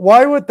 But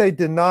why would they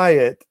deny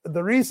it?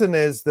 The reason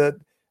is that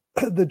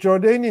the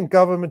Jordanian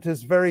government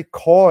is very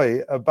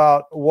coy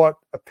about what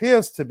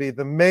appears to be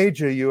the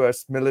major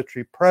U.S.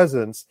 military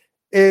presence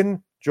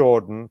in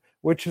Jordan,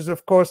 which is,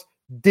 of course,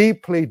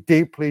 deeply,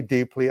 deeply,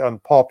 deeply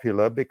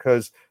unpopular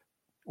because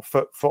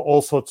for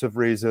all sorts of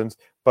reasons,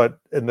 but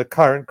in the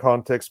current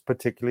context,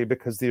 particularly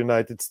because the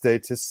United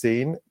States is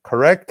seen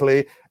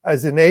correctly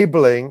as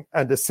enabling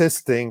and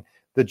assisting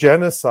the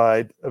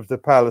genocide of the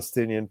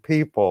Palestinian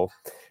people.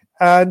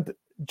 And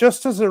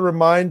just as a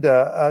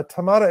reminder,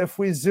 Tamara, if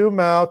we zoom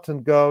out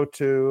and go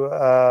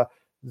to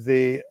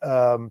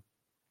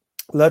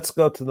let's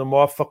go to the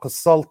Muwaffaq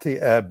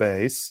al-Salti Air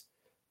Base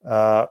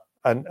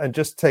and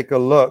just take a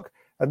look.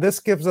 And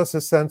this gives us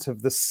a sense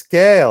of the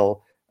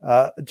scale.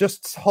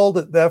 Just hold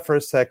it there for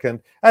a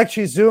second.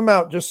 Actually, zoom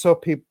out just so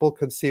people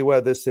can see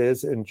where this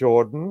is in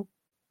Jordan.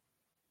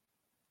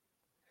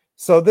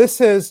 So this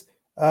is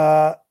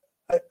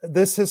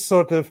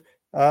sort of,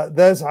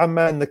 there's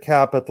Amman, the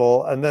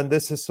capital, and then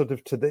this is sort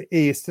of to the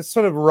east. It's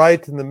sort of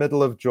right in the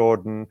middle of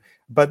Jordan,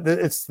 but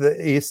it's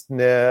the east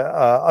near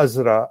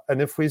Azra.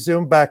 And if we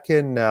zoom back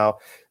in now,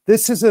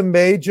 this is a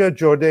major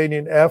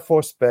Jordanian Air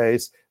Force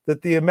base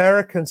that the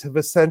Americans have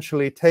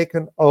essentially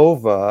taken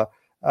over.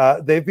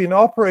 They've been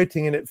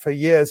operating in it for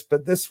years,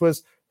 but this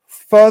was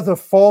further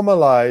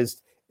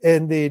formalized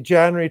in the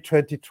January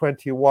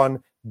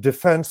 2021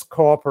 Defense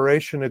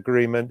Cooperation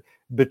Agreement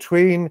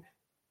between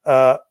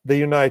the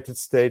United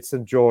States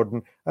and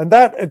Jordan. And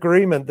that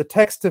agreement, the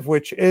text of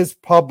which is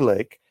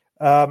public,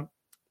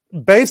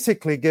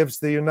 basically gives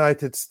the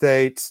United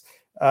States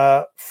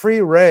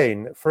free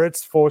rein for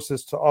its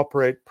forces to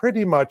operate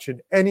pretty much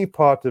in any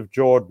part of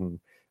Jordan.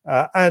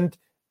 And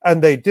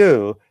they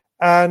do.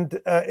 And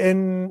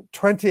in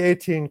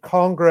 2018,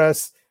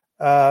 Congress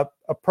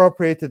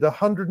appropriated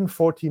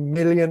 $140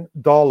 million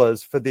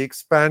for the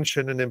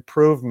expansion and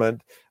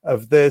improvement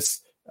of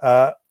this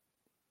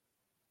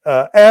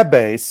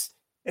airbase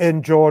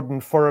in Jordan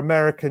for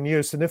American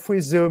use. And if we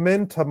zoom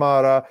in,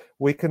 Tamara,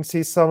 we can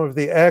see some of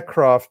the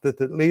aircraft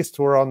that at least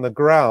were on the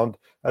ground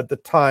at the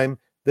time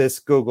this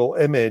Google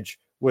image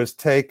was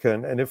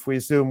taken. And if we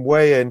zoom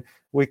way in,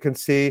 we can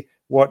see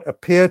what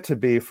appear to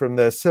be, from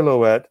their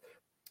silhouette,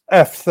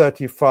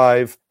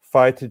 F-35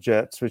 fighter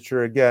jets, which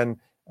are, again,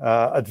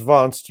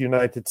 advanced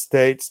United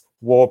States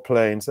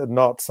warplanes and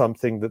not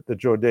something that the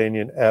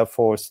Jordanian Air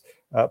Force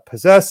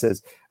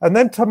possesses. And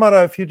then,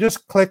 Tamara, if you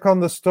just click on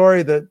the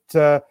story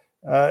that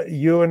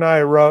you and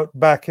I wrote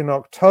back in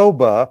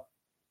October,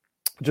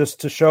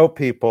 just to show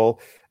people,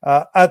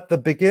 at the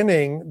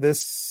beginning,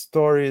 this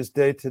story is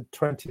dated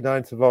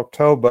 29th of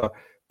October,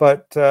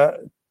 but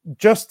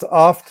just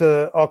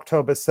after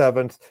October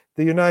 7th,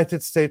 the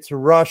United States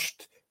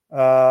rushed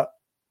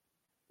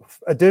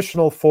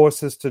additional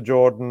forces to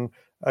Jordan,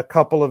 a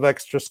couple of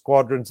extra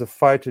squadrons of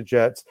fighter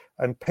jets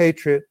and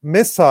Patriot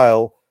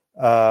missile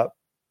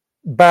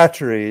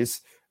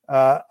batteries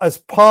as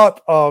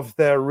part of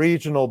their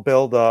regional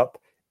buildup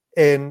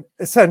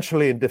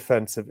essentially in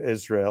defense of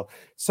Israel.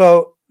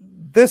 So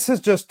this is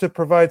just to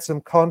provide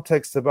some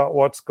context about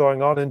what's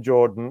going on in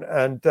Jordan.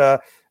 And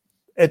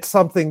it's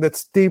something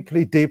that's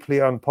deeply,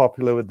 deeply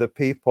unpopular with the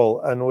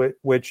people, and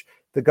which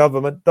the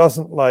government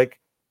doesn't like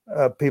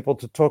people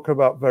to talk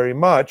about very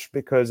much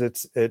because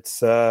it's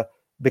so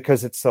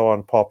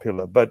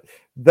unpopular. But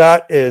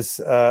that is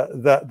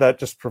that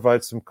just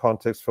provides some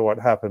context for what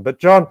happened. But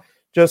Jon,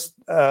 just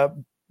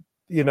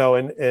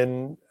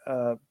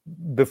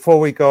before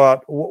we go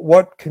out,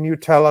 what can you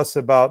tell us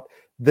about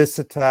this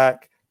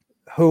attack?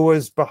 Who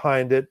was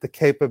behind it, the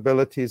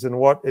capabilities, and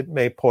what it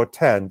may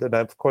portend? And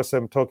of course,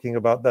 I'm talking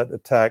about that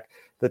attack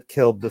that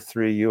killed the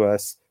 3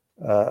 U.S.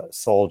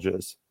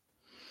 soldiers.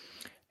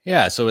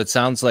 Yeah, so it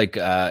sounds like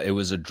it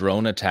was a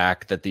drone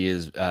attack that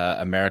the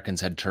Americans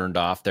had turned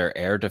off their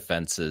air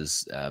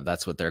defenses.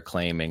 That's what they're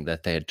claiming,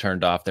 that they had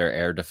turned off their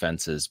air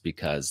defenses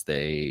because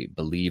they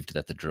believed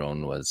that the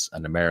drone was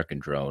an American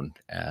drone.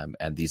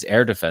 And these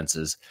air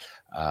defenses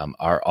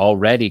are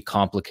already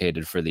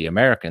complicated for the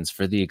Americans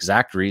for the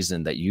exact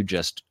reason that you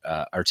just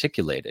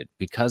articulated,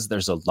 because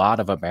there's a lot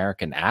of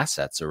American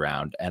assets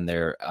around, and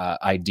they're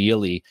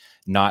ideally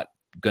not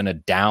going to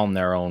down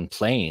their own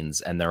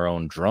planes and their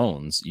own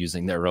drones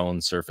using their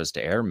own surface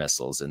to air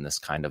missiles in this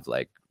kind of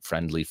like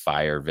friendly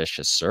fire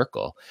vicious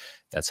circle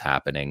that's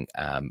happening.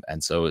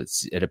 And so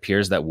it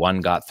appears that one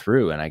got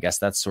through. And I guess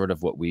that's sort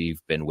of what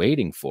we've been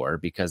waiting for,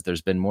 because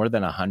there's been more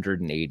than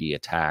 180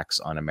 attacks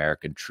on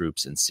American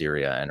troops in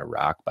Syria and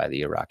Iraq by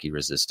the Iraqi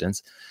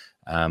resistance.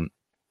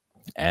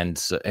 And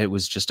so it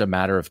was just a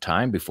matter of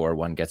time before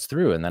one gets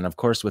through. And then, of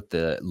course, with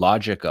the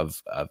logic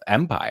of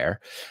empire,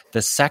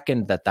 the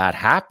second that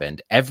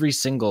happened, every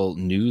single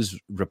news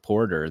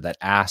reporter that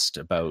asked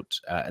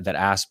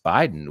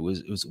Biden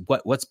was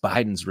what's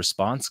Biden's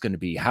response going to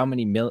be? How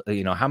many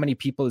how many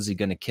people is he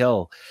going to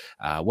kill?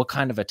 What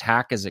kind of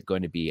attack is it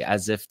going to be?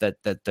 As if that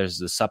there's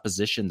the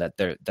supposition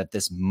that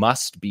this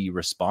must be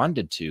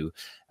responded to,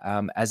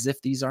 as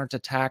if these aren't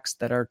attacks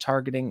that are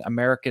targeting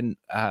American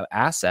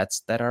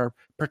assets that are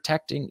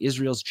protecting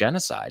Israel's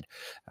genocide,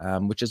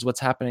 which is what's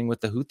happening with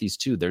the Houthis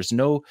too. There's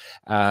no,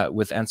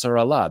 with Ansar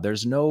Allah,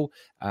 there's no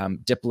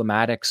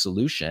diplomatic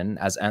solution.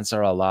 As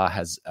Ansar Allah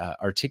has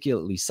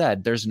articulately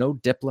said, there's no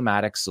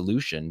diplomatic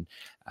solution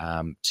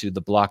to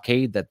the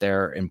blockade that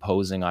they're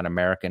imposing on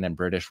American and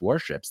British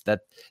warships.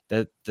 That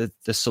the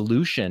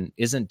solution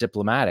isn't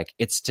diplomatic.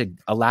 It's to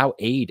allow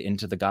aid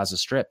into the Gaza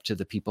Strip to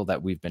the people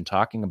that we've been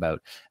talking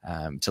about,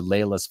 to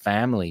Layla's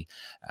family,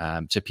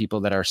 to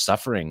people that are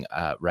suffering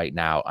right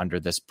now under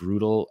this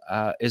brutal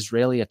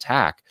Israeli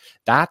attack.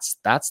 That's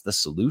the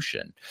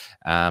solution.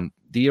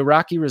 The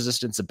Iraqi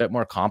resistance a bit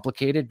more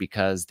complicated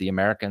because the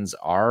Americans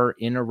are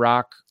in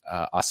Iraq,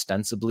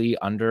 ostensibly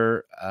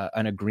under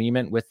an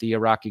agreement with the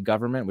Iraqi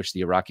government, which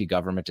the Iraqi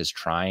government is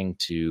trying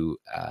to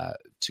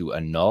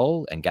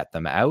annul and get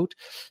them out.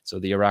 So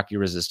the Iraqi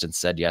resistance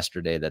said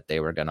yesterday that they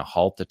were going to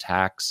halt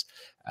attacks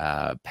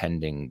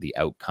pending the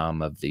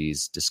outcome of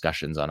these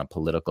discussions on a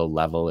political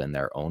level in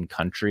their own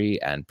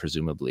country, and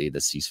presumably the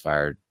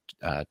ceasefire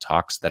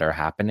talks that are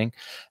happening.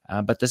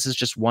 But this is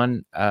just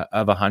one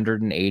of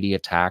 180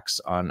 attacks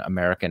on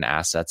American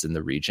assets in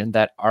the region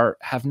that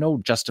have no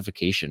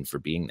justification for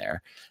being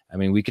there. I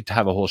mean, we could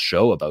have a whole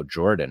show about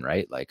Jordan,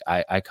 right? Like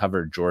I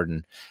covered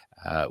Jordan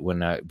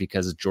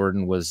because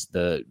Jordan was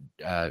the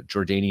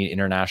Jordanian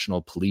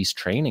International Police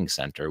Training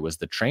Center, was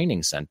the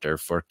training center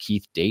for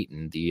Keith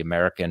Dayton, the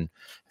American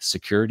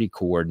security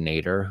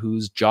coordinator,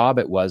 whose job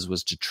it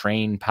was to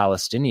train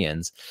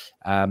Palestinians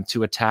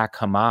to attack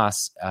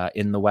Hamas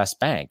in the West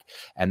Bank.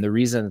 And the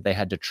reason that they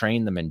had to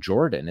train them in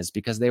Jordan is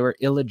because they were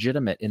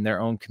illegitimate in their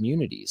own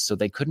communities. So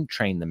they couldn't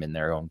train them in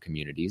their own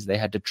communities. They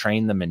had to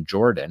train them in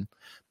Jordan.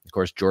 Of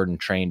course, Jordan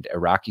trained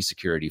Iraqi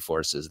security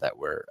forces that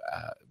were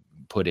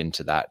put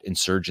into that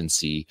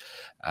insurgency,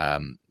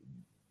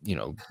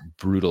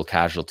 brutal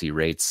casualty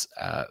rates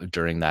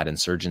during that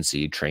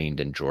insurgency, trained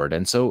in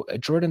Jordan. So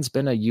Jordan's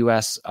been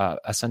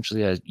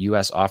essentially a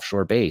U.S.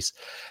 offshore base,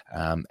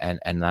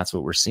 and that's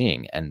what we're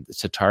seeing. And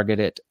to target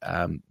it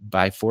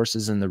by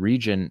forces in the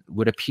region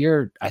would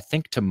appear, I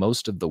think, to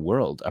most of the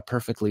world, a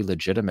perfectly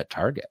legitimate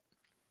target.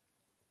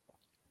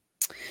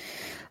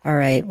 All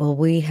right. Well,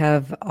 we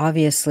have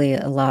obviously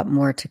a lot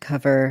more to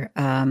cover,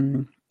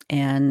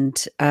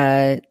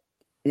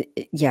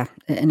 yeah,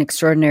 an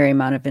extraordinary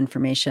amount of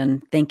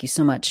information. Thank you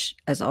so much,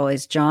 as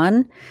always,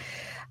 Jon.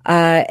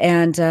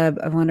 And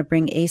I want to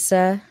bring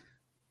Asa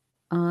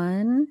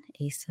on.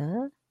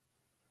 Asa,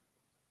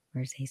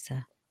 where's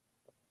Asa?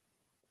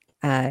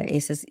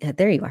 Asa's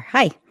there. You are.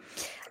 Hi.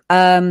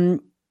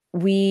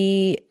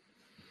 We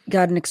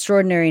got an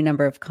extraordinary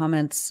number of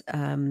comments,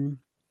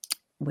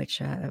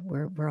 which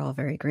we're all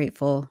very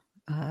grateful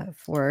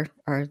for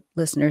our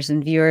listeners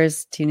and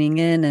viewers tuning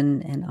in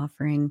and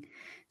offering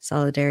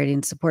solidarity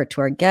and support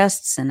to our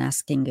guests and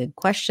asking good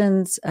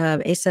questions.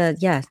 Asa,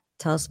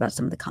 tell us about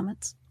some of the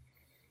comments.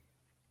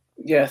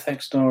 Yeah,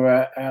 thanks,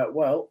 Nora.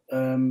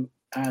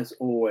 As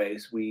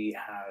always, we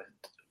had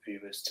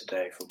viewers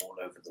today from all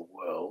over the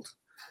world.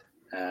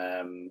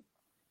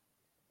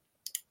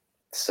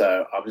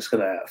 So I'm just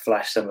going to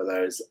flash some of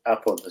those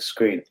up on the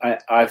screen.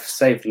 I've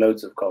saved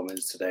loads of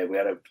comments today. We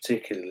had a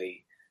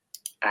particularly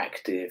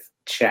active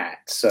chat.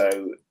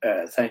 So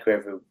thank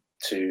you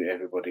to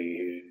everybody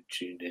who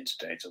tuned in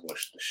today to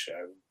watch the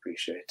show.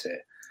 Appreciate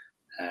it.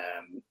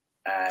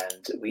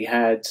 And we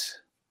had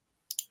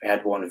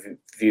one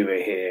viewer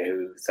here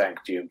who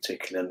thanked you in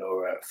particular,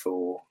 Nora,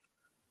 for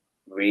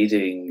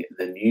reading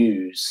the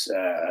news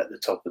at the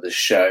top of the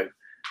show,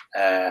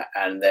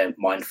 and they're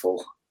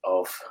mindful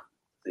of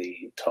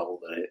the toll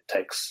that it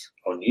takes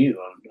on you,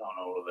 on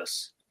all of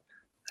us.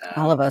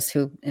 All of us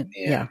who,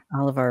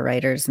 all of our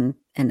writers and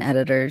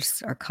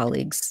editors, our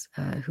colleagues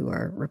who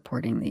are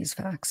reporting these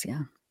facts.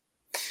 Yeah.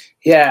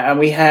 Yeah, and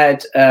we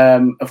had,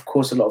 of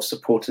course, a lot of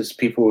supporters.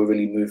 People were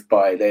really moved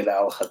by Laila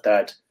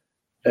El-Haddad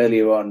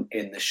earlier on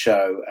in the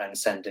show and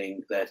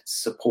sending their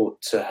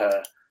support to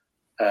her.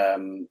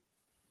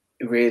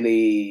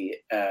 Really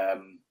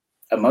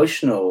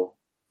emotional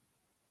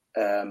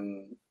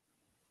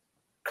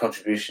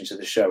contribution to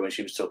the show when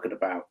she was talking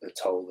about the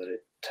toll that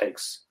it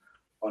takes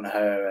on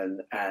her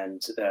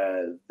and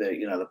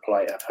the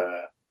plight of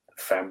her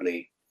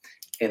family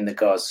in the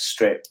Gaza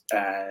Strip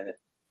and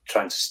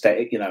trying to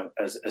stay,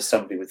 as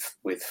somebody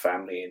with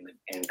family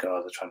in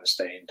Gaza, trying to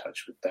stay in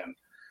touch with them.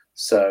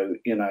 So,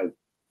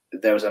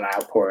 there was an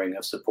outpouring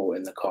of support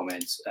in the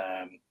comments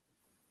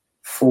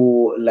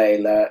for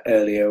Laila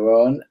earlier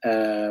on.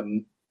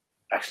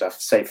 Actually, I have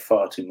to say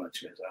far too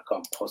much of it. I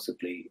can't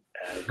possibly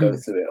go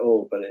through it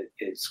all, but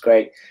it's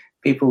great.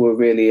 People were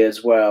really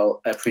as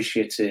well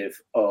appreciative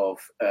of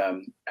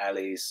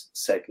Ali's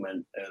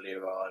segment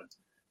earlier on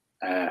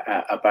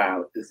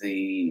about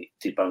the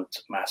debunked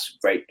mass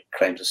rape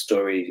claims, a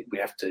story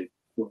we're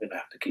going to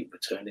have to keep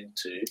returning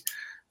to,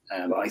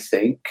 I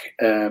think.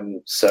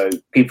 So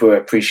people were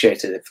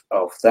appreciative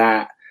of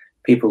that.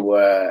 People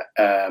were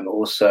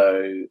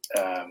also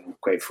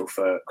grateful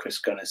for Chris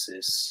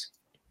Gunness's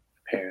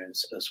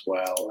appearance as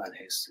well and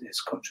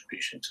his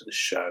contribution to the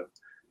show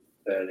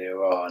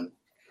earlier on.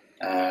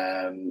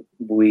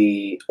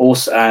 We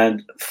also,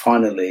 and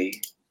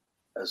finally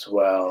as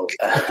well,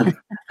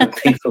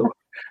 people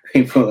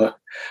are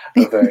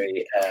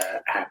very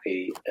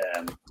happy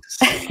to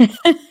see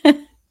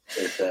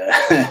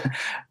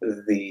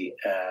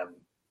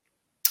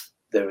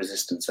the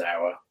resistance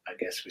hour, I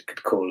guess we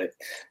could call it.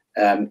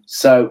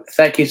 So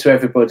thank you to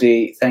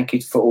everybody. Thank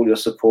you for all your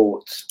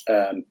support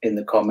in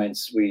the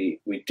comments. We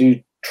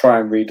do try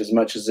and read as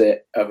much of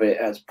it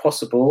as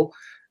possible.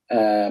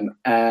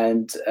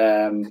 And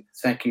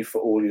thank you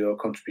for all your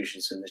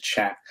contributions in the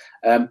chat.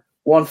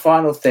 One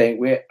final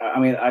thing,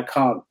 I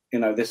can't,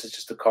 this is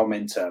just a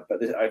commenter, but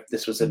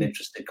this was an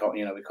interesting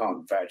comment. We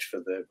can't vouch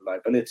for the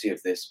reliability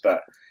of this,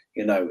 but,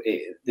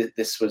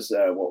 this was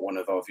what one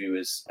of our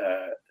viewers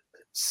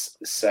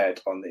said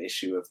on the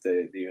issue of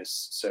the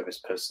US service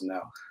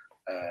personnel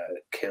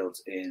killed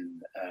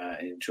in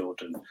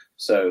Jordan.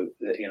 So,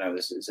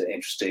 this is an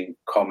interesting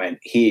comment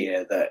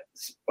here that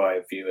by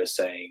a viewer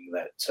saying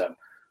that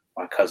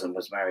my cousin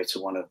was married to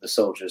one of the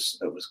soldiers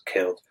that was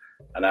killed,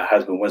 and her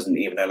husband wasn't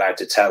even allowed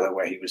to tell her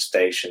where he was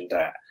stationed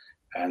at.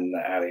 And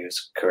Ali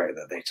was correct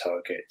that they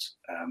target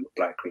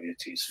black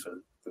communities for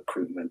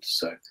recruitment.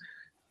 So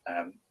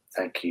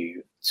thank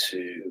you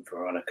to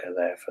Veronica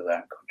there for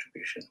that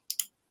contribution.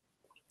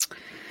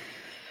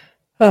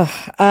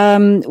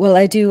 Well,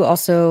 I do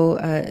also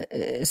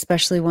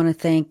especially want to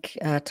thank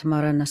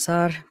Tamara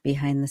Nassar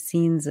behind the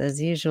scenes,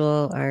 as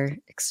usual, our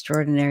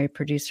extraordinary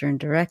producer and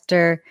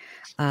director,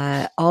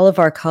 all of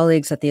our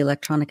colleagues at the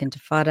Electronic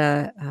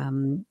Intifada,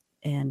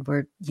 and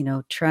we're,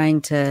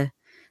 trying to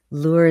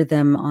lure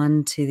them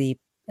onto the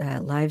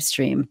live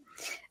stream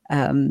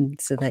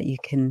so that you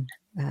can,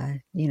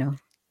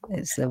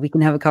 so we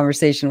can have a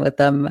conversation with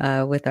them,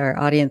 with our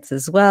audience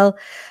as well.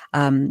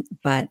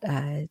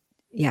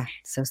 Yeah,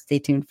 so stay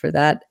tuned for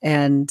that.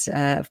 And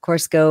of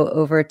course, go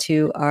over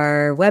to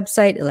our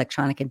website,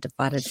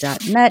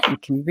 electronicintifada.net. You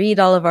can read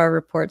all of our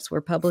reports.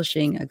 We're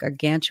publishing a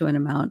gargantuan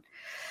amount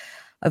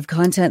of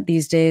content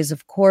these days,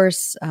 of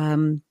course.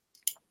 And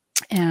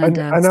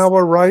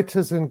our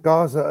writers in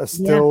Gaza are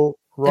still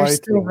writing. They're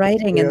still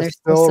writing, and they're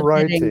still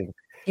writing.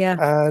 Yeah.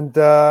 And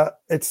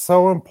it's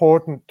so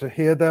important to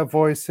hear their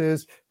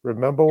voices.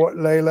 Remember what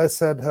Laila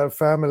said, her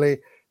family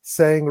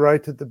saying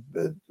right at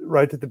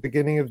the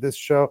beginning of this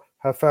show,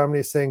 her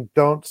family saying,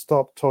 don't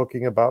stop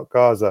talking about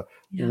Gaza.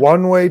 Yeah.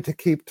 One way to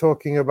keep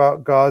talking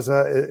about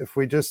Gaza, if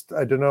we just,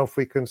 I don't know if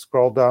we can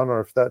scroll down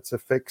or if that's a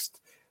fixed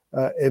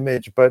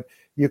image, but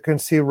you can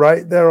see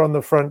right there on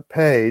the front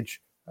page,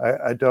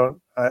 I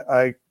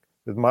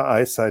with my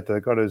eyesight, I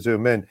got to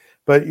zoom in,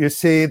 but you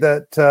see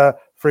that,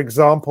 for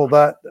example,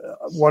 that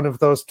one of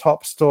those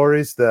top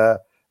stories there,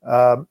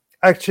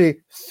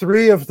 actually,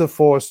 3 of the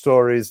 4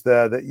 stories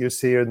there that you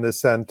see in the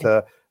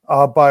center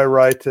are by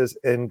writers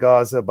in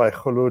Gaza, by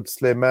Khulud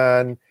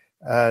Sleiman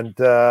and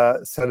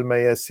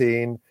Salma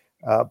Yassin,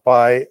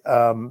 by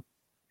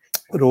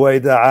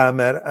Ruwaida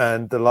Amer,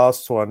 and the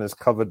last one is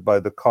covered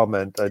by the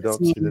comment. I don't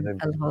see the name.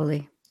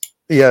 Al-Holi.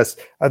 Yes,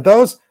 and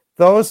those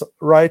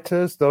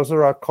writers, those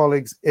are our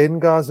colleagues in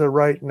Gaza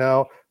right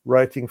now,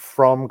 writing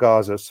from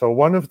Gaza. So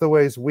one of the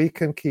ways we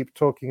can keep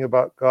talking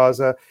about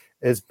Gaza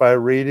is by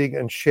reading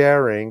and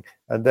sharing.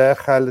 And there,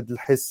 Khalid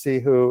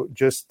Al-Hissi, who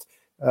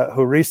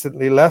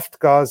recently left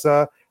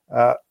Gaza.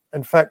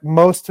 In fact,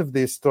 most of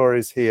these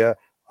stories here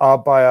are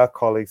by our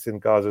colleagues in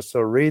Gaza. So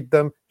read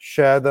them,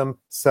 share them,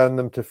 send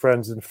them to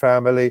friends and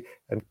family,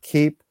 and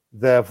keep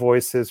their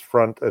voices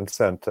front and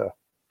center.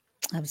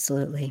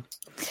 Absolutely.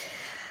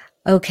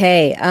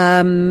 Okay.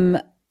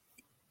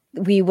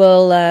 We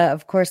will,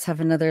 of course, have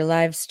another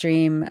live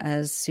stream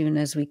as soon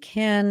as we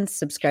can.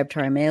 Subscribe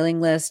to our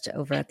mailing list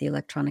over at the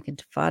Electronic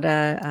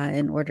Intifada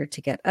in order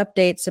to get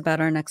updates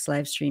about our next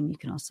live stream. You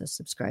can also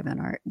subscribe on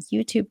our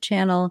YouTube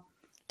channel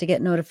to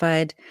get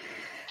notified.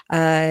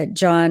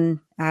 Jon,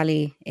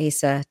 Ali,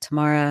 Asa,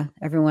 Tamara,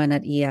 everyone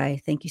at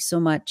EI, thank you so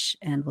much,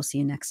 and we'll see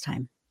you next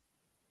time.